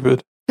so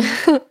stupid.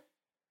 The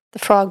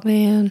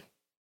frogman.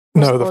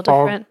 No, the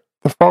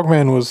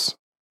frogman was,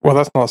 well,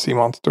 that's not a sea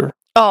monster.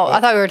 Oh,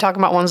 I thought we were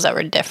talking about ones that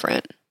were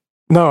different.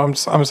 No,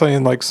 I'm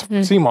saying like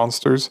sea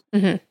monsters.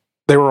 Mm-hmm.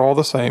 They were all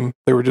the same.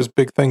 They were just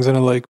big things in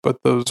a lake.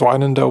 But the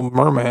Zweidendael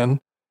merman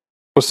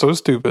was so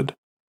stupid.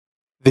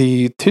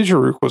 The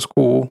Tijaruk was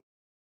cool,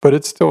 but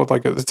it's still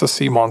like it's a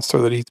sea monster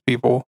that eats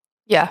people.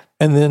 Yeah.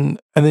 And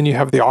then you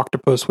have the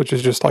octopus, which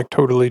is just like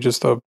totally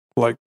just a,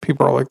 like,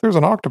 people are like, there's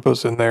an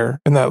octopus in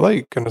there in that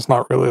lake, and it's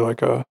not really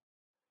like a,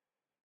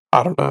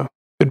 I don't know.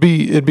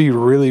 It'd be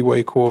really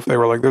way cool if they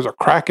were like, there's a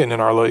kraken in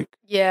our lake.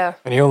 Yeah.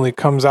 And he only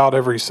comes out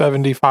every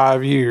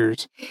 75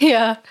 years.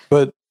 Yeah.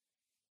 But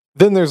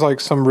then there's like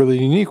some really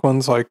unique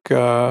ones, like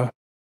the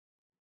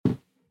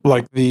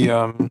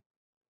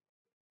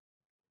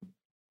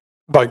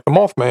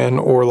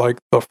Mothman, or like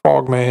the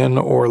Frogman,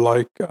 or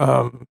like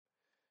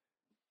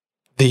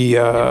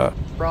the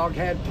frog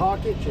had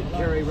pockets and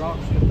carry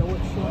rocks to throw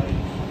its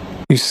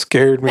slaves. You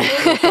scared me.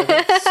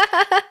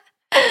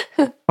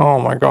 Oh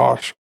my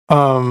gosh.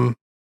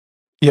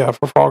 Yeah, if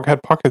a frog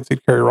had pockets,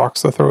 he'd carry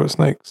rocks to throw at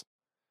snakes.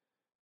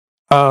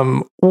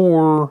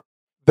 Or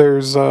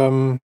there's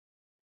I'm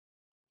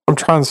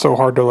trying so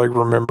hard to like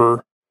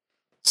remember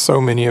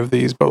so many of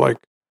these, but like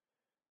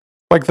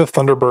the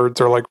Thunderbirds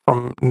are like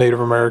from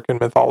Native American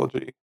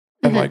mythology,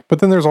 and like, but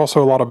then there's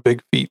also a lot of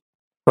big feet,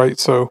 right?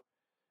 So,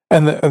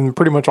 and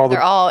pretty much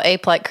they're all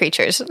ape-like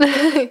creatures.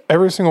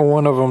 Every single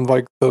one of them,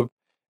 like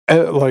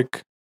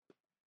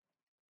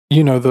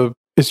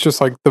it's just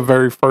like the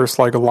very first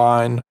like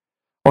line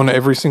on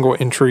every single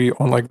entry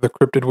on like the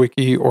Cryptid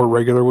wiki or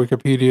regular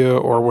Wikipedia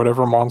or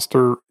whatever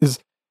monster is,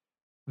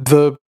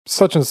 the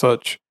such and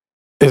such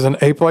is an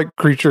ape-like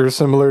creature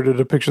similar to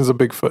depictions of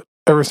Bigfoot.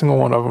 Every single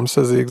one of them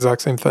says the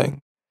exact same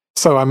thing.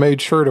 So I made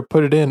sure to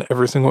put it in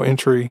every single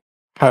entry.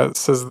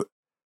 Says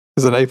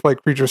is an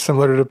ape-like creature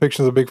similar to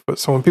depictions of Bigfoot.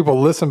 So when people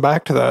listen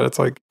back to that, it's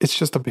like, it's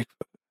just a Bigfoot.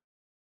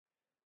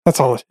 That's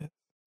all it is.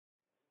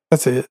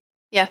 That's it.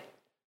 Yeah.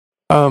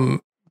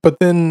 But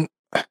then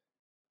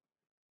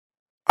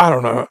I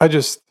don't know. I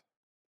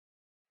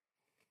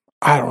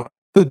don't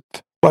know.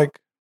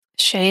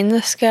 Shane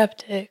the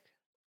skeptic.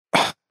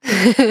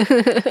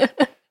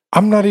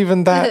 I'm not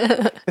even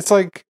that. It's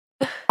like,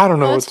 I don't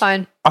know. It's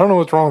fine. I don't know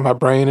what's wrong with my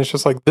brain. It's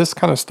just like this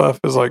kind of stuff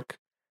is like,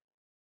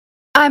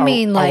 I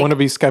want to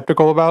be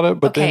skeptical about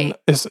it, but then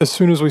as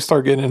soon as we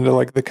start getting into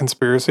like the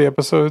conspiracy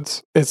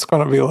episodes, it's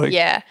going to be like,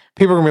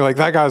 people are going to be like,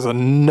 that guy's a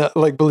nut,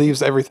 like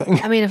believes everything.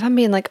 I mean, if I'm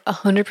being like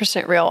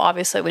 100% real,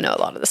 obviously we know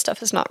a lot of this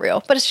stuff is not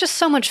real, but it's just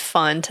so much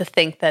fun to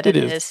think that it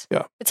is.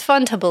 Yeah. It's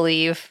fun to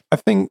believe. I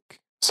think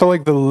so.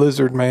 Like the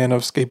lizard man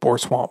of Skateboard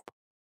Swamp,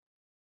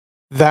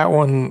 that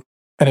one,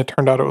 and it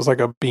turned out it was like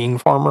a bean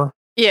farmer.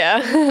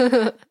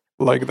 Yeah.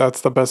 Like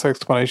that's the best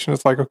explanation.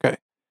 It's like, okay.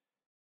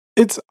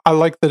 I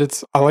like that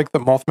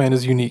Mothman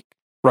is unique,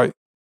 right?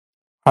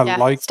 I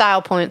like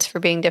style points for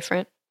being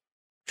different.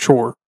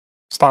 Sure.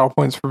 Style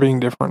points for being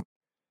different.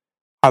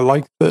 I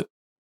like that,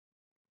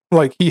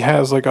 like, he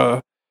has like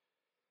I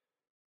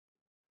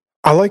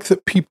like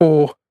that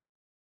people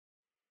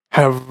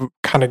have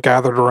kind of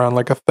gathered around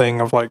like a thing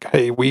of like,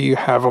 hey, we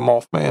have a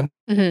Mothman,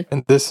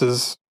 and this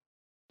is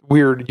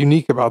weird,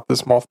 unique about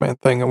this Mothman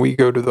thing, and we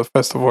go to the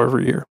festival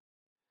every year.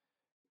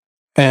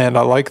 And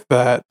I like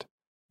that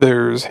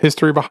there's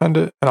history behind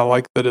it, and I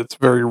like that it's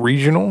very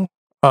regional.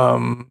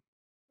 And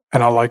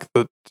I like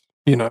that,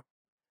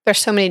 there's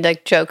so many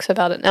like jokes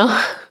about it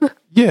now.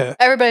 Yeah.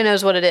 Everybody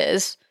knows what it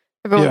is.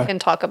 Everyone can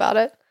talk about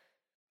it.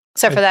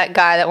 Except for that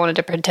guy that wanted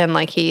to pretend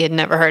like he had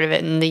never heard of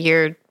it in the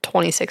year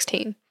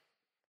 2016.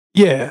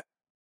 Yeah.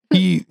 But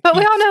we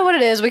all know what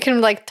it is. We can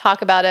like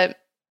talk about it.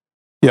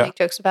 Yeah. Make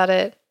jokes about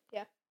it.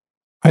 Yeah.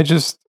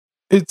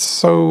 It's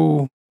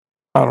so,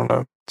 I don't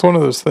know. It's one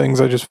of those things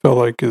I just feel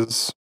like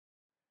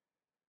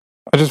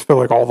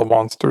all the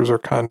monsters are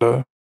kind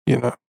of,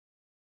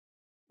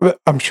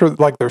 I'm sure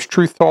like there's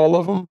truth to all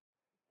of them.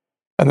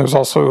 And there's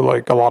also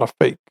like a lot of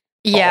fake.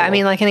 Yeah. I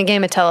mean, like in a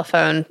game of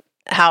telephone,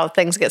 how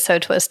things get so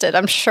twisted.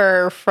 I'm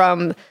sure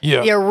from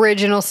the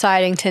original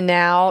sighting to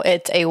now,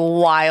 it's a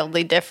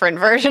wildly different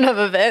version of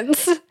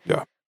events.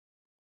 Yeah.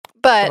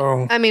 But,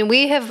 So- I mean,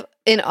 we have,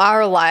 in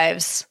our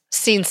lives,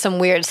 seen some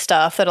weird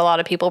stuff that a lot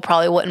of people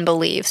probably wouldn't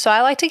believe. So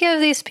I like to give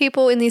these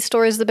people in these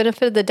stories the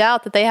benefit of the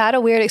doubt that they had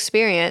a weird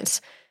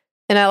experience.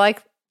 And I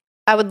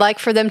would like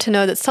for them to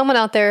know that someone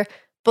out there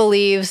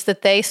believes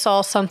that they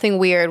saw something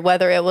weird,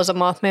 whether it was a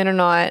Mothman or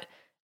not,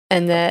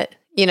 and that,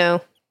 I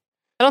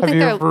don't think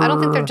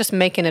they're just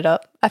making it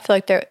up. I feel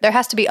like there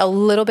has to be a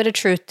little bit of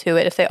truth to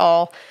it if they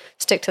all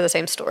stick to the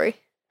same story.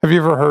 Have you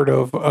ever heard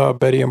of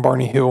Betty and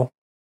Barney Hill?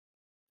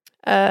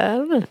 I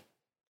don't know.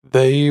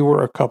 They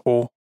were a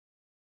couple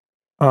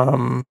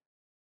from,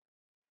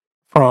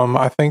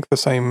 I think, the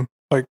same,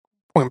 like,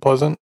 Point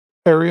Pleasant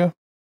area.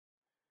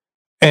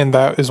 And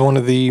that is one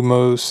of the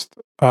most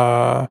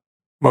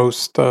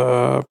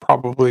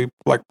probably,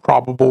 like,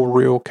 probable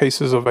real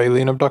cases of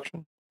alien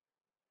abduction.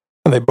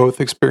 And they both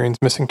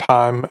experienced missing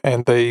time,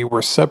 and they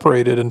were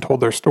separated and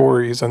told their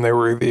stories, and they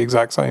were the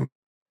exact same.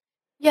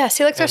 Yeah,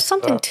 see, like, there's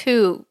something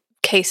to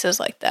cases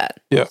like that.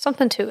 Yeah.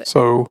 Something to it.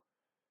 So,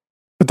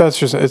 but that's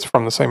just, it's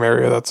from the same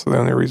area. That's the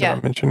only reason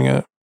I'm mentioning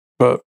it.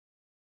 But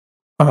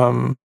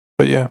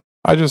yeah,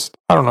 I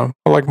don't know.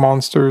 I like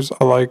monsters.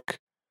 I like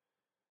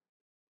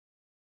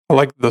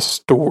the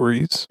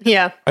stories.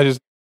 Yeah.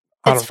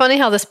 It's funny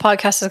how this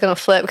podcast is going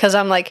to flip, because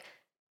I'm like,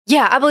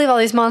 yeah, I believe all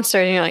these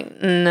monsters. And you're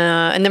like,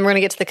 no. And then we're going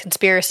to get to the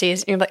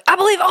conspiracies. And you're like, I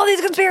believe all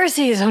these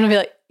conspiracies. I'm going to be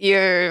like,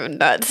 you're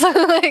nuts.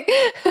 Like,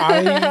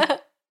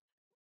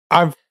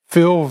 I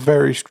feel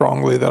very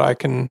strongly that I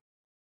can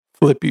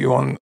flip you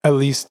on at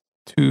least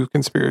 2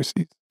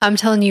 conspiracies. I'm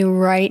telling you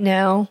right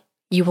now,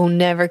 you will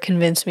never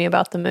convince me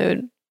about the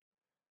moon.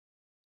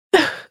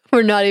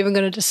 We're not even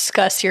going to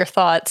discuss your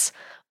thoughts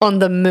on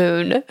the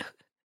moon.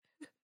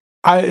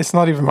 It's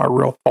not even my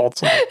real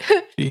thoughts on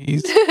it.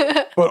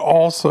 Jeez. But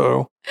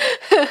also,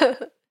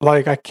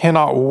 like, I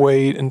cannot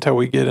wait until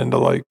we get into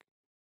like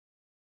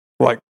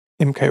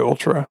MK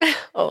Ultra.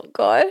 Oh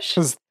gosh.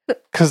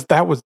 Because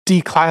that was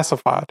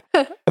declassified.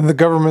 And the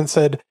government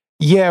said,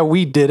 yeah,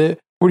 we did it.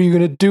 What are you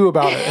going to do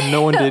about it? And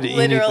no one did anything.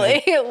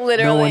 Literally.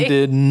 No one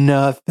did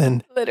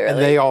nothing. Literally. And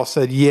they all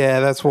said, yeah,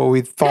 that's what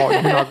we thought.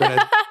 You're not going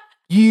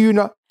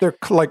to, they're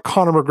like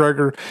Conor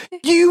McGregor.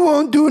 You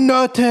won't do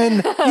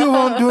nothing. You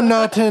won't do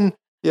nothing.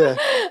 Yeah.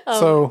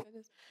 So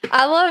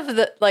I love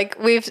that, like,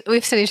 we've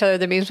seen each other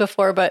the memes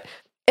before, but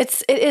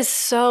it is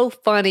so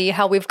funny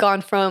how we've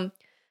gone from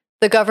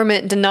the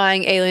government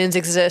denying aliens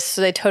exist,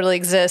 so they totally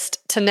exist,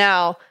 to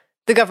now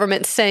the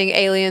government saying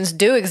aliens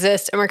do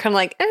exist, and we're kind of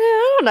like, I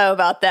don't know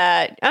about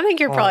that. I think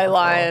you're probably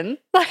lying.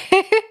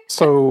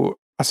 So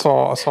I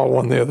saw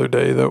one the other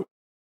day that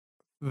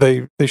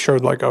they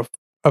showed like a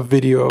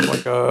video of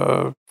like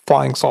a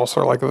flying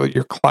saucer, like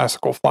your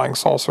classical flying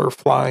saucer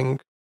flying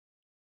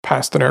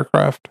past an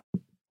aircraft,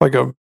 like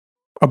a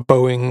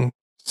Boeing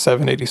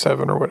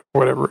 787 or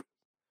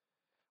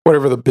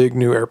whatever the big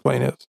new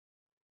airplane is.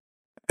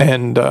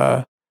 And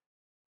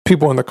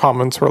people in the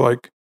comments were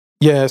like,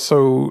 yeah,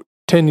 so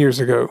 10 years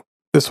ago,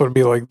 this would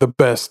be like the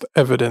best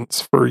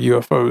evidence for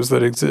UFOs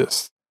that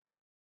exist.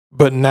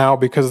 But now,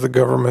 because the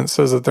government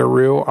says that they're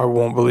real, I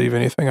won't believe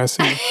anything I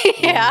see.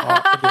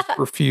 Yeah. I just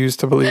refuse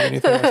to believe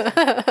anything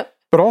I see.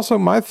 But also,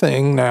 my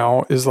thing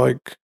now is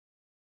like,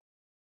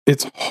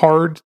 it's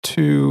hard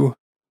to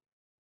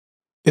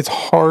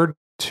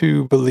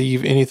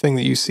believe anything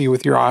that you see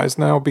with your eyes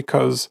now,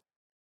 because,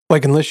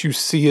 like, unless you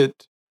see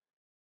it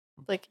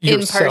like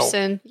yourself, in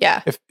person.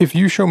 Yeah. If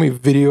you show me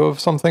video of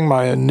something,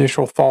 my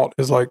initial thought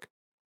is like,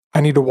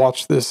 I need to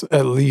watch this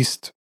at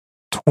least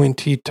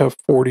 20 to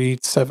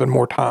 47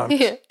 more times.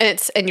 Yeah.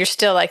 And you're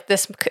still like,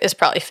 this is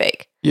probably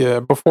fake. Yeah,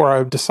 before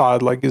I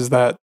decide, like, is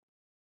there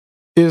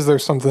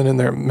something in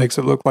there that makes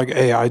it look like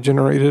AI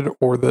generated,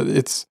 or that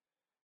it's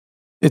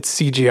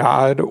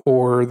CGI'd,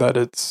 or that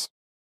it's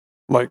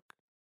like,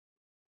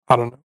 I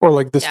don't know, or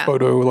like this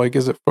photo, like,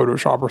 is it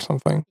Photoshop or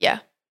something? Yeah.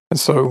 And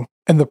so,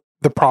 and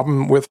the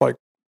problem with, like,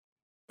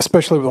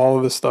 especially with all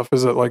of this stuff,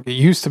 is that, like, it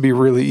used to be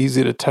really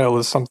easy to tell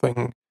is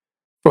something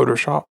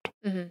Photoshopped.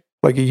 Mm-hmm.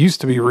 Like, it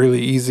used to be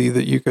really easy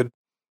that you could,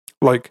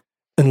 like,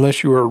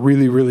 unless you were a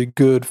really, really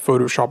good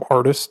Photoshop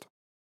artist,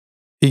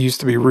 it used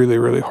to be really,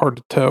 really hard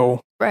to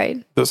tell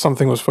that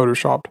something was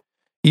Photoshopped.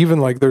 Even,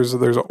 like, there's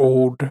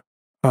old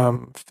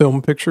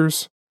film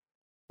pictures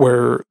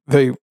where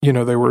they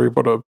were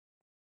able to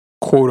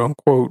quote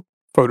unquote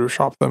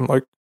Photoshop them.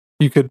 Like,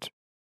 you could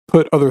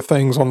put other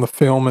things on the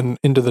film and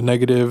into the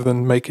negative,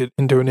 then make it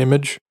into an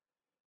image.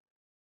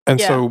 And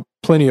so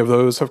plenty of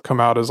those have come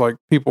out as, like,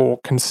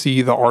 people can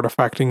see the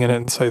artifacting in it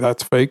and say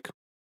that's fake.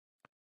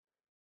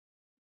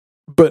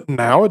 But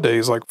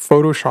nowadays, like,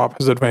 Photoshop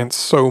has advanced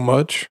so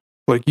much,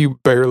 like, you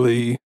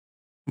barely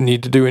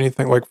need to do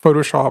anything. Like,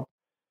 Photoshop,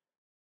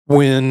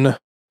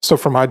 so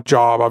for my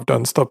job, I've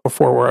done stuff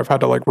before where I've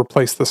had to, like,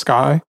 replace the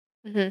sky,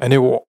 and it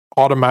will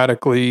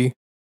automatically,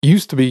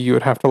 used to be you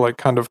would have to, like,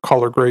 kind of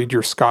color grade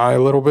your sky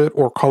a little bit,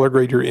 or color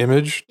grade your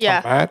image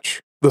to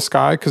match the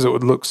sky, because it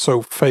would look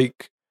so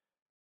fake,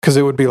 because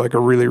it would be like a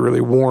really,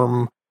 really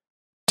warm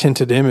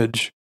tinted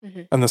image,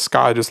 and the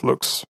sky just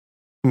looks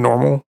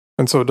normal,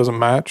 and so it doesn't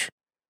match.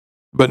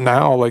 But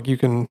now, like, you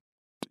can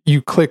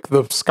you click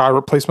the sky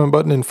replacement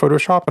button in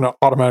Photoshop and it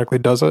automatically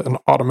does it and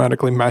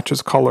automatically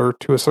matches color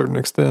to a certain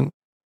extent.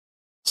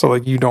 So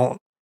like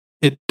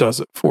it does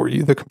it for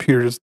you. The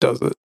computer just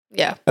does it.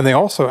 Yeah. And they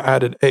also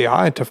added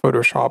AI to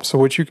Photoshop. So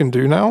what you can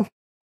do now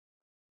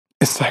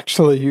is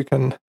actually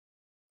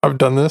I've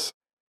done this.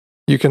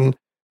 You can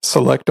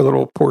select a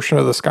little portion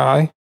of the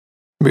sky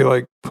and be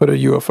like, put a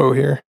UFO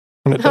here.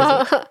 And it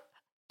does it.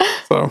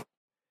 So.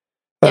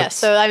 Yeah,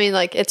 so I mean,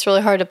 like, it's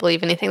really hard to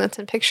believe anything that's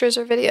in pictures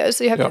or videos.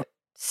 So you have to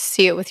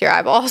see it with your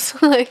eyeballs.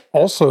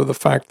 Also, the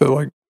fact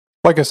that,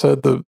 like I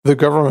said, the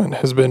government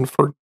has been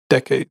for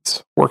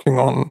decades working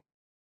on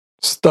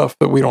stuff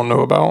that we don't know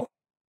about.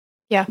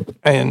 Yeah.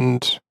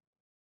 And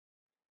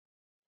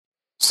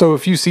so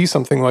if you see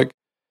something like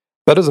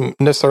that, doesn't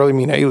necessarily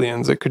mean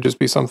aliens. It could just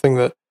be something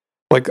that,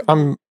 like,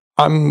 I'm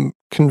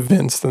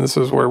convinced, and this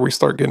is where we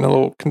start getting a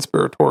little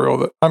conspiratorial,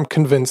 that I'm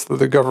convinced that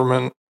the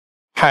government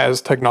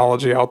has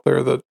technology out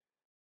there that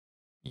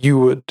you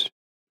would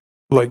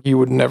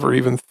never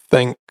even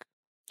think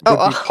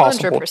would be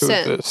possible 100%.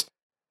 to exist.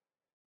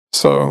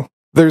 So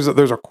there's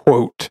a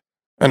quote,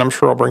 and I'm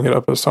sure I'll bring it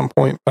up at some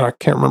point, but I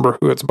can't remember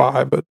who it's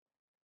by, but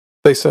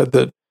they said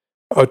that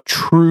a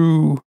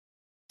true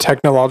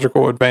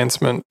technological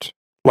advancement,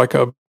 like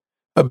a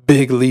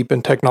big leap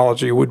in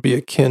technology, would be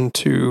akin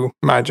to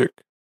magic.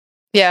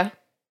 Yeah.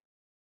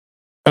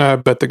 And I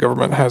bet the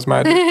government has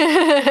magic.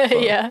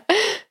 Yeah.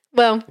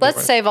 Well,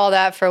 let's save all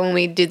that for when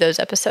we do those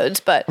episodes.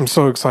 But I'm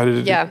so excited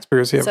to do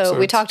conspiracy episodes. So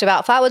we talked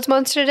about Flatwoods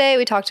Monster today.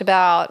 We talked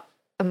about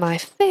my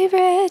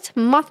favorite,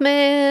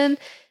 Mothman.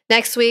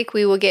 Next week,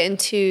 we will get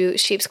into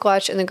Sheep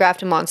Squatch and the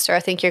Grafton Monster.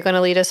 I think you're going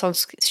to lead us on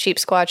Sheep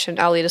Squatch, and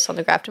I'll lead us on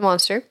the Grafton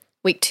Monster.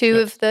 Week 2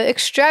 of the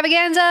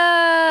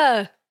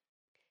Extravaganza.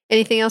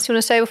 Anything else you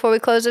want to say before we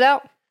close it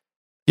out?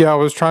 Yeah, I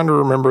was trying to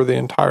remember the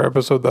entire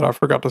episode that I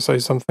forgot to say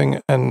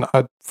something, and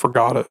I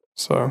forgot it.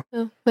 So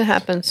it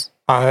happens.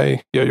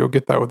 You'll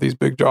get that with these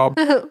big jobs.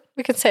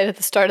 We could say it at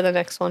the start of the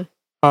next one.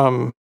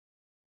 I'll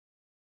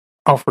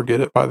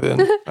forget it by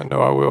then. I know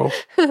I will.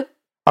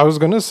 I was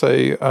gonna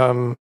say,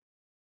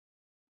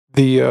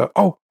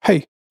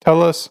 hey,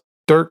 tell us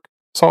Dirk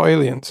saw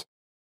aliens.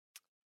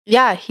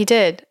 Yeah, he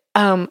did.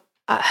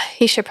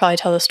 He should probably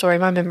tell the story.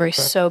 My memory's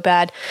so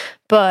bad,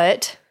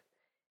 but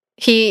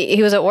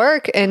he was at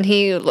work and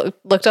he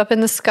looked up in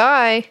the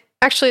sky.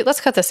 Actually,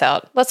 let's cut this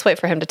out. Let's wait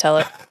for him to tell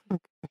it.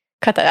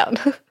 Cut that out.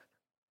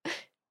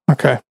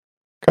 Okay,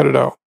 cut it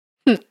out.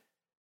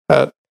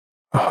 At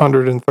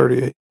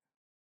 138.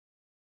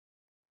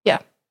 Yeah.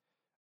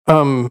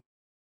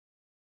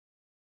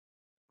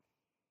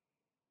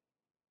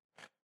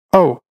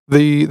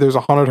 There's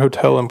a haunted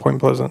hotel in Point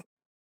Pleasant.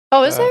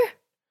 Oh, is there?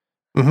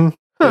 Mm-hmm.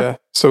 Huh. Yeah.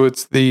 So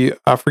it's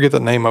I forget the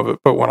name of it,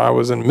 but when I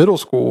was in middle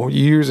school,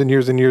 years and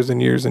years and years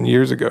and years and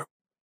years ago,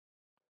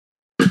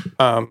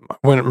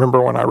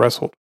 remember when I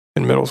wrestled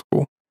in middle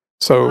school.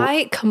 So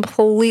I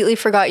completely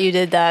forgot you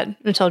did that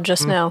until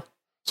just now.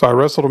 So I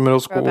wrestled in middle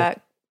school,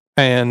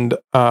 and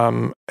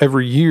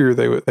every year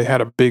they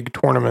had a big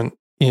tournament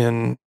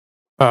in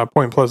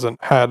Point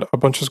Pleasant. Had a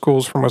bunch of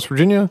schools from West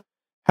Virginia,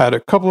 had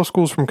a couple of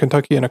schools from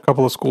Kentucky, and a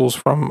couple of schools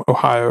from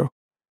Ohio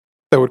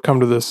that would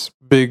come to this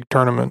big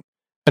tournament,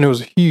 and it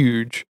was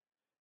huge.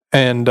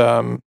 And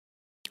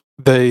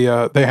they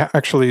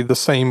actually the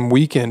same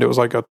weekend, it was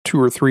like a 2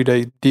 or 3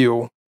 day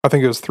deal. I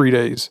think it was 3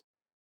 days,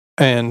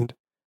 and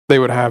they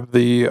would have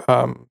the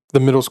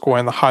middle school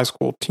and the high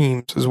school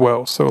teams as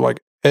well. So like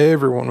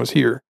everyone was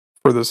here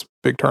for this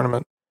big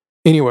tournament.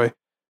 Anyway,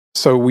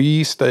 so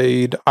we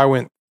stayed. I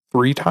went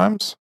 3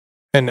 times,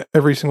 and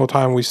every single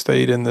time we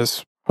stayed in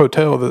this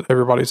hotel that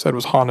everybody said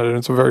was haunted, and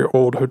it's a very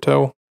old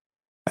hotel.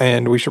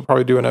 And we should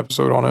probably do an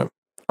episode on it,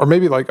 or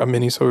maybe like a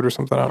mini-sode or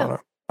something. I don't know.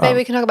 Maybe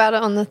we can talk about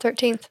it on the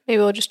 13th. Maybe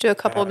we'll just do a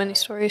couple of mini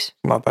stories.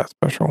 Not that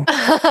special.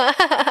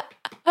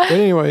 But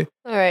anyway,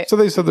 all right. So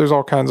they said there's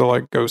all kinds of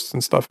like ghosts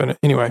and stuff in it.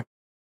 Anyway,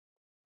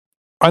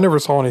 I never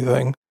saw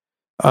anything.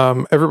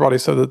 Everybody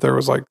said that there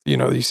was like,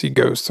 you see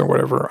ghosts or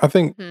whatever. I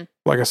think,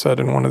 like I said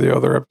in one of the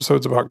other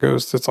episodes about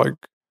ghosts, it's like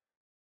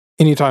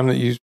anytime that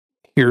you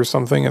hear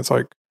something, it's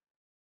like,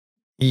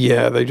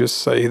 yeah, they just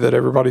say that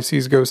everybody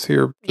sees ghosts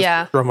here.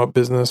 To drum up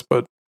business,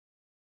 but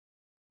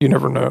you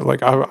never know.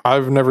 Like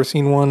I've never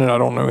seen one, and I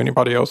don't know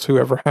anybody else who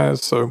ever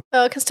has. So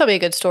well, it can still be a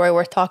good story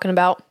worth talking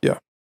about. Yeah,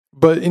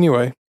 but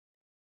anyway,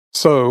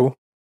 so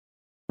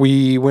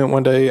we went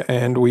one day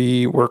and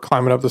we were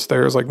climbing up the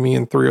stairs, like me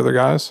and 3 other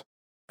guys,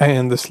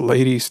 and this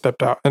lady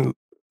stepped out and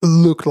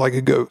looked like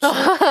a ghost,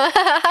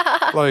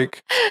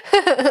 like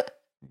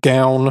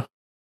gown,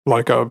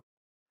 like a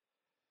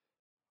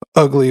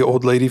ugly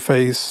old lady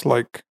face,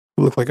 like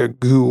looked like a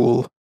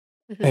ghoul.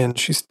 And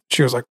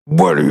she was like,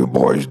 "What are you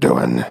boys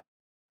doing?"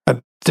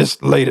 And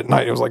just late at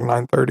night, it was like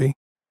 9:30,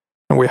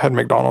 and we had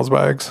McDonald's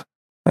bags.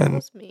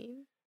 And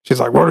she's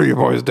like, "What are you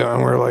boys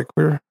doing?" We're like,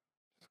 "We're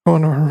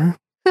going to our room."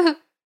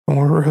 And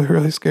we're really,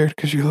 really scared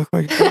because you look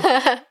like a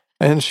ghost.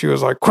 And she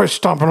was like, "Quit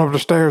stomping up the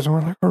stairs." And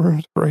we're like, "Our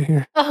room's right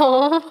here."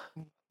 Oh.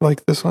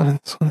 Like this one and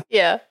this one.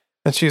 Yeah.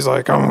 And she's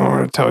like, "I'm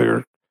going to tell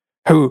your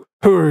who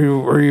are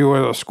you? Are you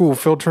at a school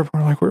field trip?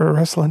 We're like, we're a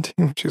wrestling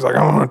team. She's like,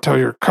 I want to tell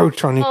your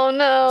coach on you. Oh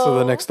no. So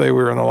the next day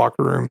we were in the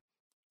locker room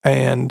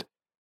and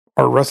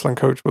our wrestling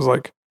coach was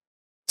like,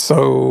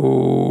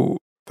 so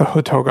the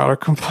hotel got a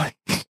complaint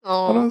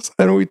on us.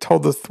 And we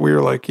told this, we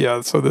were like,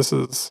 yeah, so this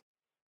is,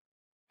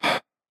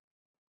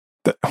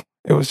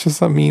 it was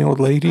just a mean old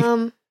lady.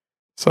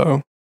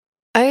 So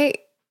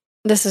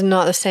this is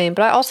not the same,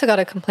 but I also got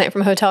a complaint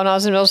from a hotel when I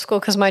was in middle school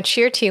because my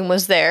cheer team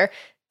was there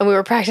and we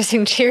were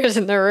practicing cheers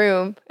in the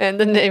room and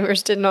the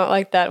neighbors did not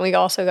like that. And we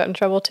also got in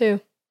trouble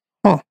too.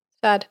 Huh.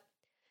 Sad.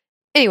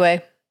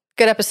 Anyway,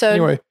 good episode.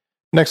 Anyway,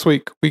 next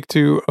week, week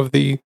 2 of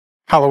the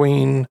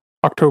Halloween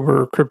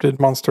October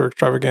Cryptid Monster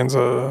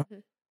Extravaganza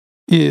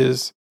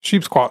is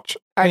Sheepsquatch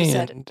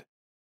and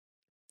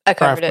I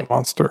covered Crafted it.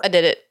 Monster. I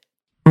did it.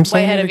 I'm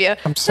way ahead of you.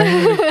 I'm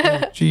saying it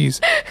again.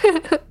 Jeez.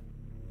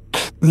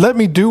 Let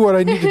me do what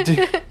I need to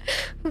do.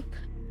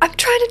 I'm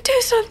trying to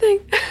do something.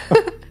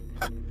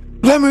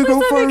 Let me go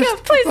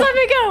first. Please let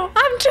me go.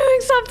 I'm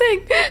doing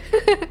something.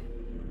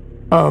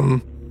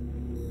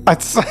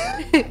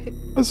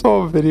 I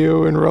saw a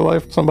video in real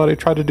life. Somebody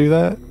tried to do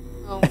that.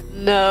 Oh,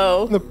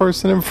 no. The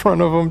person in front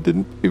of them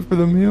didn't pay for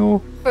the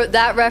meal.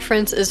 That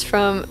reference is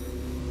from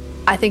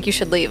I Think You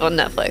Should Leave on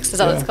Netflix. Is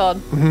that what it's called?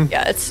 Mm-hmm.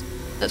 Yeah, that's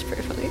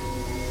pretty funny.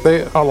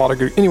 A lot of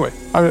good. Anyway,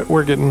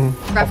 we're getting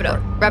wrap it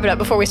up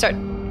before we start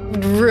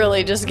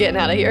really just getting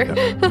out of here.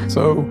 Yeah.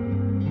 So,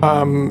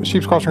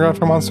 Sheepsquatch and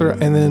Crafted Monster,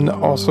 and then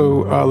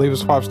also leave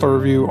us a 5-star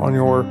review on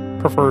your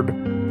preferred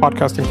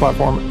podcasting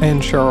platform,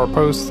 and share our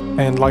posts,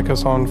 and like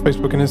us on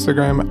Facebook and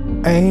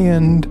Instagram,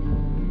 and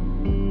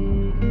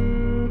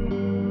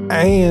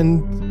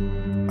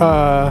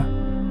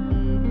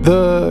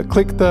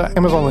click the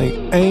Amazon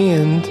link,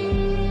 and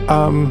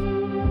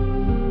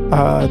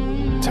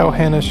tell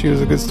Hannah she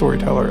was a good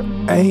storyteller,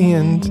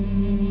 and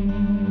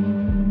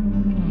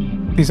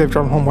be safe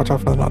driving home. Watch out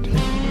for the not here.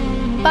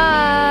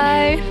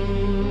 Bye.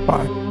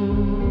 Bye.